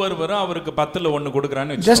 ஒவ்வொருவரும் அவருக்கு 10ல 1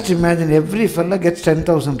 கொடுக்கறான்னு வெச்சு. Just imagine every fellow gets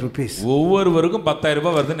 10,000 rupees. ஒவ்வொருவருக்கும் 10,000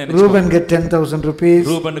 ரூபாய் வருதுன்னு நினைச்சு. Reuben get 10,000 rupees.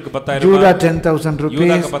 ரூபனுக்கு 10,000 Judah ரூபாய். 10,000 rupees.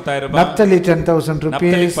 யூதாக்கு 10,000 ரூபாய். Naphtali 10,000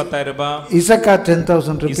 rupees. நப்தலிக்கு 10,000 ரூபாய். Issachar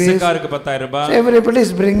 10,000 rupees. இசக்காருக்கு 10,000 ரூபாய். So everybody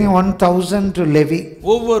is bringing 1,000 to Levi.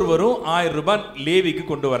 ஒவ்வொருவரும் 1000 ரூபாய் லேவிக்கு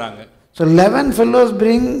கொண்டு வராங்க. So 11 fellows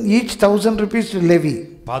bring each 1,000 rupees to Levi.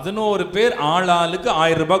 11 பேர் ஆளாளுக்கு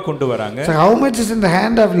 1000 ரூபாய் கொண்டு வராங்க. So how much is in the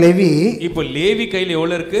hand of Levi? இப்போ லேவி கையில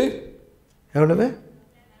எவ்வளவு இருக்கு? எவ்வளவு?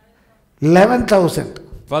 11,000.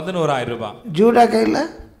 11,000 ரூபாய். ஜூடா கையில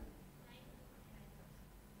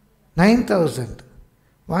 9,000.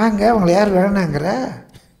 வாங்க உங்களை யார் வேணாங்கிற?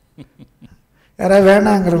 யாரா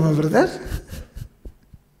வேணாங்கிறோமா பிரதர்?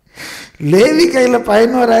 லேவி கையில்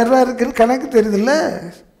 11,000 ரூபாய் இருக்குன்னு கணக்கு தெரியுதுல்ல?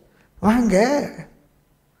 வாங்க.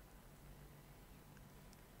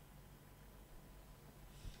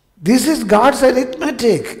 This is God's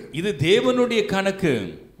arithmetic. இது தேவனுடைய கணக்கு.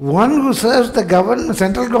 One who serves the government,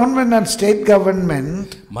 central government and state government,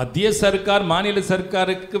 மத்திய சர்க்கார் மாநில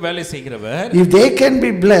சர்க்காருக்கு வேலை செய்கிறவர், if they can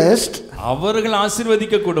be blessed, அவர்கள்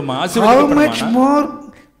ஆசீர்வதிக்க கூடுமா? how much more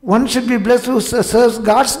one should be blessed who serves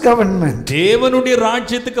God's government? தேவனுடைய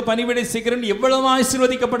ராஜ்யத்துக்கு பணிவிடை செய்கிறவன் எவ்வளவு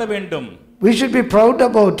ஆசீர்வதிக்கப்பட வேண்டும். We should be proud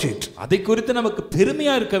about it. அதை குறித்து நமக்கு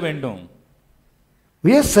பெருமையா இருக்க வேண்டும்.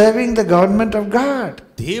 We are serving the government of God.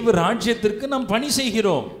 தேவ ராஜ்யத்திற்கு நாம் பணி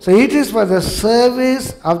செய்கிறோம். So it is for the service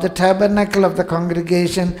of the tabernacle of the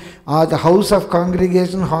congregation or the house of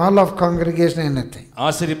congregation, hall of congregation, anything.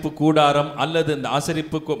 ஆசரிப்பு கூடாரம் அல்லது இந்த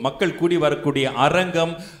ஆசரிப்பு மக்கள் கூடி வரக்கூடிய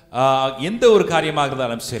அரங்கம் எந்த ஒரு காரியமாக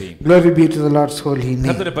இருந்தாலும் சரி. Glory be to the Lord's holy name.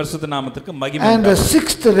 கர்த்தருடைய பரிசுத்த நாமத்திற்கு மகிமை. And the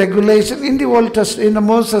 6th regulation in the Old Testament, in the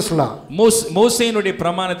Moses law. மோசேயினுடைய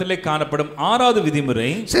பிரமாணத்திலே காணப்படும் 6வது விதிமுறை.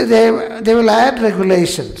 So they will add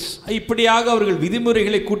regulations. இப்படியாக அவர்கள் விதிமுறைகளை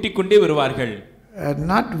கூட்டிக் கொண்டே வருவார்கள்.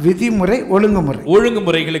 Not விதிமுறை, ஒழுங்குமுறை.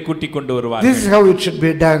 ஒழுங்குமுறைகளை கூட்டிக் கொண்டு வருவார்கள். This is how it should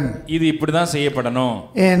be done. இது இப்படி தான் செய்யப்படணும்.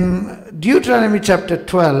 In Deuteronomy chapter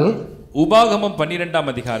 12, உபாகமம்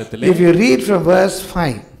 12ஆம் அதிகாரத்திலே, if you read from verse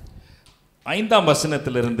 5 5ஆம்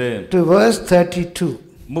வசனத்திலிருந்து to verse 32,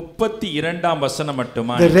 32ஆம் வசனம்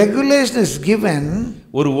மட்டுமா the regulation is given.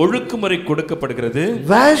 ஒரு ஒழுங்குமுறை கொடுக்கப்படுகிறது.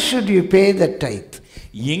 Where should you pay the tithe?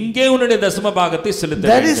 எங்கே உன்னுடைய தசம பாகத்தை செலுத்த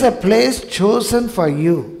வேண்டும்? That is a place chosen for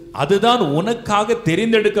you. அதுதான் உனக்காக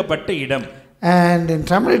தெரிந்தெடுக்கப்பட்ட இடம். And in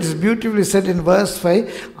Tamil it is beautifully said in verse 5,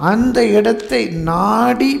 அந்த இடத்தை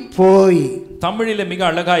நாடி போய். தமிழில மிக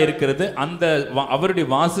அழகா இருக்கிறது. அந்த அவருடைய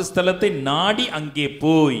வாசஸ்தலத்தை நாடி அங்கே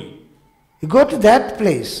போய். You go to that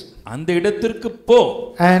place. அந்த இடத்திற்கு போ.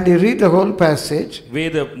 And you read the whole passage.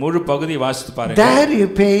 வேத முழு பகுதியை வாசித்து பாருங்க. There you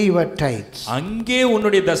pay your tithes. அங்கே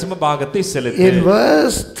உன்னுடைய தசம பாகத்தை செலுத்து. In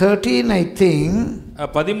verse 13 I think,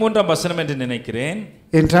 13ஆம் வசனம் என்று நினைக்கிறேன்.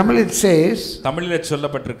 in Tamil it says, தமிழில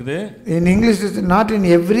சொல்லப்பட்டிருக்குது. in English it is not in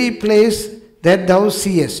every place that thou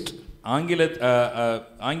seest.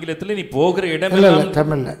 ஆங்கிலத்தில் நீ போகிற இடமெல்லாம்,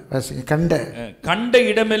 தமிழ்ல கண்ட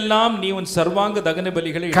இடமெல்லாம் நீ உன் சர்வாங்க தகன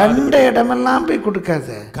பலிகளை, கண்ட இடமெல்லாம் போய் கொடுக்காத.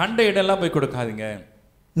 கண்ட இடமெல்லாம் போய் கொடுக்காதீங்க.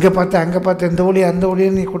 இங்க பார்த்து அங்க பார்த்து இந்த ஒளி அந்த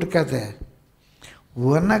ஒளியை நீ கொடுக்காத.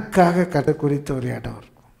 உனக்காக கதை குறித்த ஒரு இடம்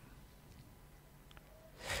இருக்கும்.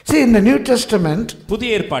 See, in the New Testament,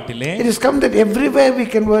 புதிய ஏற்பாட்டிலே, it is come that everywhere we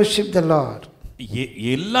can worship the Lord.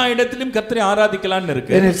 எல்லா இடத்திலும் கர்த்தரை ஆராதிக்கலாம்னு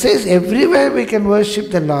இருக்கு. When it says everywhere we can worship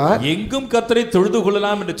the Lord, எங்கும் கர்த்தரை தொழுது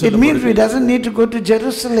கொள்ளலாம் என்று சொல்லுது. It means we doesn't need to go to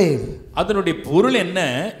Jerusalem. அதனுடைய பொருள் என்ன?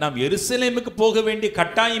 நாம் எருசலேமுக்கு போக வேண்டிய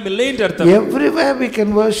கட்டாயம் இல்லை என்று அர்த்தம். Everywhere we can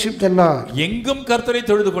worship the Lord. எங்கும் கர்த்தரை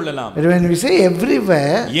தொழுது கொள்ளலாம். When we say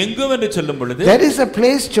everywhere, எங்கும் என்று சொல்லும் பொழுது, there is a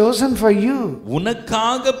place chosen for you.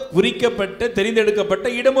 உனக்காக குறிக்கப்பட்ட தெரிந்தெடுக்கப்பட்ட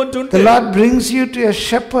இடம் ஒன்று உண்டு. The Lord brings you to a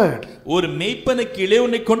shepherd. ஒரு மேய்ப்பனுக்கு கீழே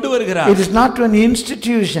உன்னை கொண்டு வருகிறார். It is not to an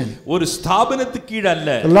institution. ஒரு ஸ்தாபனத்துக்கு கீழ அல்ல.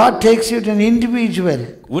 The Lord takes you to an individual.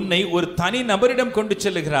 உன்னை ஒரு தனி நபரிடம் கொண்டு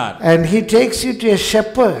செல்கிறார். And he takes you to a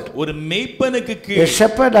shepherd. ஒரு மேய்ப்பனுக்கு a கீழ்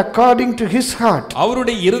shepherd according to his heart.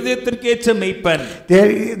 அவருடைய இருதயத்திற்கேற்ற மேய்ப்பன்.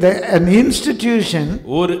 An institution,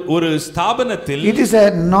 ஒரு ஸ்தாபனத்தில் it is a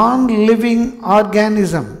non-living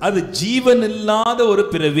organism. அது ஜீவன் இல்லாத ஒரு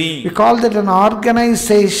பிறவி. We call that an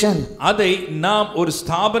organization. அதை நாம் ஒரு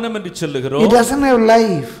ஸ்தாபனம் என்று சொல்லுகிறோம். It doesn't have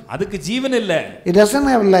life. அதுக்கு ஜீவன் இல்ல. It doesn't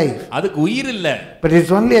have life. அதுக்கு உயிர் இல்ல. But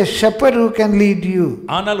it's only a shepherd who can lead you.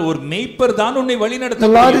 ஆனால் ஒரு மேய்ப்பர் தான் உன்னை வழிநடத்த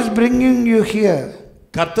The Lord is bringing you here.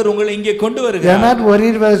 கர்த்தர் உங்களை இங்கே கொண்டு You are வருகிறார். not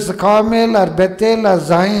worried whether it's Carmel or Bethel or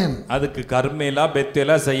Zion. அதுக்கு கர்மேலா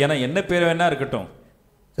பெத்தேலா சையனா என்ன பேர் வேணா இருக்கட்டும்.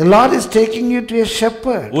 The Lord is taking you to a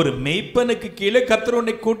shepherd. ஒரு மேய்ப்பனுக்கு கீழே கர்த்தர்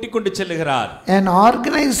உன்னை கூட்டிக் கொண்டு செல்கிறார். An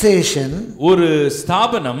organization ஒரு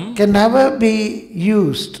ஸ்தாபனம் can never be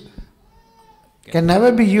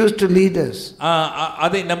used to lead us.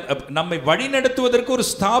 அதை நம்மை வழிநடத்துவதற்கு ஒரு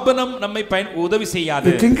ஸ்தாபனம் நம்மை உதவி செய்யாது.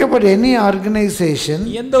 You think about any organization,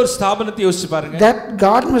 எந்த ஒரு ஸ்தாபனத்தை யோசிச்சு பாருங்க. that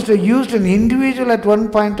God must have used an individual at one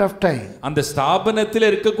point of time. அந்த ஸ்தாபனத்தில்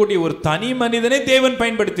இருக்கக்கூடிய ஒரு தனி மனிதனை தேவன்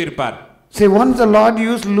பயன்படுத்தி இருப்பார். See, once the Lord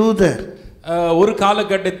used Luther. ஒரு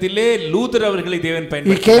காலகட்டத்திலே லூதர் அவர்களை தேவன் He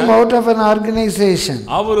பயன்படுத்தினார். came out of an organization.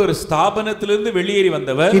 அவர் ஒரு ஸ்தாபனத்திலிருந்து வெளியேறி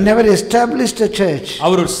வந்தவர். He never established a church.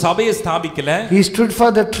 அவர் ஒரு சபையை ஸ்தாபிக்கல. He stood for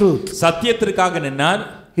the truth. சத்தியத்திற்காக நின்றார்.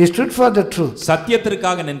 He stood for the truth.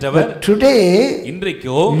 சத்தியத்திற்காக நின்றவர். But today,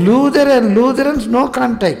 இன்றைக்கோ Luther and Lutherans no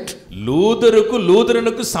contact. லூதருக்கும்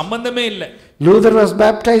லூதரனுக்கும் சம்பந்தமே இல்லை. Luther was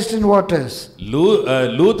baptized in waters.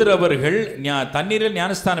 Luther அவர்கள் தண்ணீரில்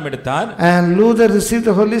ஞானஸ்தானம் எடுத்தார். And Luther received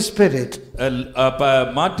the Holy Spirit.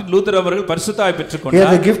 Martin Luther அவர்கள் பரிசுத்தாவியை He பெற்றுக்கொண்டார்.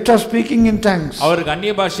 had the gift of speaking in tongues. அவருக்கு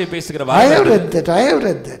அந்நிய பாஷை பேசுகிற I have read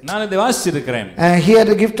that. நான் இதை வாசிச்சிருக்கிறேன். And he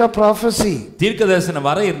had a gift of prophecy. தீர்க்கதரிசன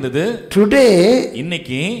வர இருந்தது. Today,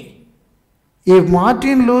 இன்னைக்கு if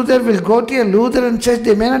Martin Luther will go to a Lutheran church,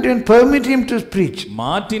 they may not even permit him to preach.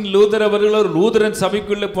 Martin Luther அவர்கள் ஒரு Lutheran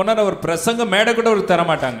சபைக்குள்ள போனார், அவர் பிரசங்க மேடை கூட அவர் தர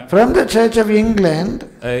மாட்டாங்க. From the Church of England,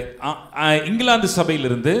 England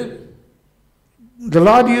சபையிலிருந்து the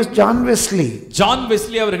Lord used John Wesley. John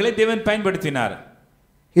Wesley அவர்களை தேவன் பயன்படுத்தினார்.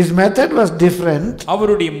 His method was different.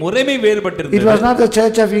 அவருடைய முறைமை வேறுபட்டிருந்தது. It was not the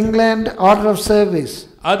Church of England order of service.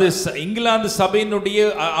 அது இங்கிலாந்து சபையினுடைய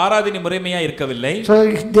ஆராதனை முறைமையா இருக்கவில்லை. So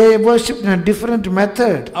they worshipped in a different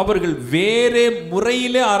method. அவர்கள் வேறே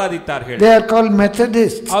முறையிலே ஆராதித்தார்கள். They are called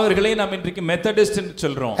Methodists. அவர்களை நாம் இன்றைக்கு மெத்தடிஸ்ட் என்று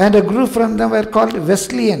சொல்றோம். And a group from them were called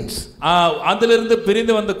Wesleyans. அதிலிருந்து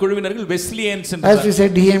பிரிந்து வந்த குழுவினர்கள் வெஸ்லியன்ஸ் என்று. As we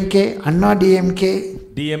said, DMK, Anna DMK.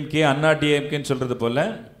 DMK, Anna DMK ன்னு சொல்றது போல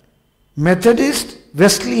Methodist,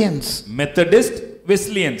 Wesleyans. Methodist,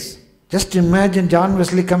 Wesleyans. Just imagine John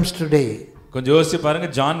Wesley comes today. கொஞ்சம் யோசிச்சு பாருங்க,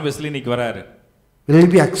 ஜான் வெஸ்லி இன்னைக்கு வராரு. Will he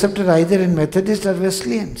be accepted either in Methodist or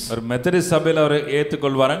Wesleyans? ஒரு மெத்தடிஸ்ட் சபையில அவரை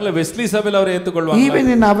ஏத்துக்கொள்வாங்க இல்ல வெஸ்லி சபையில அவரை ஏத்துக்கொள்வாங்க.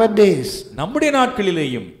 Even in our days, நம்முடைய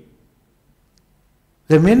நாட்களிலேயும்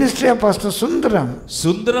the ministry of Pastor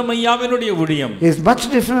Sundaram ஐயாவினுடைய ஊழியம் is much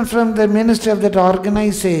different from the ministry of that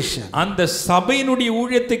organization. அந்த சபையினுடைய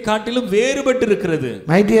ஊழியத்தை காட்டிலும் வேறுபட்டு இருக்கிறது.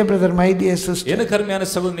 My dear brother, my dear sister, எனக்கு அருமையான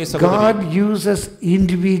சகோதரனே சகோதரி, God uses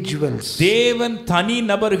individuals. தேவன் தனி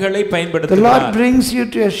நபர்களை The பயன்படுத்துகிறார். Lord brings you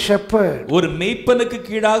to a shepherd, ஒரு மேய்ப்பனுக்கு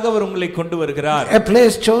கீழாக அவர் உங்களை கொண்டு வருகிறார். a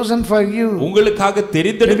place chosen for you. உங்களுக்காக Maybe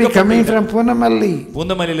தெரிந்தெடுக்கப்பட்ட coming from Punamalli,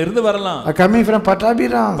 பூந்தமல்லியில இருந்து வரலாம், or coming from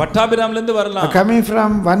Pattabiram, பட்டாபிராம்ல இருந்து or வரலாம், coming from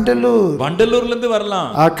Vandalur, வண்டலூர்ல இருந்து வரலாம்,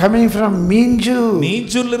 or coming from Minju.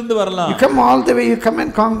 மீஞ்சூர்ல இருந்து வரலாம். You come all the way, you come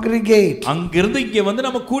and congregate. அங்கிருந்து இங்க வந்து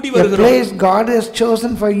நம்ம கூடி The வருகிறோம். place God has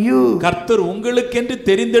chosen for you. கர்த்தர் உங்களுக்கென்று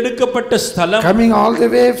தெரிந்தெடுக்கப்பட்ட ஸ்தலம். Coming all the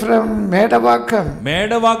way from Medavakkam,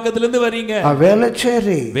 மேடவாக்கத்துல இருந்து வரீங்க, Velaichal,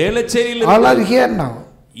 வேளச்சேரியில all are இருந்து here now.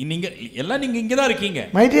 நீங்க எல்லாம் நீங்க இங்க தான் இருக்கீங்க.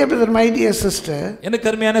 My dear brother, my dear sister, எனக்கு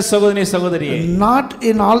அருமையான சகோதரனே சகோதரியே, not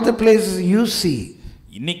in all the places you see.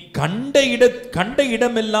 இன்னைக்கு கண்ட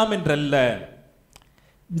இடமெல்லாம் என்றல்ல.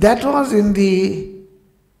 That was in the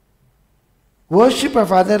worship of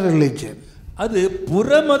other religion. அது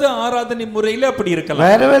புறமத ஆராதனை முறையில அப்படி இருக்கலாம்.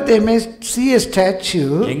 Wherever they may see a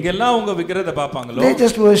statue, எங்கெல்லாம் உங்க விக்கிரகத்தை பாப்பாங்களோ, they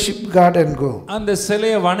just worship God and go. அந்த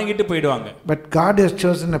சிலையை வணங்கிட்டு போயிடுவாங்க. But God has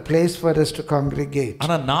chosen a place for us to congregate.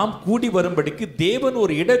 ஆனா நாம் கூடி வரும்படிக்கு தேவன்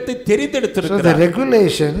ஒரு இடத்தை So தெரிந்தெடுத்திருக்கிறார். the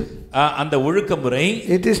regulation, அந்த ஒழுக்கமுறை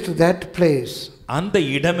it is to that place. அந்த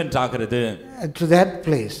இடம் என்றாகிறது. To that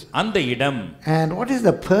place. அந்த இடம். And what is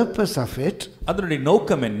the purpose of it? அதனுடைய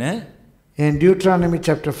நோக்கம் என்ன? In Deuteronomy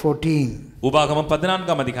chapter 14, உபாகமம்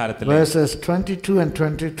 14ஆம் அதிகாரத்தில் verses 22 and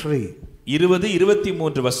 23. 20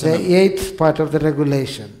 23 The வசனம். 8th part of the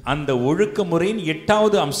regulation. அந்த ஒழுக்க முறையின்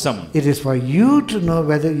 8வது அம்சம். It is for you to know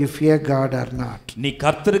whether you fear God or not. நீ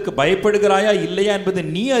கர்த்தருக்கு பயப்படுகிறாயா இல்லையா என்பதை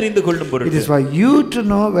நீ அறிந்து கொள்ளும் It பொருட்டு. is for you to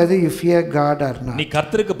know whether you fear God or not. நீ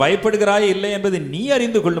கர்த்தருக்கு பயப்படுகிறாயா இல்லையா என்பதை நீ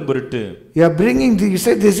அறிந்து கொள்ளும் பொருட்டு. You are bringing you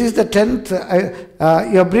say this is the 10th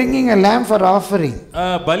you are bringing a lamb for offering.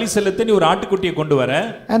 பலி செலுத்த நீ ஒரு ஆட்டுக்குட்டியை கொண்டு வர.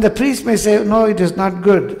 And the priest may say no, it is not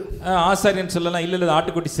good. ஆசாரியன் சொல்லலாம் இல்ல இல்ல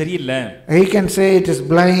ஆட்டுக்குட்டி சரியில்லை. He can say it is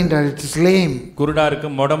blind or it is lame. குருடா இருக்கு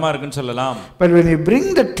மொடமா இருக்குன்னு சொல்லலாம். But when you bring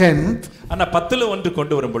the 10th, ஆனா 10ல ஒன்று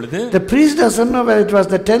கொண்டு வரும் பொழுது the priest doesn't know whether it was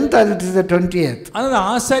the 10th or it is the 20th. அந்த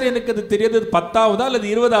ஆசாரியனுக்கு அது தெரியாது 10ஆவதா அல்லது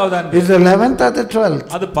 20ஆவதா. It is the 11th or the 12th.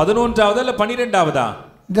 அது 11ஆவதா இல்ல 12ஆவதா.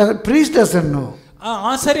 The priest doesn't know.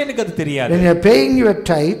 ஆசாரியனுக்கு அது தெரியாது. When you are paying your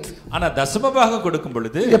tithe, ஆனா தசமபாகம் கொடுக்கும்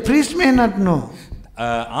பொழுது the priest may not know.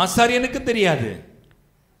 ஆசாரியனுக்கு தெரியாது.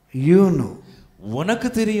 You know. உனக்கு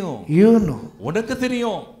தெரியும். You know. உனக்கு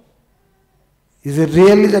தெரியும். Is it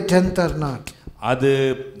really the 10th or not? அது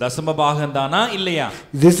தசமபாகம் தானா இல்லையா?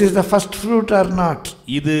 This is the first fruit or not?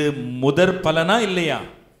 இது முதற் பலனா இல்லையா?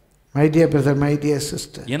 My dear brother, my dear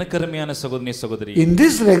sister. எனக்கு அருமையான சகோதரனே சகோதரி. In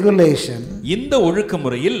this regulation, இந்த ஒழுக்க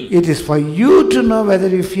முறையில் it is for you to know whether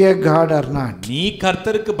you fear God or not. நீ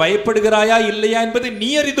கர்த்தருக்கு பயப்படுகிறாயா இல்லையா என்பதை நீ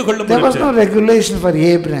அறிந்து கொள்ளும் There was பொருட்டு. no regulation for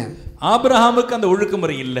Abraham. ஆபிரகாமுக்கு அந்த ஒழுக்க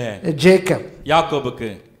முறை இல்ல. Jacob. யாக்கோபுக்கு.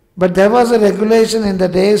 But there was a regulation in the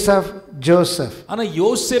days of Joseph. ஆனா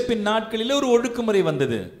யோசேப்பின் நாட்களிலே ஒரு ஒழுக்க முறை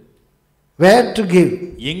வந்தது. Where to give?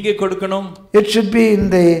 எங்கே கொடுக்கணும்? It should be in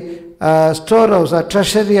the storehouse or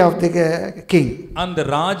treasury of the king. அந்த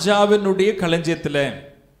ராஜாவினுடைய களஞ்சியத்திலே.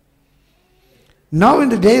 Now in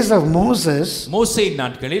the days of Moses, மோசேயின்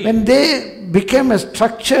நாட்களில் when they became a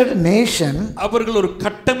structured nation, அவர்கள் ஒரு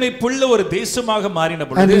கட்டமைப்புள்ள ஒரு தேசமாக மாறின and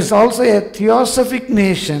பொழுது it's also a theosophic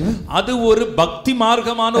nation, அது ஒரு பக்தி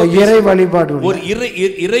மார்க்கமான ஒரு இறை வழிபாடு ஒரு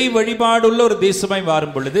இறை வழிபாடுள்ள ஒரு தேசமாய்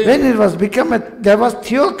மாறும் பொழுது when it was become there was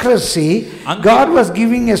theocracy, God was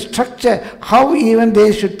giving a structure how even they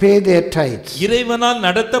should pay their tithes. இறைவனால்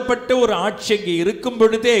நடத்தப்பட்ட ஒரு ஆட்சி இருக்கும்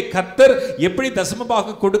பொழுதே கர்த்தர் எப்படி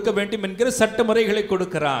தசமபாகம் கொடுக்க வேண்டும் என்கிற சட்டமுறைகளை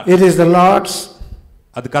கொடுக்கிறார். It is the Lord's.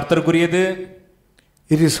 அது கர்த்தருக்குரியது.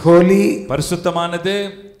 It is holy. பரிசுத்தமானது.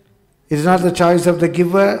 It is not the choice of the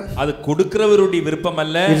giver. அது கொடுக்கிறவருடைய விருப்பம்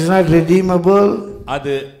அல்ல. It is not redeemable.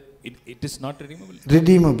 அது it is not redeemable.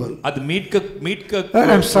 Redeemable. அது மீட்க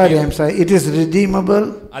I'm sorry. It is redeemable.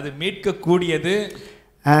 அது மீட்க கூடியது.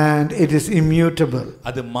 And it is immutable.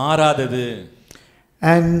 அது மாறாதது.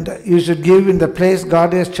 And you should give in the place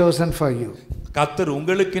God has chosen for you. கர்த்தர்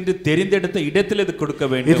உங்களுக்கென்று தெரிந்தெடுத்த இடத்தில் இது கொடுக்க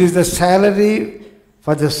வேண்டும். It is the salary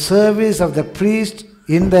for the service of the priest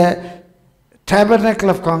in the tabernacle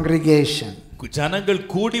of congregation. ஜனங்கள்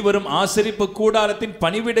கூடி வரும் ஆசரிப்பு கூடாரத்தின்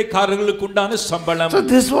பணிவிடைக்காரர்களுக்கு உண்டான சம்பளம். So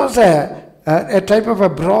this was a type of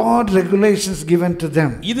a broad regulations given to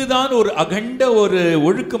them. இதுதான் ஒரு அகண்ட ஒரு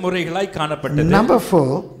ஒழுக்க முறைகளாய் காணப்பட்டது. Number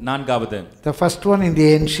 4. நான்காவது. The first one in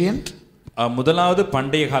the ancient. முதலாவது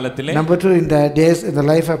பண்டைய காலத்திலே. Number 2 in the days in the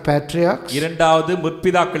life of patriarchs. இரண்டாவது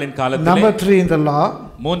முற்பிதாக்களின் காலத்திலே. Number 3 in the law.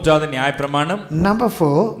 மூன்றாவது நியாயப்பிரமாணம். Number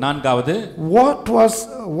 4. நான்காவது.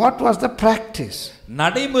 What was the practice?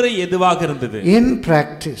 நடைமுறை எதுவாக இருந்தது? In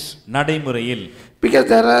practice. நடைமுறையில். Because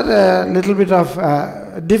there are a little bit of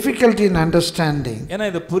difficulty in understanding. ஏன்னா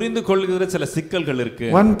இது புரிந்து கொள்கிற சில சிக்கல்கள் இருக்கு.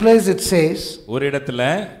 One place it says ஒரு இடத்துல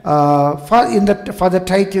for the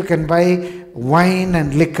tithe you can buy wine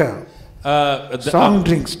and liquor. Strong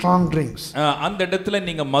drinks. அந்த இடத்துல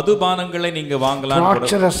நீங்க மதுபானங்களை நீங்க வாங்கலாம்.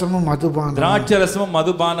 திராட்சரசமும் மதுபானம். திராட்சரசமும்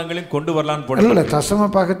மதுபானங்களையும் கொண்டு வரலாம்னு போடுறாங்க. இல்ல தசம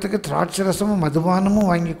பாகத்துக்கு திராட்சரசமும் மதுபானமும்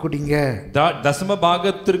வாங்கி குடிங்க. தசம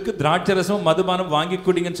பாகத்திற்கு திராட்சரசமும் மதுபானம் வாங்கி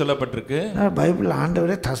குடிங்கன்னு சொல்லப்பட்டிருக்கு. பைபிள்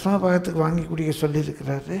ஆண்டவரே தசம பாகத்துக்கு வாங்கி குடிக்க சொல்லி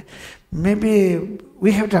இருக்கிறாரு. Maybe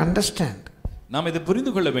we have to understand. நாம் இதை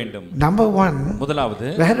புரிந்து கொள்ள வேண்டும். Number 1. முதலாவது.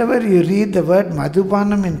 Wherever you read the word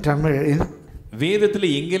மதுபானம் in Tamil, வேதத்துல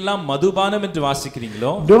எங்கெல்லாம் மதுபானம் என்று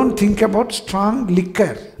வாசிக்கிறீங்களோ, don't think about strong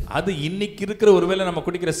liquor. அது இன்னைக்கு இருக்கிற ஒருவேளை நம்ம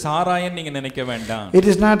குடிக்கிற சாராயம் நீங்க நினைக்க வேண்டாம். It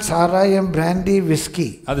is not சாராயம், brandy, whiskey.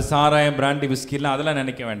 அது சாராயம், பிராண்டி, விஸ்கி எல்லாம் அதெல்லாம்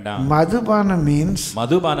நினைக்க வேண்டாம். மதுபானம் means,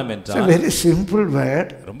 மதுபானம் என்றால் it's a very simple word.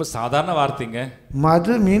 ரொம்ப சாதாரண வார்த்தைங்க.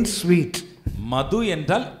 மது means sweet. மது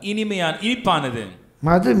என்றால் இனிப்பானது.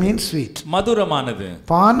 மது means sweet. மதுரமானது.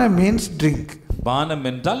 பானம் means drink. பானம்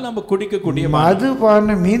என்றால் நம்ம குடிக்கக்கூடிய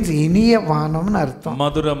மதுபானம் means இனிய பானம்னு அர்த்தம்.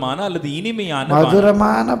 மதுரமான அல்லது இனிமையான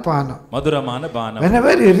மதுரமான பானம். மதுரமான பானம்.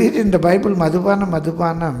 Whenever you read in the Bible மதுபானம்,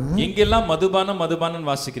 எங்கெல்லாம் மதுபானம்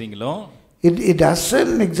வாசிக்கிறீங்களோ, it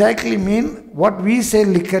doesn't exactly mean what we say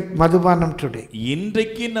liquor மதுபானம் today.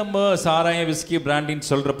 இன்றைக்கு நம்ம சாராயம், விஸ்கி, பிராண்டின்னு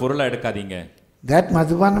சொல்ற பொருளை எடுக்காதீங்க. That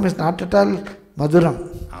மதுபானம் is not at all மதுரம்.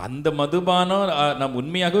 அந்த மதுபானம் நாம்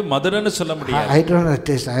உண்மையாகவே மதுரம்னு சொல்ல முடியாது. I don't know the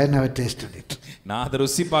taste. I have never tasted it. நான் அதை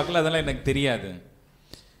ருசி பார்க்கல, அதெல்லாம் எனக்கு தெரியாது.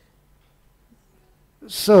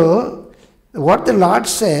 So what the Lord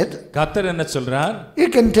said, கர்த்தர் என்ன சொல்றார்? you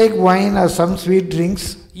can take wine or some sweet drinks.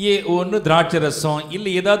 ஒன்னு திராட்சை ரசம் இல்ல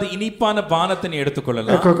ஏதாவது இனிப்பான பானத்தை நீ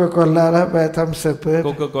எடுத்துக்கொள்ளலாம். Coca-Cola, thumbs up,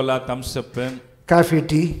 Coca-Cola, thumbs up, coffee,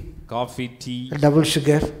 tea, double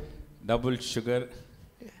sugar.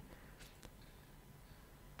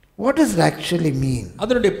 What does it actually mean?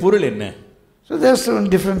 அதனுடைய பொருள் என்ன? So there's some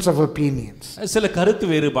difference of opinions. சில கருத்து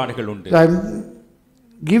வேறுபாடுகள் உண்டு. I'm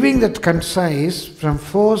giving that concise from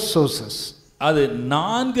 4 sources. அது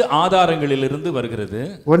 4 ஆதாரங்களிலிருந்து வருகிறது.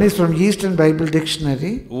 One is from Eastern Bible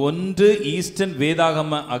Dictionary. ஒன்று ஈஸ்டர்ன்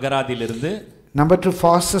வேதாகம அகராதியிலிருந்து. Number 2,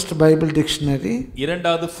 Fastest Bible Dictionary.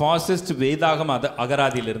 இரண்டாவது ஃபாஸ்டஸ்ட் வேதாகம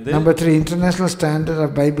அகராதியிலிருந்து. Number 3, International Standard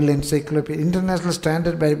Bible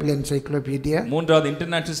Encyclopedia. மூன்றாவது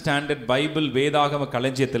இன்டர்நேஷனல் ஸ்டாண்டர்ட் பைபிள் வேதாகம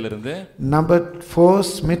களஞ்சியத்திலிருந்து. Number 4,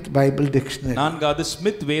 Smith Bible Dictionary. நான்காவது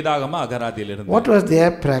ஸ்மித் வேதாகம அகராதியிலிருந்து. What was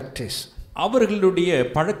their practice? அவர்களுடைய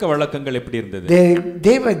பழக்க வழக்கங்கள் எப்படி இருந்தது?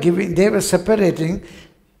 They were separating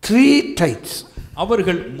 3 tithes.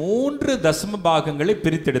 அவர்கள் 3 தசம பாகங்களை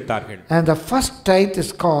பிரித்தெடுத்தார்கள். And the first tithe is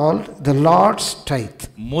called the Lord's tithe.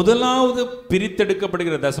 முதலாவது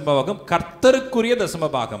பிரித்தெடுக்கப்படுகிற தசம பாகம் கர்த்தருக்குரிய தசம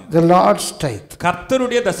பாகம். The Lord's tithe.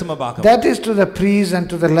 கர்த்தருடைய தசம பாகம். That is to the priests and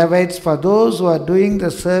to the Levites, for those who are doing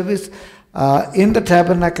the service in the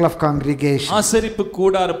tabernacle of congregation. ஆசரிப்பு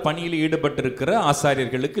கூடார பணியில் ஈடுபட்டிருக்கிற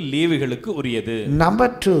ஆசாரியர்களுக்கு லேவிகளுக்கு உரியது. Number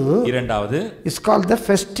 2, இரண்டாவது is called the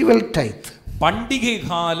festival tithe. பண்டிகை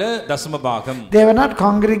கால தசம பாகம். They were not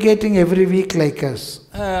congregating every week like us.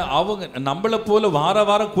 அவங்க நம்மள போல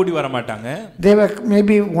வாரம் கூடி வர மாட்டாங்க. They were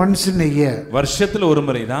maybe once in a year. வருஷத்துல ஒரு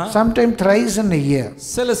முறை தான். Sometimes thrice in a year.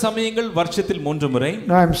 சில சமயங்கள் வருஷத்தில் 3 முறை.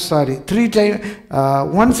 No, I'm sorry. 3 times,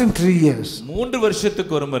 once in 3 years. 3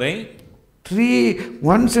 வருஷத்துக்கு ஒரு முறை.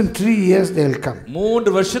 Once in 3 years they will come.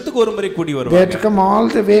 3 வருஷத்துக்கு ஒரு முறை கூடி வருவாங்க. They have to come all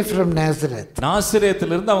the way from Nazareth.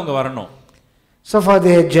 நாசரேத்துல இருந்து அவங்க வரணும். So for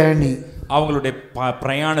their journey, அவங்களுடைய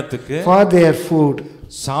பிரயாணத்துக்கு, for their food,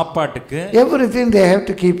 சாப்பாட்டுக்கு, everything they have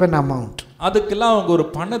to keep an amount. அதுக்கெல்லாம் அவங்க ஒரு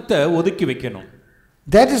பணத்தை ஒதுக்கி வைக்கணும்.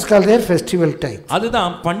 That is called their festival tithe.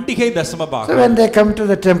 அதுதான் பண்டிகை தசம பாகம். So when they come to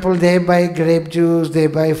the temple, they buy grape juice, they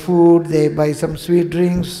buy food, they buy some sweet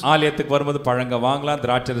drinks. ஆலயத்துக்கு வரும்போது பழங்க வாங்கலாம்,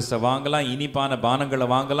 திராட்சை ரசம் வாங்கலாம், இனிப்பான பானங்களை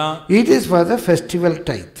வாங்கலாம். It is for the festival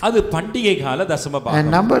tithe. அது பண்டிகை கால தசம பாகம். And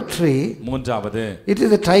number 3, மூன்றாவது, it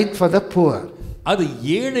is the tithe for the poor. அது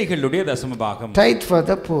ஏழைகளுடைய தசம பாகம். Tithe for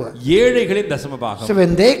the poor. ஏழைகளின் தசம பாகம். So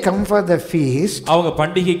when they come for the feast, அவங்க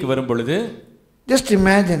பண்டிகைக்கு வரும் பொழுது, just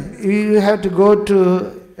imagine you have to go to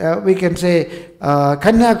we can say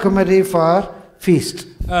Kanyakumari for feast.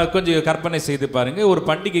 கொஞ்சம் கற்பனை செய்து பாருங்க, ஒரு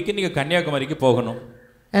பண்டிகைக்கு நீங்க கன்னியாகுமரிக்கு போகணும்.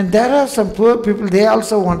 And there are some poor people, they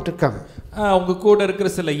also want to come. அவங்க கூட இருக்கிற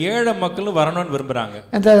சில ஏழை மக்களும் வரணும்னு விரும்புறாங்க.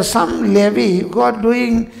 And there are some Levi who are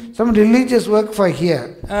doing some religious work for here.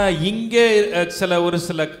 இங்க ஒரு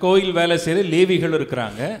சில கோயில் வேலை செய்யற லேவிகள்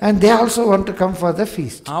இருக்காங்க. And they also want to come for the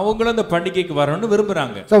feast. அவங்களும் அந்த பண்டிகைக்கு வரணும்னு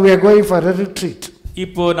விரும்புறாங்க. So we are going for a retreat.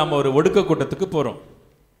 இப்போ நம்ம ஒரு ஒடுக்க கூட்டத்துக்கு போறோம்.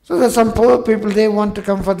 So there are some poor people, they want to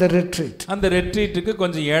come for the retreat. அந்த ரெட்ரீட்டுக்கு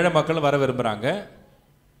கொஞ்சம் ஏழை மக்கள் வர விரும்புறாங்க.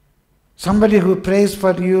 Somebody who prays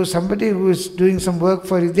for you, somebody who is doing some work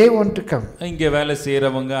for you, they want to come. இங்க வேலை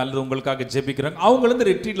செய்யறவங்க அல்லது உங்களுக்காக ஜெபிக்கறாங்க, அவங்களும் இந்த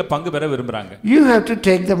ரெட்ரீட்ல பங்கு பெற விரும்புறாங்க. You have to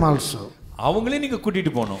take them also. அவங்களே நீங்க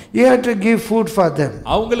கூட்டிட்டு போணும். You have to give food for them.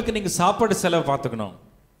 அவங்களுக்கு நீங்க சாப்பாடு செலவு பார்த்துக்கணும்.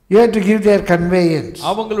 You have to give their conveyance.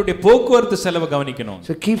 அவங்களுடைய போக்குவரத்து செலவு கவனிக்கணும்.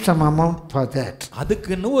 So keep some amount for that.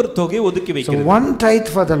 அதுக்குன்னு ஒரு தொகை ஒதுக்கி வைக்கிறது. So one tithe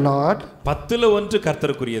for the Lord, 10ல் 1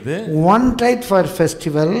 கர்த்தருக்குரியது. one tithe for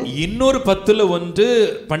festival, இன்னொரு 10ல் 1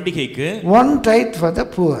 பண்டிகைக்கு. one tithe for the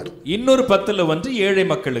poor. இன்னொரு 10ல் 1 ஏழை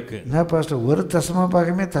மக்களுக்கு. என்ன பாஸ்டர், ஒரு தசம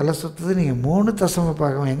பாகமே தலை சுத்துது, நீங்க 3 தசம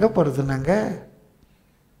பாகம் எங்க போறது நாங்க?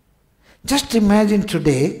 Just imagine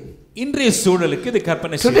today. இன்றைய சூழலுக்கு இது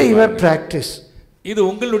கற்பனை செய்யுங்க. Today your practice. இது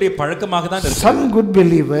உங்களுடைய பழக்கமாக தான் இருக்கு. Some good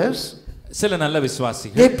believers, சில நல்ல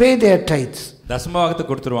விசுவாசிகள், they pay their tithes. தசமபாகத்தை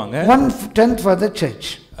கொடுத்துருவாங்க. 1/10 for the church.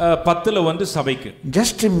 10ல் 1 சபைக்கு.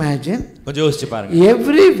 Just imagine. கொஞ்சம் யோசிச்சு பாருங்க.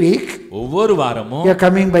 Every week, ஒவ்வொரு வாரமும் you are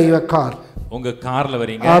coming by your car. உங்க கார்ல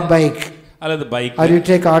வரீங்க. Or bike. அல்லது bike. Or you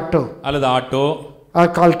take auto. அல்லது ஆட்டோ. Or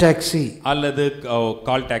call taxi. அல்லது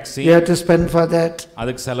call taxi. You have to spend for that.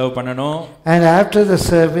 அதுக்கு செலவு பண்ணணும். And after the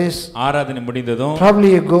service, ஆராதனை முடிந்ததும்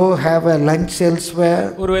probably you go have a lunch elsewhere.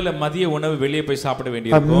 ஒருவேளை மதிய உணவு வெளியே போய் சாப்பிட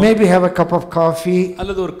வேண்டியிருக்கும். Or maybe have a cup of coffee.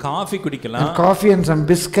 அல்லது ஒரு காபி குடிக்கலாம். And coffee and some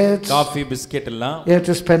biscuits. Coffee biscuit எல்லாம். You have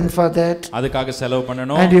to spend for that. அதுக்காக செலவு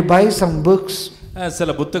பண்ணணும். And you buy some books.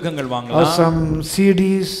 சில புத்தகங்கள் or வாங்கலாம், some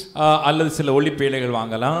CDs, அல்லது சில ஒளிப்பேழைகள்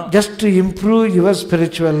வாங்கலாம், just to improve your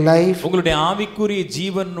spiritual life. உங்களுடைய ஆவிக்குரிய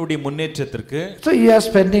ஜீவனுடைய முன்னேற்றத்திற்கு. So you are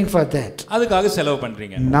spending for that. அதுக்காக செலவு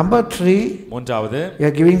பண்றீங்க. Number 3, மூன்றாவது, you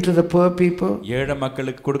are giving to the poor people. ஏழை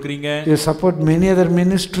மக்களுக்கு கொடுக்குறீங்க. You support many other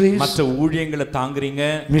ministries, மற்ற ஊழியங்களை தாங்குறீங்க,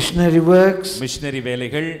 missionary works, மிஷனரி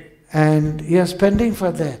வேலைகள், and you are spending for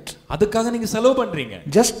that. அதுக்காக நீங்க செலவு பண்றீங்க.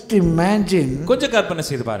 Just imagine, கொஞ்சம் கற்பனை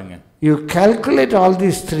செய்து பாருங்க. you calculate all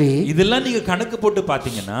these 3, இதெல்லாம் நீங்க கணக்கு போட்டு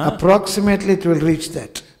பாத்தீங்கன்னா approximately it will reach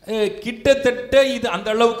that. கிட்டத்தட்ட இது அந்த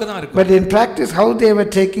அளவுக்கு தான் இருக்கும். But in practice, how they were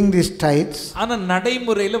taking these tithes? ஆனா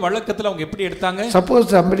நடைமுறையில வழக்கத்துல அவங்க எப்படி எடுத்தாங்க? Suppose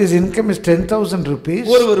somebody's income is 10,000 rupees.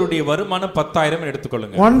 ஒருவருடைய வருமானம் 10,000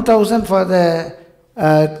 எடுத்துக்கொள்ளுங்க. 1,000 for the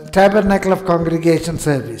tabernacle of congregation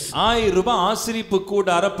service. 1000 ரூபாய் ஆசிரிப்பு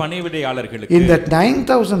கூடார பணிவிடையாளர்களுக்கு. In that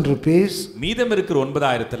 9,000 rupees, மீதம் இருக்கிற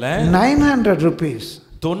 9,000ல 900 rupees,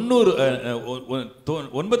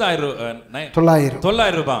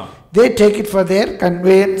 9,000 ரூபாய் they take it for their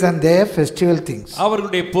conveyance and their festival things.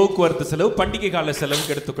 அவர்களுடைய போக்குவரத்து செலவு, பண்டிகை கால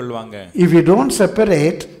செலவுக்கு எடுத்துக்கொள்வாங்க. If you don't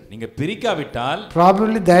separate, நீங்க பிரிக்காவிட்டால்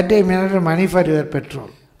probably that day you may not have money for your petrol.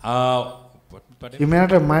 You may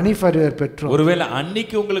not have money for your petrol. ஒருவேளை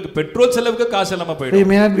அன்னைக்கு உங்களுக்கு பெட்ரோல் செலவுக்கு காசு இல்லாம You போயிடும்.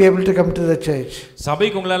 may not be able to come to the church.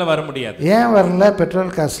 சபைக்கு உங்களால வர முடியாது. ஏன் வரல?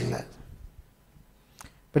 பெட்ரோல் காசு இல்ல.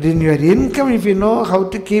 But in your income, if you know how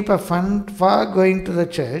to keep a fund for going to the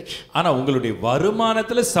church, ஆனா உங்களுடைய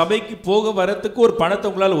வருமானத்துல சபைக்கு போக வரதுக்கு ஒரு பணத்தை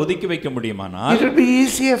உங்களால ஒதுக்கி வைக்க முடியுமானால் it will be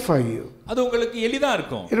easier for you. அது உங்களுக்கு எளிதா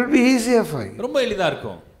இருக்கும். It will be easier for you. ரொம்ப எளிதா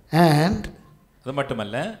இருக்கும். And அது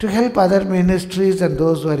மட்டுமல்ல, to help other ministries and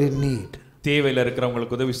those who are in need. தேவையில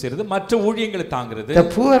இருக்கிறவங்களுக்கு உதவி செய்யறது, மற்ற ஊழியங்களை தாங்கிறது. The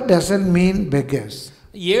poor doesn't mean beggars.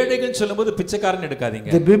 ஏழைகள் சொல்லும்போது பிச்சைக்காரன் எடுக்காதீங்க.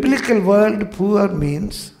 The biblical word poor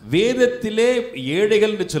means வேதத்திலே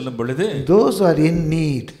ஏழைகள் என்று சொல்லும் பொழுது those who are in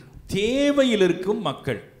need. தேவையில் இருக்கும்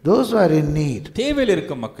மக்கள். Those who are in need. தேவையில்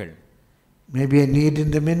இருக்கும் மக்கள். Maybe a need in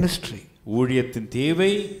the ministry. ஊழியத்தின்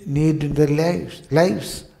தேவை, Need in their lives.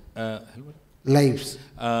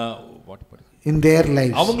 In their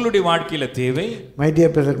lives. அவங்களுடைய வாழ்க்கையில தேவை. My dear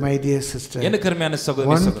brother, my dear sister, எனக்கு அருமையான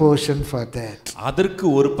சகோதரி, one portion for that. அதற்கு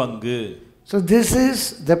ஒரு பங்கு. So this is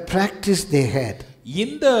the practice they had.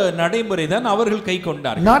 இந்த நடைமுறை தான் அவர்கள் கை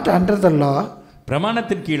கொண்டார்கள். Not under the law,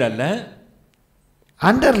 பிரமாணத்தின் கீழ் அல்ல,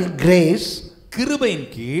 under grace. கிருபையின்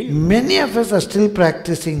கீழ் Many of us are still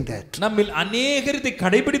practicing that. நம்மில் அநேகர் இதை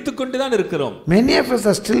கடைபிடித்துக் கொண்டு தான் இருக்கிறோம். Many of us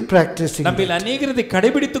are still practicing. நம்மில் அநேகர் இதை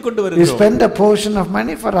கடைபிடித்துக் கொண்டு We வருகிறோம். spend a portion of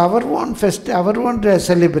money for our own our own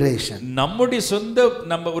celebration. நம்முடைய சொந்த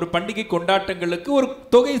நம்ம ஒரு பண்டிகை கொண்டாட்டங்களுக்கு ஒரு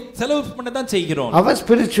தொகை செலவு பண்ண தான் செய்கிறோம். Our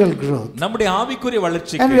spiritual growth. நம்முடைய ஆவிக்குரிய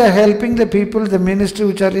வளர்ச்சிக்கு. And we are helping the people, the ministry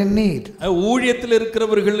which are in need. ஊழியத்தில்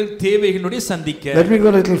இருக்கிறவர்களுடைய தேவைகளுடைய சந்திக்க. Let me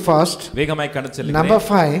go a little fast. வேகமாய் கடந்து செல்லுகிறேன். Number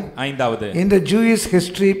 5. ஐந்தாவது, In the Jewish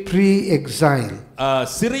history pre-exile,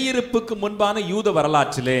 சிறையிருப்புக்கு முன்பான யூத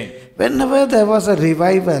வரலாற்றிலே whenever there was a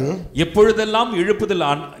revival, எப்பொழுதெல்லாம் எழுப்புதல்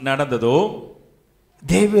நடந்ததோ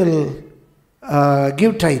they will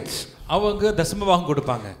give tithes. அவங்க தசமபாகம்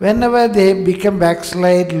கொடுப்பாங்க. Whenever they become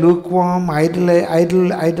backslide, lukewarm, idol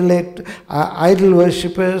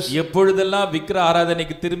worshippers, எப்பொழுதெல்லாம் விக்கிர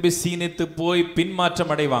ஆராதனைக்கு திரும்பி சீனித்து போய்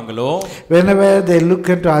பின்மாற்றம் அடைவாங்களோ, whenever they look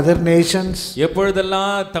into other nations,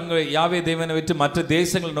 எப்பொழுதெல்லாம் தங்கள் யாவே தேவனை விட்டு மற்ற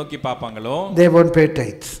தேசங்களை நோக்கி பார்ப்பாங்களோ, they won't pay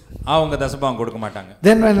tithes. அவங்க தசமபாகம் கொடுக்க மாட்டாங்க.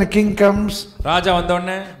 Then when the king comes, ராஜா வந்த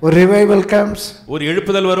உடனே, or revival comes, ஒரு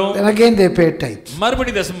எழுப்புதல் வரும், then again they pay tithes.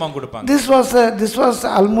 மறுபடி தசமபாகம் கொடுப்பாங்க. This was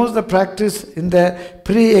almost the practice in the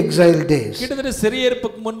pre-exile days. கிட்டத்தட்ட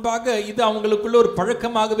சிறையிருப்புக்கு முன்பாக இது அவங்களுக்குள்ள ஒரு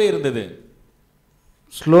பழக்கமாகவே இருந்தது.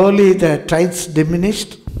 Slowly the tithes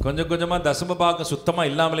diminished, கொஞ்சம் கொஞ்சமா தசமபாகம் சுத்தமா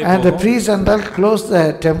இல்லாமலே and the priests and all closed the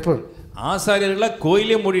temple. ஆசாரியர்கள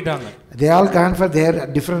கோயிலே மூடிட்டாங்க. They all gone for their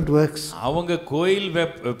different works. அவங்க கோயில்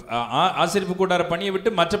ஆசரிப்பு கூடார பணியை விட்டு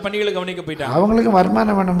மற்ற பணிகளை கவனிக்க போயிட்டாங்க. அவங்களுக்கு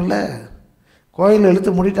வருமானம் வேணும்ல, கோயில்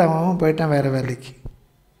இழுத்து மூடிட்டான், அவன் போயிட்டான் வேற வேலைக்கு.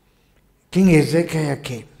 King Hezekiah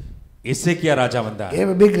came. எசேக்கியா ராஜா வந்தார்.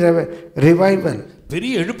 Gave a big revival.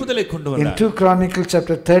 பெரிய எழுப்புதலை கொண்டு வந்தார். In 2 Chronicles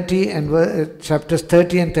chapter 30 and chapters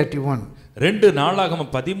 30 and 31. 2 நாளாகமம்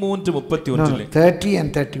 13:31. 30 and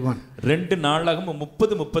 31. 2 நாளாகமம்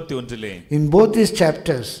 30:31. In both these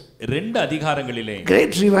chapters, 2 அதிகாரங்களிலே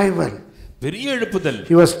great revival. பெரிய எழுப்புதல்.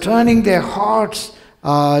 He was turning their hearts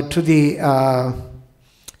to the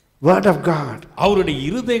word of God. அவருடைய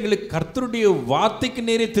இருதயங்களை கர்த்தருடைய வார்த்தைக்கு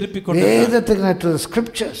நேரே திருப்பிக் கொண்டார். வேதத்துக்கு, to the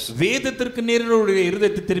scriptures. வேதத்திற்கு நேரே அவருடைய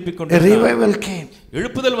இருதயத்தை திருப்பிக் கொண்டார். A revival came.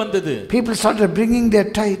 எழுப்புதல் வந்தது. People started bringing their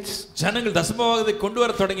tithes. ஜனங்கள் தசமபாகத்தை கொண்டு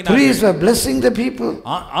வர தொடங்கினார்கள். Priests were blessing the people.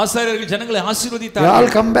 ஆசாரியர்கள் ஜனங்களை They ஆசீர்வதித்தார்கள். all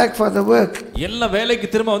come back for the work. எல்லாம் வேலைக்கு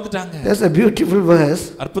திரும்ப வந்துட்டாங்க. There's a beautiful verse.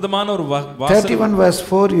 அற்புதமான ஒரு 31 verse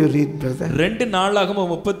 4 you read, brother. 2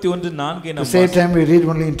 நாளாகமம் 31:4 The same time we read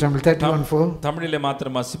only in Tamil. 31:4. தமிழிலே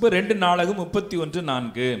மாத்திரம் வாசிப்போம். 2 நாளாகமம்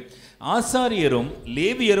 31:4. ஆசாரியரும்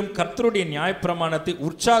லேவியரும் கர்த்தருடைய நியாயப்பிரமாணத்தை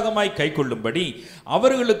உற்சாகமாய் கைக்கொள்ளும்படி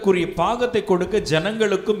அவர்களுக்குரிய பாகத்தை கொடுக்க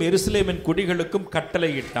ஜனங்களுக்கும் எருசலேமின் குடிகளுக்கும்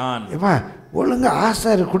கட்டளையிட்டான். ஒழுங்கா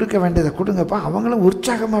ஆசாரியர் கொடுக்க வேண்டியதை கொடுங்கப்பா, அவங்களும்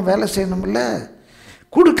உற்சாகமா வேலை செய்யணும்ல,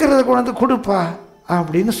 கொடுக்கறத கொண்டு வந்து கொடுப்பா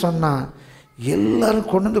அப்படின்னு சொன்னான். எல்லாரும்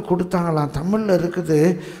கொண்டு வந்து கொடுத்தாங்களாம். தமிழ்ல இருக்குது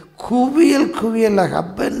குவியல் குவியலாக,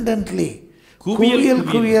 abundantly, குவியல்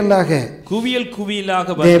குவியலாக, குவியல்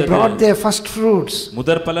குவியலாக they brought their first fruits,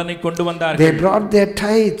 முதற் பலனை கொண்டு வந்தார்கள். they brought their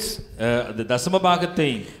tithes, தசம பாகத்தை.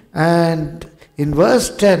 and in verse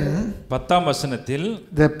 10 10ஆம் வசனத்தில்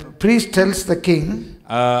the priest tells the king,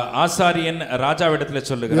 ஆசாரியன் ராஜாவிடத்தில்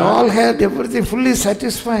சொல்லுகிறார், we all had everything fully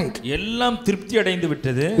satisfied, எல்லாம் திருப்தி அடைந்து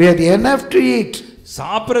விட்டது, we had enough to eat,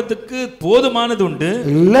 சாப்பிறதுக்கு போதுமானது உண்டு,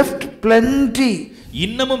 left plenty,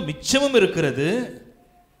 இன்னமும் மிச்சமும் இருக்கிறது.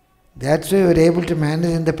 That's why we were able to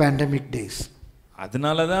manage in the pandemic days.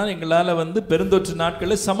 அதனால தான் எங்களால பெருந்தொற்று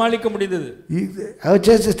நாட்களை சமாளிக்க முடிந்தது. Our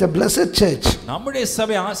church is a blessed church. நம்முடைய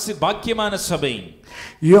சபை பாக்கியமான சபை.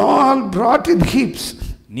 You all brought in heaps.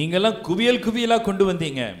 நீங்கெல்லாம் குவியல் குவியலா கொண்டு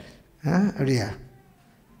வந்தீங்க. அப்படியா?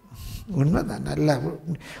 உண்மைதான். நல்லா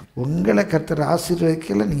உங்களை கர்த்தர்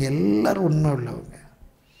ஆசீர்வதிக்கல, நீங்க எல்லாரும் உண்மை உள்ளவங்க.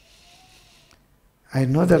 I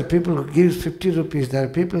know there are people who give 50 rupees, there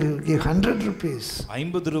are people who give 100 rupees.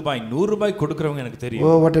 50 ரூபாய் 100 ரூபாய் கொடுக்கறவங்க எனக்கு தெரியும்.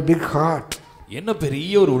 Oh, what a big heart. என்ன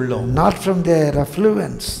பெரிய ஒரு உள்ளம். Not from their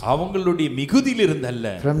affluence, அவங்களுடைய மிகுதியில் இருந்து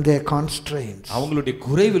அல்ல, from their constraints, அவங்களுடைய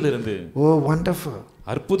குறைவில் இருந்து. Oh, wonderful.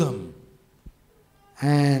 அற்புதம்.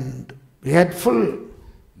 And we had full,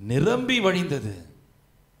 நிரம்பி வழிந்தது,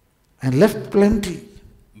 and left plenty,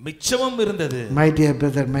 மிச்சமும் இருந்தது. My dear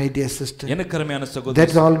brother, my dear sister, எனக்கு அருமையான சகோதரி,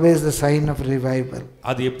 that's always the sign of revival.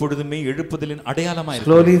 அது எப்பொழுதுமே எழுப்புதலின் அடையாளமா இருக்கு.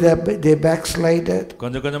 Slowly they backslided.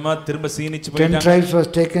 கொஞ்சம் கொஞ்சமா திரும்ப சீனிச்சு 10 போயிட்டாங்க. tribes was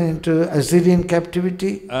taken into Assyrian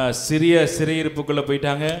captivity, சிறிய சிறையிருப்புக்குள்ள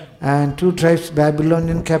போயிட்டாங்க. and 2 tribes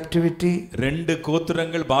Babylonian captivity. 2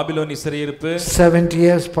 கோத்திரங்கள் பாபிலோனி சிறையிருப்பு. 70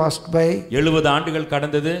 years passed by. 70 ஆண்டுகள்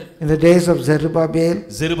கடந்தது. In the days of Zerubbabel,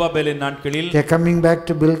 ஜெருபாபேலின் நாட்களில் they are coming back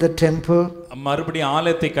to build the temple. மறுபடியும்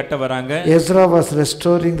ஆலயத்தை கட்ட வராங்க. Ezra was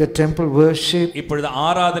restoring the temple worship. இப்பொழுது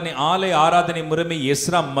ஆலய ஆராதனை முறைமை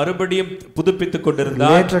எஸ்ரா மறுபடியும் புதுப்பித்துக்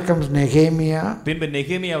கொண்டிருந்தார். Later comes Nehemiah. பின்பு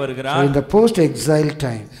நெகேமியா So வருகிறார். in the post exile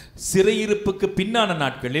time, சிறையிருப்புக்கு பின்னான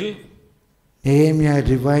நாட்களில் Nehemiah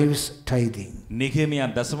revives tithing,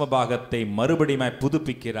 நெகேமியா தசம பாகத்தை மறுபடியும்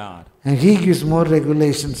புதுப்பிக்கிறார். and he gives more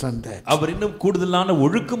regulations on that. அவர் இன்னும் கூடுதலான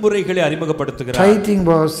ஒழுங்குமுறைகளை அறிமுகப்படுத்துகிறார். Tithing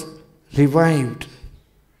was revived.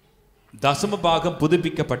 தசம பாகம்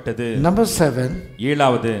புதுப்பிக்கப்பட்டது. Number 7,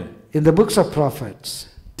 ஏழாவது, in the books of prophets,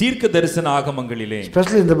 தீர்க்க தரிசன ஆகமங்களிலே,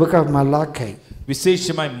 especially in the book of Malachi,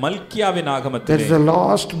 விசேஷமாய் மல்கியாவின் that ஆகமத்திலே, is the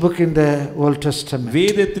last book in the Old Testament.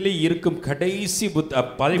 வேதத்திலே இருக்கும் கடைசி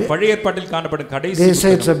பழைய ஏற்பாட்டில் காணப்படும் கடைசி They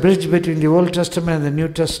say it's a bridge between the Old Testament and the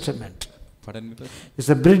New Testament.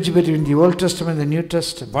 It's a bridge between the Old Testament and the New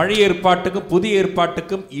Testament. பழைய ஏற்பாட்டுக்கும் புதிய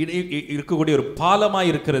ஏற்பாட்டுக்கும் இருக்கக்கூடிய ஒரு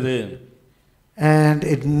பாலமாய் இருக்கிறது. And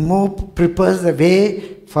it more prepares the way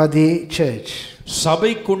for the church.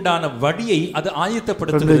 சபைக்குண்டான வழியை அது From the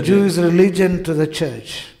ஆயத்தப்படுத்துகிறது. Jewish religion to the church.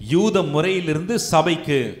 யூத முறையிலிருந்து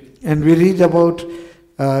சபைக்கு. And we read about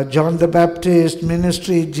John the Baptist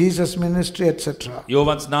ministry, Jesus ministry, etc.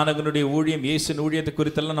 யோவான் ஸ்நானகனுடைய ஊழியம், இயேசுவின் ஊழியத்தை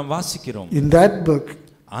குறித்தெல்லாம் நாம் வாசிக்கிறோம். In that book,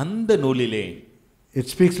 அந்த நூலிலே it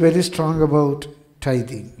speaks very strong about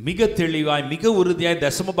tithing. மிக தெளிவாய் மிக உறுதியாய்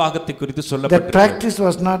தசம பாகத்தை குறித்து That சொல்லப்பட்டிருக்கிறது. practice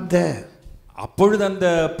was not there. அப்பொழுது அந்த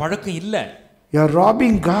பழக்கம் இல்ல. You are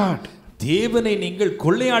robbing God. தேவனை நீங்கள்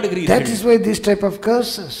கொள்ளையாடுகிறீர்கள். That is why this type of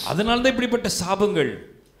curses. அதனால தான் இப்படிப்பட்ட சாபங்கள்.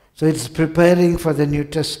 So it's preparing for the New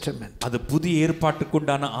Testament. அது புதிய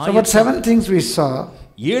ஏற்பாட்டுக்குண்டான So what 7 things we saw?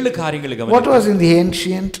 7 காரியங்களை What கவனித்தோம். was in the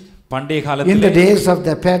ancient, பண்டைய in the காலத்திலே, days of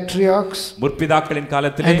the patriarchs, முற்பிதாக்களின்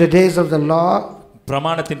காலத்திலே, and the days of the law?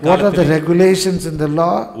 பிரமாணத்தின் What are the காலத்திலே, regulations in the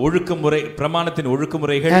law? ஒழுங்குமுறை, பிரமாணத்தின்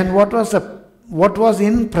ஒழுங்குமுறைகள், And what was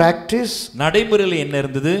in practice? நடைமுறையில் என்ன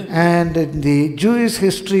இருந்தது? And in the Jewish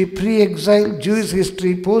history pre-exile, Jewish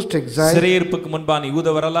history post-exile, சிறையிருப்புக்கு முன்பான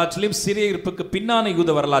யூத வரலாற்றிலும் சிறையிருப்புக்கு பின்னான யூத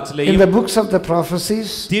in வரலாற்றிலேயும், the books of the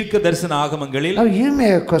prophecies. தீர்க்க தரிசன ஆகமங்களில், Now you may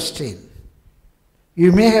have question. You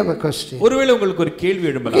may have a question. ஒருவேளை உங்களுக்கு ஒரு கேள்வி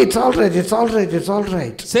எழும்பலாம். It's all right, it's all right, it's all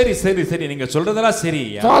right. சரி சரி சரி நீங்க சொல்றதெல்லாம் சரி.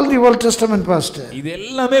 It's all the Old Testament, pastor. இது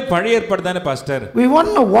எல்லாமே பழைய ஏற்பாடு தானே pastor. We want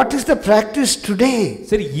to know what is the practice today.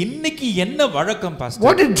 சரி இன்னைக்கு என்ன வழக்கம் pastor?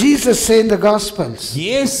 What did Jesus say in the Gospels?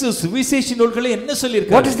 இயேசு சுவிசேஷ நூல்களில் என்ன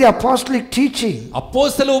சொல்லியிருக்கார்? What is the apostolic teaching?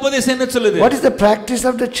 அப்போஸ்தல உபதேசம் என்ன சொல்லுது? What is the practice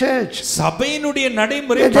of the church? சபையினுடைய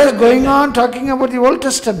நடைமுறை They're just going on talking about the Old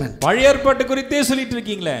Testament. பழைய ஏற்பாட்டு குறித்தே சொல்லிட்டு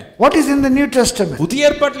இருக்கீங்களே. What is in the New Testament? புதிய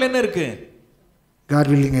ஏற்பாட்டில் என்ன இருக்கு? God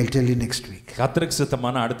willing, I'll tell you next week. கர்த்தருக்கு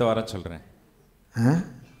சித்தமான அடுத்த வாரம் சொல்றேன்.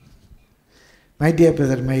 My dear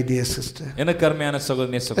brother, my dear sister. எனக்கு அருமையான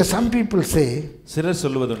சகோதரனே சகோதரி. Some people say, சிலர்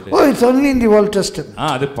சொல்வதுண்டு. oh, it's only in the Old Testament.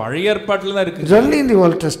 அது பழைய ஏற்பாட்டில தான் இருக்கு. It's only in the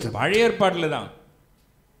Old Testament. பழைய ஏற்பாட்டில தான்.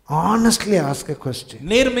 Honestly ask a question.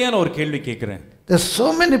 நேர்மையான ஒரு கேள்வி கேக்குறேன். There's so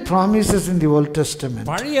many promises in the Old Testament.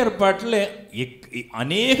 பழைய ஏற்பாட்டில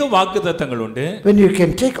அநேக வாக்குத்தத்தங்கள் உண்டு. When you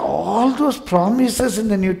can take all those promises in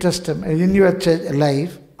the New Testament in your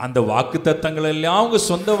life, அந்த வாக்குத்தத்தங்கள் எல்லாம் உங்க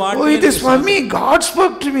சொந்த வாழ்க்கையில, oh, it is for me, God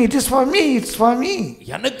spoke to me, it is for me, it's for me.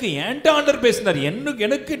 எனக்கு ஏன்ட்ட ஆண்டவர் பேசினார்,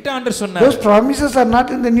 எனக்கிட்ட ஆண்டவர் சொன்னார். Those promises are not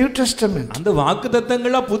in the New Testament. அந்த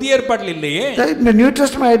வாக்குத்தத்தங்கள் புதிய ஏற்பாட்டில் இல்லையே. In the New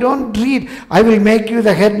Testament I don't read, I will make you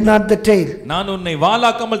the head not the tail. நான் உன்னை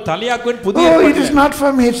வாலாக்காமல் தலையாக்குவேன். புதிய ஏற்பாட்டில், oh, it is not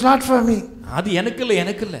for me, it's not for me. அது எனக்கு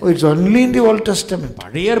இல்ல. Oh, it's only in the Old Testament.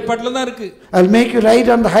 பழைய ஏற்பாட்டில தான் இருக்கு. I'll make you ride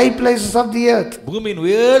on the high places of the earth. பூமியின்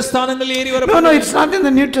உயர் ஸ்தானங்களில் ஏறி வர. No, it's not in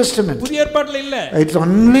the New Testament. புதிய ஏற்பாட்டில இல்ல. It's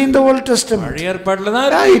only in the Old Testament. பழைய ஏற்பாட்டில தான்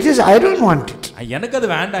இருக்கு. It is, I don't want it. எனக்கு அது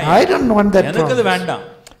வேண்டாம். I don't want that. எனக்கு அது வேண்டாம்.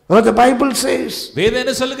 Oh, the Bible says, வேதம்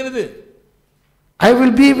என்ன சொல்லுகிறது? I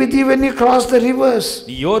will be with you when you cross the rivers.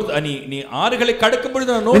 நீ ஆறுகளை கடக்கும்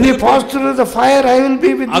பொழுது நான் when you pass through the fire, I will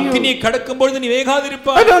be with you. அக்கினியை கடக்கும் பொழுது நீ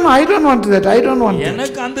வேகாதிருப்பாய். I don't want that. I don't want that.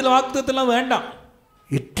 எனக்கு அந்த வாக்குத்தத்தம் வேண்டாம்.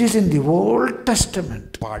 It is in the Old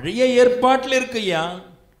Testament. பழைய ஏற்பாட்டில் இருக்குயா.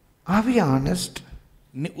 Are we honest?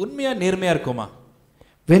 உண்மையா நேர்மையா இருக்குமா?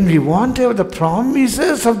 When we want to have the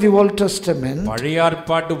promises of the Old Testament, பழைய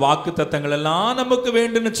ஏற்பாட்டு வாக்குத்தத்தங்கள் எல்லாம் நமக்கு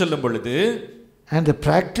வேண்டும்னு சொல்லும் பொழுது, and the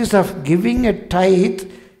practice of giving a tithe,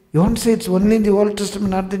 you won't say it's only in the Old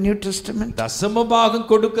Testament, not the New Testament. தசமபாகம்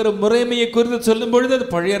கொடுக்கிற முறைமையை குறித்து சொல்லும் பொழுது அது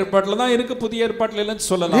பழைய ஏற்பாட்டில தான் இருக்கு, புதிய ஏற்பாட்டில இல்லன்னு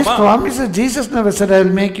சொல்லலாமா? This promises, Jesus never said, I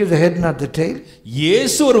will make you the head not the tail.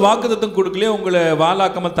 இயேசு ஒரு வாக்குத்தத்தம் கொடுக்கலையே உங்களை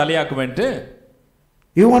வாலாக்காமல் தலையாக்குவேன்ட்டு.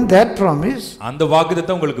 You want that promise? அந்த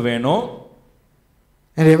வாக்குத்தத்தம் உங்களுக்கு வேணும்.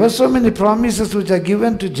 And there were so many promises which are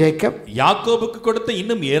given to Jacob. யாக்கோபுக்கு கொடுத்த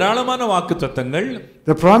இன்னும் ஏராளமான வாக்குத்தத்தங்கள்.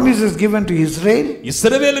 The promises given to Israel.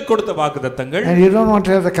 இஸ்ரவேலுக்கு கொடுத்த வாக்குத்தத்தங்கள். And you don't want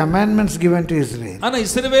to have the commandments given to Israel. ஆனா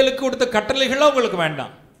இஸ்ரவேலுக்கு கொடுத்த கட்டளைகள் உங்களுக்கு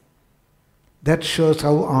வேண்டாம். That shows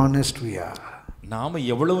how honest we are. நாம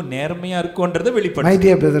எவ்வளவு நேர்மையா இருக்கோம்ன்றதை வெளிப்படுத்து. My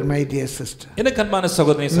dear brother, my dear sister. எனக்கு அன்பான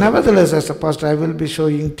சகோதரனே சகோதரி. Nevertheless, as a pastor, I will be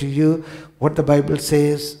showing to you what the Bible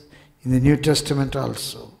says in the New Testament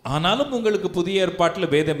also. ஆனாலும் உங்களுக்கு புதிய ஏற்பாட்டில்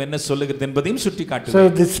வேதம் என்ன சொல்லுகிறது என்பதையும் சுட்டி காட்டுது. So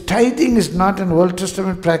this tithing is not an Old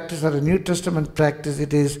Testament practice or a New Testament practice.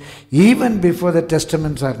 It is even before the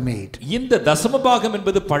testaments are made. இந்த தசமபாகம்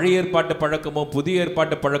என்பது பழைய ஏற்பாட்டு பழக்கமோ புதிய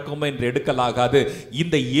ஏற்பாட்டு பழக்கமோ என்று எடுக்கலாகாது.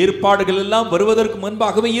 இந்த ஏற்பாடுகள் எல்லாம் வருவதற்கு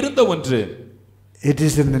முன்பாகவே இருந்த ஒன்று. It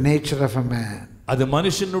is in the nature of a man. அது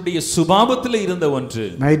மனுஷனுடைய சுபாவத்தில் இருந்த ஒன்று.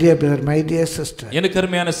 My dear brother, my dear sister. எனக்கு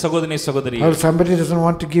அருமையான சகோதரனே சகோதரி. Or somebody doesn't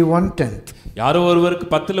want to give 1/10. யாரோ ஒருவருக்கு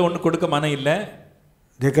 10ல 1 கொடுக்க மனம் இல்ல.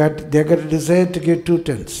 They got a desire to give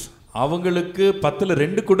 2/10. அவங்களுக்கு 10ல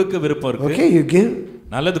 2 கொடுக்க விருப்பம் இருக்கு. Okay, you give.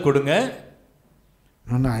 நல்லது கொடுங்க.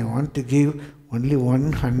 No, I want to give only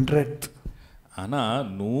 1/100. ஆனா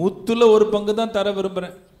 100ல 1 பங்கு தான் தர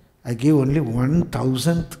விரும்புறேன். I give only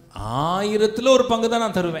 1,000th. 1000ல 1 பங்கு தான்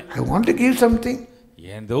நான் தருவேன். I want to give something.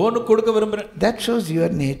 ஏதோ ஒன்று கொடுக்க விரும்புறேன். That shows your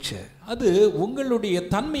nature. அது உங்களுடைய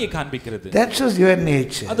தன்மையை காண்பிக்கிறது. That shows your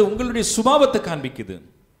nature. அது உங்களுடைய சுபாவத்தை காண்பிக்குது.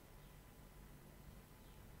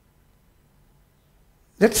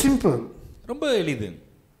 That's simple. ரொம்ப எளிது.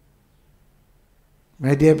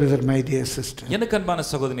 My dear brother, my dear sister. எனக்கு அன்பான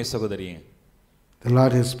சகோதரனே சகோதரியே. The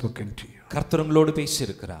Lord has spoken to you. கர்த்தர் உங்களோடு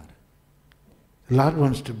பேசியிருக்கிறார். The Lord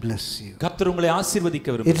wants to bless you. கர்த்தர் உங்களை ஆசீர்வதிக்க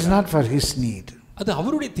விரும்புகிறார். It is not for his need. அது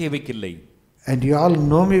அவருடைய தேவைக்கு இல்லை. And you all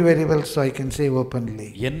know me very well, so I can say openly.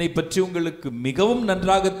 என்னை பற்றி உங்களுக்கு மிகவும்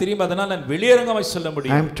நன்றாக தெரியும், அதனால் நான் வெளியரங்கமாய் சொல்ல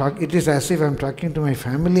முடியும். It is as if I am talking to my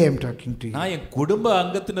family, I am talking to you. நான் என் குடும்ப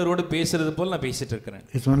அங்கத்தினரோடு பேசுறது போல நான் பேசிட்டு இருக்கிறேன்.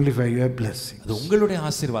 It's only for your blessing. அது உங்களுடைய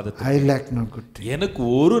ஆசீர்வாதம். I lack no good thing. எனக்கு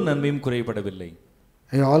ஒரு நன்மையும் குறைபடவில்லை.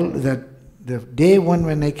 The day one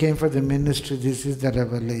when I came for the ministry, this is the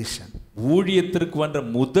revelation. ஊழியத்திற்கு வந்த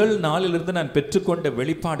முதல் நாளிலிருந்து நான் பெற்றுக்கொண்ட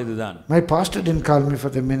வெளிப்பாடு இதுதான். My pastor didn't call me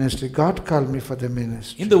for the ministry. God called me for the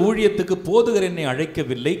ministry. இந்த ஊழியத்துக்கு போதகர் என்னை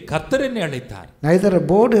அழைக்கவில்லை, கர்த்தர் என்னை அழைத்தார். Neither a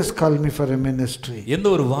board has called me for a ministry. எந்த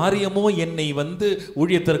ஒரு வாரியமோ என்னை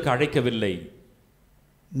ஊழியத்திற்கு அழைக்கவில்லை.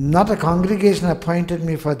 Not a congregation appointed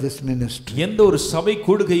me for this ministry. எந்த ஒரு சபை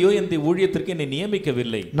கூடுகையோ இந்த ஊழியத்திற்கு என்னை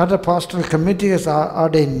நியமிக்கவில்லை. Not a pastoral committee has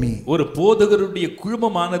ordained me. ஒரு போதகருடைய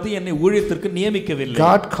குழுமமானது என்னை ஊழியத்திற்கு நியமிக்கவில்லை.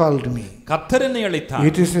 God called me. கர்த்தர் என்னை அழைத்தார்.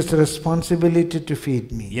 It is his responsibility to feed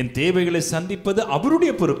me. என் தேவைகளை சந்திப்பது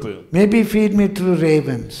அவருடைய பொறுப்பு. Maybe feed me through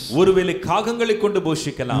ravens. ஒருவேளை காகங்களை கொண்டு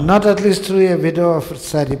போஷிக்கலாம். Not at least through a widow of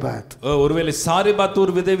Sariphat. ஒருவேளை சாரிபாத்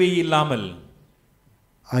ஒரு விதவை இல்லாமல்.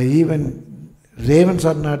 Even ravens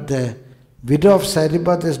are not there. Widow of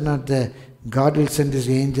Sariphat is not there. God will send his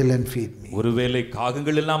angel and feed me. ஒருவேளை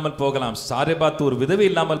காகங்கள் இல்லாமல் போகலாம், சாரிபாத் ஒரு விதவை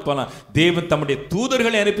இல்லாமல் போகலாம், தேவன் தம்முடைய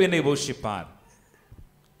தூதர்களை அனுப்பி என்னை போஷிப்பார்.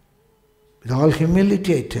 With all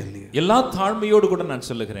humility I tell you. எல்லா தாழ்மையோடு கூட நான்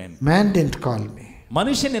சொல்லுகிறேன். Man didn't call me.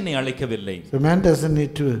 மனுஷன் என்னை அழைக்கவில்லை. So man doesn't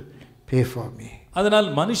need to pay for me. அதனால்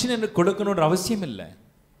மனுஷன் எனக்கு கொடுக்கணும்ன்ற அவசியம் இல்லை.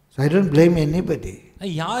 So I don't blame anybody.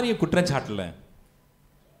 நான் யாரையும் குற்றம் சாட்டல.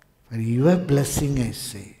 For your blessing I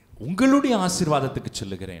say. உங்களுடைய ஆசீர்வாதத்துக்கு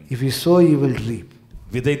சொல்லுகிறேன். If you sow you will reap.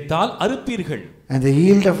 விதைத்தால் அறுப்பீர்கள். And the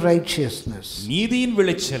yield of righteousness. நீதியின்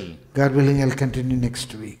விளைச்சல். God willing I'll continue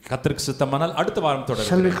next week. கர்த்தருக்கு சித்தமானால் அடுத்த வாரம் தொடரும்.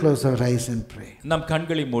 Shall we close our eyes and pray? நாம்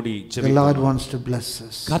கண்களை மூடி ஜெபிப்போம். The Lord wants to bless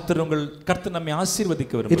us. கர்த்தர் நம்மை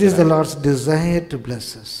ஆசீர்வதிக்க விரும்புகிறார். It is the Lord's desire to bless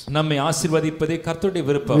us. நம்மை ஆசீர்வதிப்பதே கர்த்தருடைய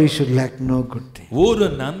விருப்பம். We should lack no good thing. ஒரு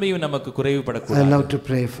நன்மையும் நமக்கு குறைவுபடக்கூடாது. I love to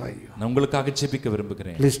pray for you. நான் உங்களுக்காக ஜெபிக்க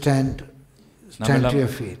விரும்புகிறேன். Please stand to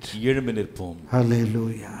your feet. எழும்பி நிற்போம்.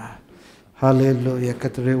 Hallelujah. Hallelujah.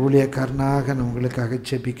 கர்த்தருடைய ஊழியக்காரனாக நான் உங்களுக்காக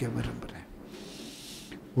ஜெபிக்க விரும்புகிறேன்.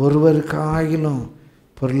 ஒருவருக்காகிலும்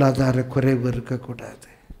பொருளாதார குறைவு இருக்கக்கூடாது.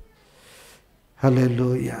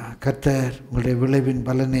 ஹல்லேலூயா. கர்த்தர் உங்களுடைய விளைவின்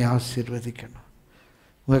பலனை ஆசீர்வதிக்கணும்.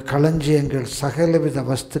 உங்கள் களஞ்சியங்கள் சகலவித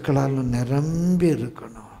வஸ்துக்களாலும் நிரம்பி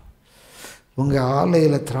இருக்கணும். உங்கள்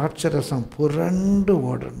ஆலையில் திராட்சரசம் புரண்டு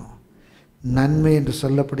ஓடணும். நன்மை என்று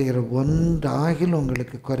சொல்லப்படுகிற ஒன்றாகிலும்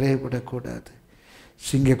உங்களுக்கு குறைபடக்கூடாது.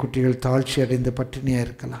 சிங்கக்குட்டிகள் தாழ்ச்சி அடைந்து பட்டினியாக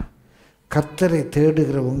இருக்கலாம். கர்த்தரை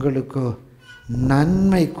தேடுகிற உங்களுக்கோ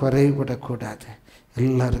நன்மை குறைபடக்கூடாது.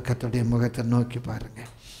 எல்லாரும் கர்த்தருடைய முகத்தை நோக்கி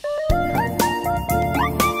பாருங்கள்.